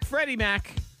 Monica, Zach, Freddie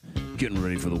Mac. Getting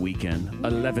ready for the weekend.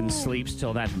 11 sleeps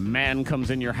till that man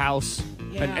comes in your house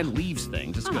and leaves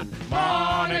things. It's good.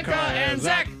 Monica and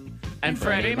Zach. And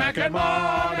Freddie Mac and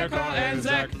Monica and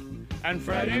Zach. And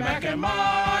Freddie Mac and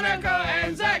Monica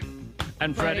and Zach.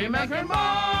 And Freddie Mac and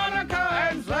Monica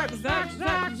and Zach.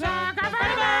 Zach.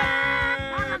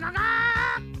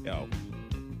 Yo,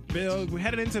 Bill, we're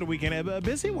headed into the weekend. A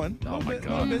busy one. Oh, my God. A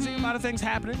little busy. A lot of things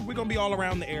happening. We're going to be all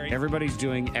around the area. Everybody's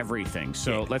doing everything.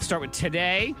 So let's start with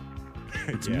today.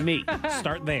 It's me.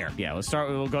 Start there. Yeah, let's start.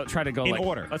 We'll go try to go In like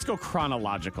order. Let's go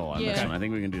chronological on this Yeah. one. I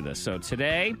think we can do this. So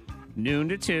today, noon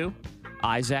to 2,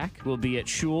 Isaac will be at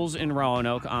Schul's in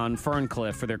Roanoke on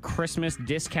Ferncliff for their Christmas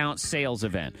discount sales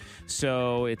event.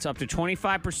 So it's up to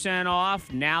 25%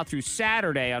 off now through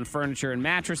Saturday on furniture and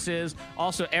mattresses.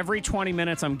 Also, every 20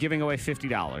 minutes, I'm giving away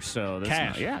 $50. So that's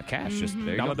Cash. Cash. Just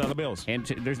there you go. Dollar bills. And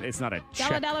it's not a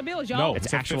check. Dollar bills, y'all. No. It's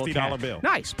It's a actual $50 cash. bill.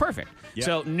 Nice, perfect. Yeah.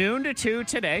 So noon to 2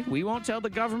 today. We won't tell the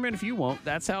government if you won't.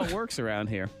 That's how it works around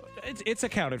here. It's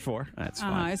accounted for. That's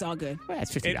fine. It's all good. Well, it's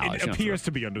 $50. It You don't have appears to-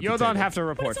 to be under the You don't table. have to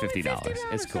report $50.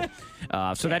 It's cool.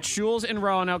 So that's Schul's in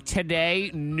Roanoke today,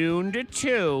 noon to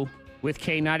 2 with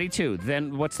K92.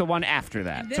 Then what's the one after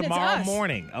that? Then it's Tomorrow us.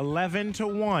 morning, 11 to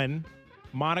 1,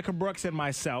 Monica Brooks and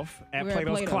myself at We're at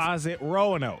Plato's Plato's. Closet,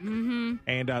 Roanoke. Mm-hmm.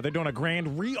 And they're doing a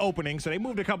grand reopening, so they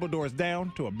moved a couple doors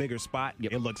down to a bigger spot.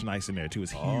 Yep. It looks nice in there, too.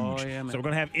 It's huge. Oh, yeah, man. So we're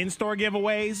going to have in-store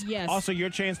giveaways. Yes. Also, your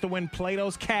chance to win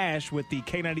Plato's cash with the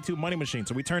K92 money machine.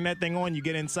 So we turn that thing on, you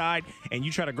get inside, and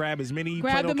you try to grab as many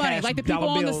Grab Play-Doh the money, cash like the people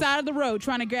dollar on the bills. side of the road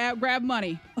trying to grab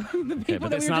money. The people but that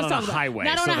that's we were not just on a talking about. highway,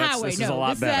 Not on so a that's- highway. this is No, a lot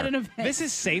this is at better. an event. This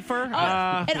is safer.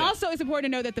 And also, it's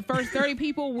important to note that the first 30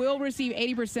 people will receive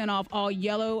 80% off all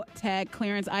yellow tag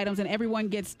clearance items, and everyone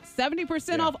gets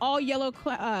 70% off all yellow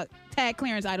tag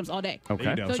clearance items all day. Okay.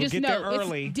 There you go. So So just get know, there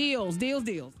early. it's deals.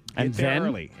 And Get there then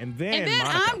early. And then Monica.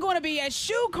 I'm going to be at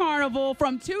Shoe Carnival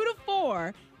from 2 to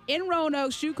 4 in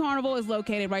Roanoke. Shoe Carnival is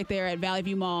located right there at Valley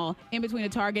View Mall, in between a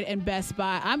Target and Best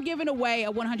Buy. I'm giving away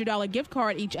a $100 gift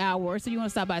card each hour, so you want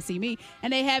to stop by see me.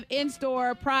 And they have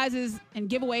in-store prizes and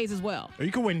giveaways as well. Or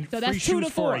you can win So free that's 2 shoes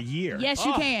to 4 for a year. Yes,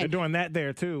 you can. They're doing that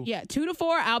there, too. Yeah, 2 to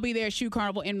 4. I'll be there at Shoe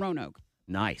Carnival in Roanoke.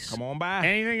 nice. Come on by.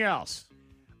 Anything else?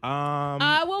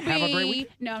 I will be. have a great week.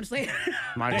 No, I'm just like.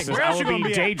 Mike Dang, says, where I else you will gonna be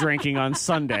be day at?" drinking on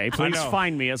Sunday. Please know.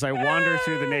 find me as I wander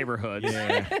through the neighborhoods.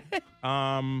 Yeah.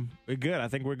 We're good. I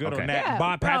think we're good Okay. on that. Yeah,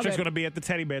 Bob we're all Patrick's good. going to be at the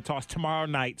Teddy Bear Toss tomorrow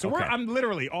night. So Okay. I'm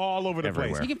literally all over the Everywhere.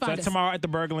 place. You can So find that's us. tomorrow at the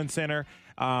Berglund Center.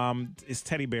 It's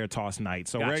Teddy Bear Toss night.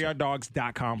 So Gotcha.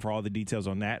 RareYardDogs.com for all the details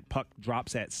on that. Puck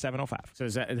drops at 7:05. So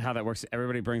is that how that works?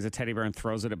 Everybody brings a teddy bear and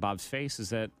throws it at Bob's face? Is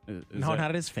that No, not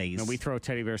at his face. No, we throw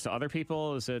teddy bears to other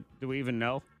people. Is it? Do we even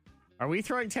know? Are we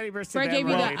throwing teddy bears to Greg them? gave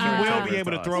you or the, are they You throwing will teddy be bears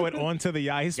able to us? throw it onto the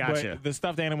ice, Gotcha. but the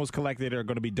stuffed animals collected are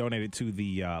going to be donated to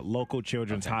the local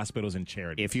children's hospitals and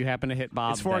charities. If you happen to hit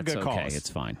Bob, It's for a that's good okay. cause. It's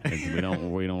fine. We don't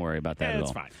worry about that at all.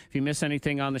 it's fine. If you miss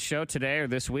anything on the show today or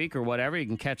this week or whatever, you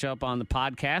can catch up on the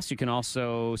podcast. You can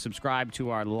also subscribe to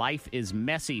our Life is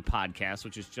Messy podcast,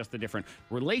 which is just the different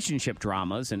relationship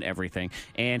dramas and everything.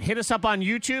 And hit us up on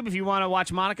YouTube if you want to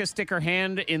watch Monica stick her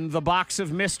hand in the box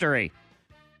of mystery.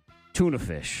 Tuna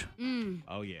fish.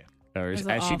 Oh, yeah. Or Those as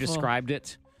are she awful. described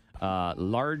it,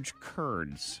 large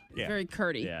curds. Yeah. Very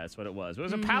curdy. Yeah, that's what it was. It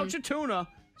was a pouch of tuna.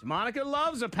 So Monica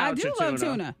loves a pouch I do of tuna. love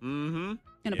tuna. Mm-hmm.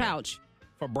 In a pouch.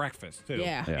 For breakfast, too.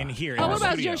 Yeah. Yeah. And here Oh, in what the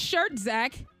about studio. your shirt,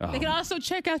 Zach? Oh. They can also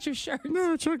check out your shirt.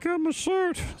 No, check out my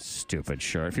shirt. Stupid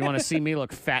shirt. If you want to see me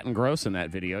look fat and gross in that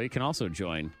video, you can also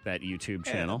join that YouTube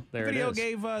channel. There the video it is.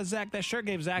 gave Zach, that shirt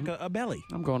gave Zach a belly.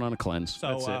 I'm going on a cleanse. So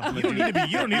That's it.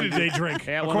 you don't need a day drink,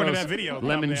 Yeah, one according of to those that video.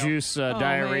 lemon thumbnail. juice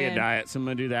diarrhea man. diet. So I'm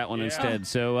going to do that one instead.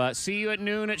 So see you at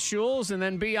noon at Shules and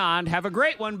then beyond. Have a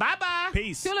great one. Bye-bye.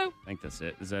 Peace. Tulu. I think that's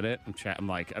it. Is that it? I feel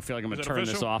like I'm going Is to it turn this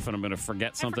official? off and I'm going to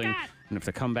forget something and have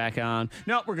to come back on.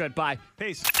 No, we're good. Bye.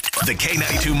 Peace. The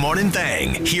K92 Morning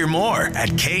Thang. Hear more at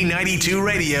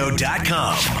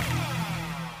K92Radio.com.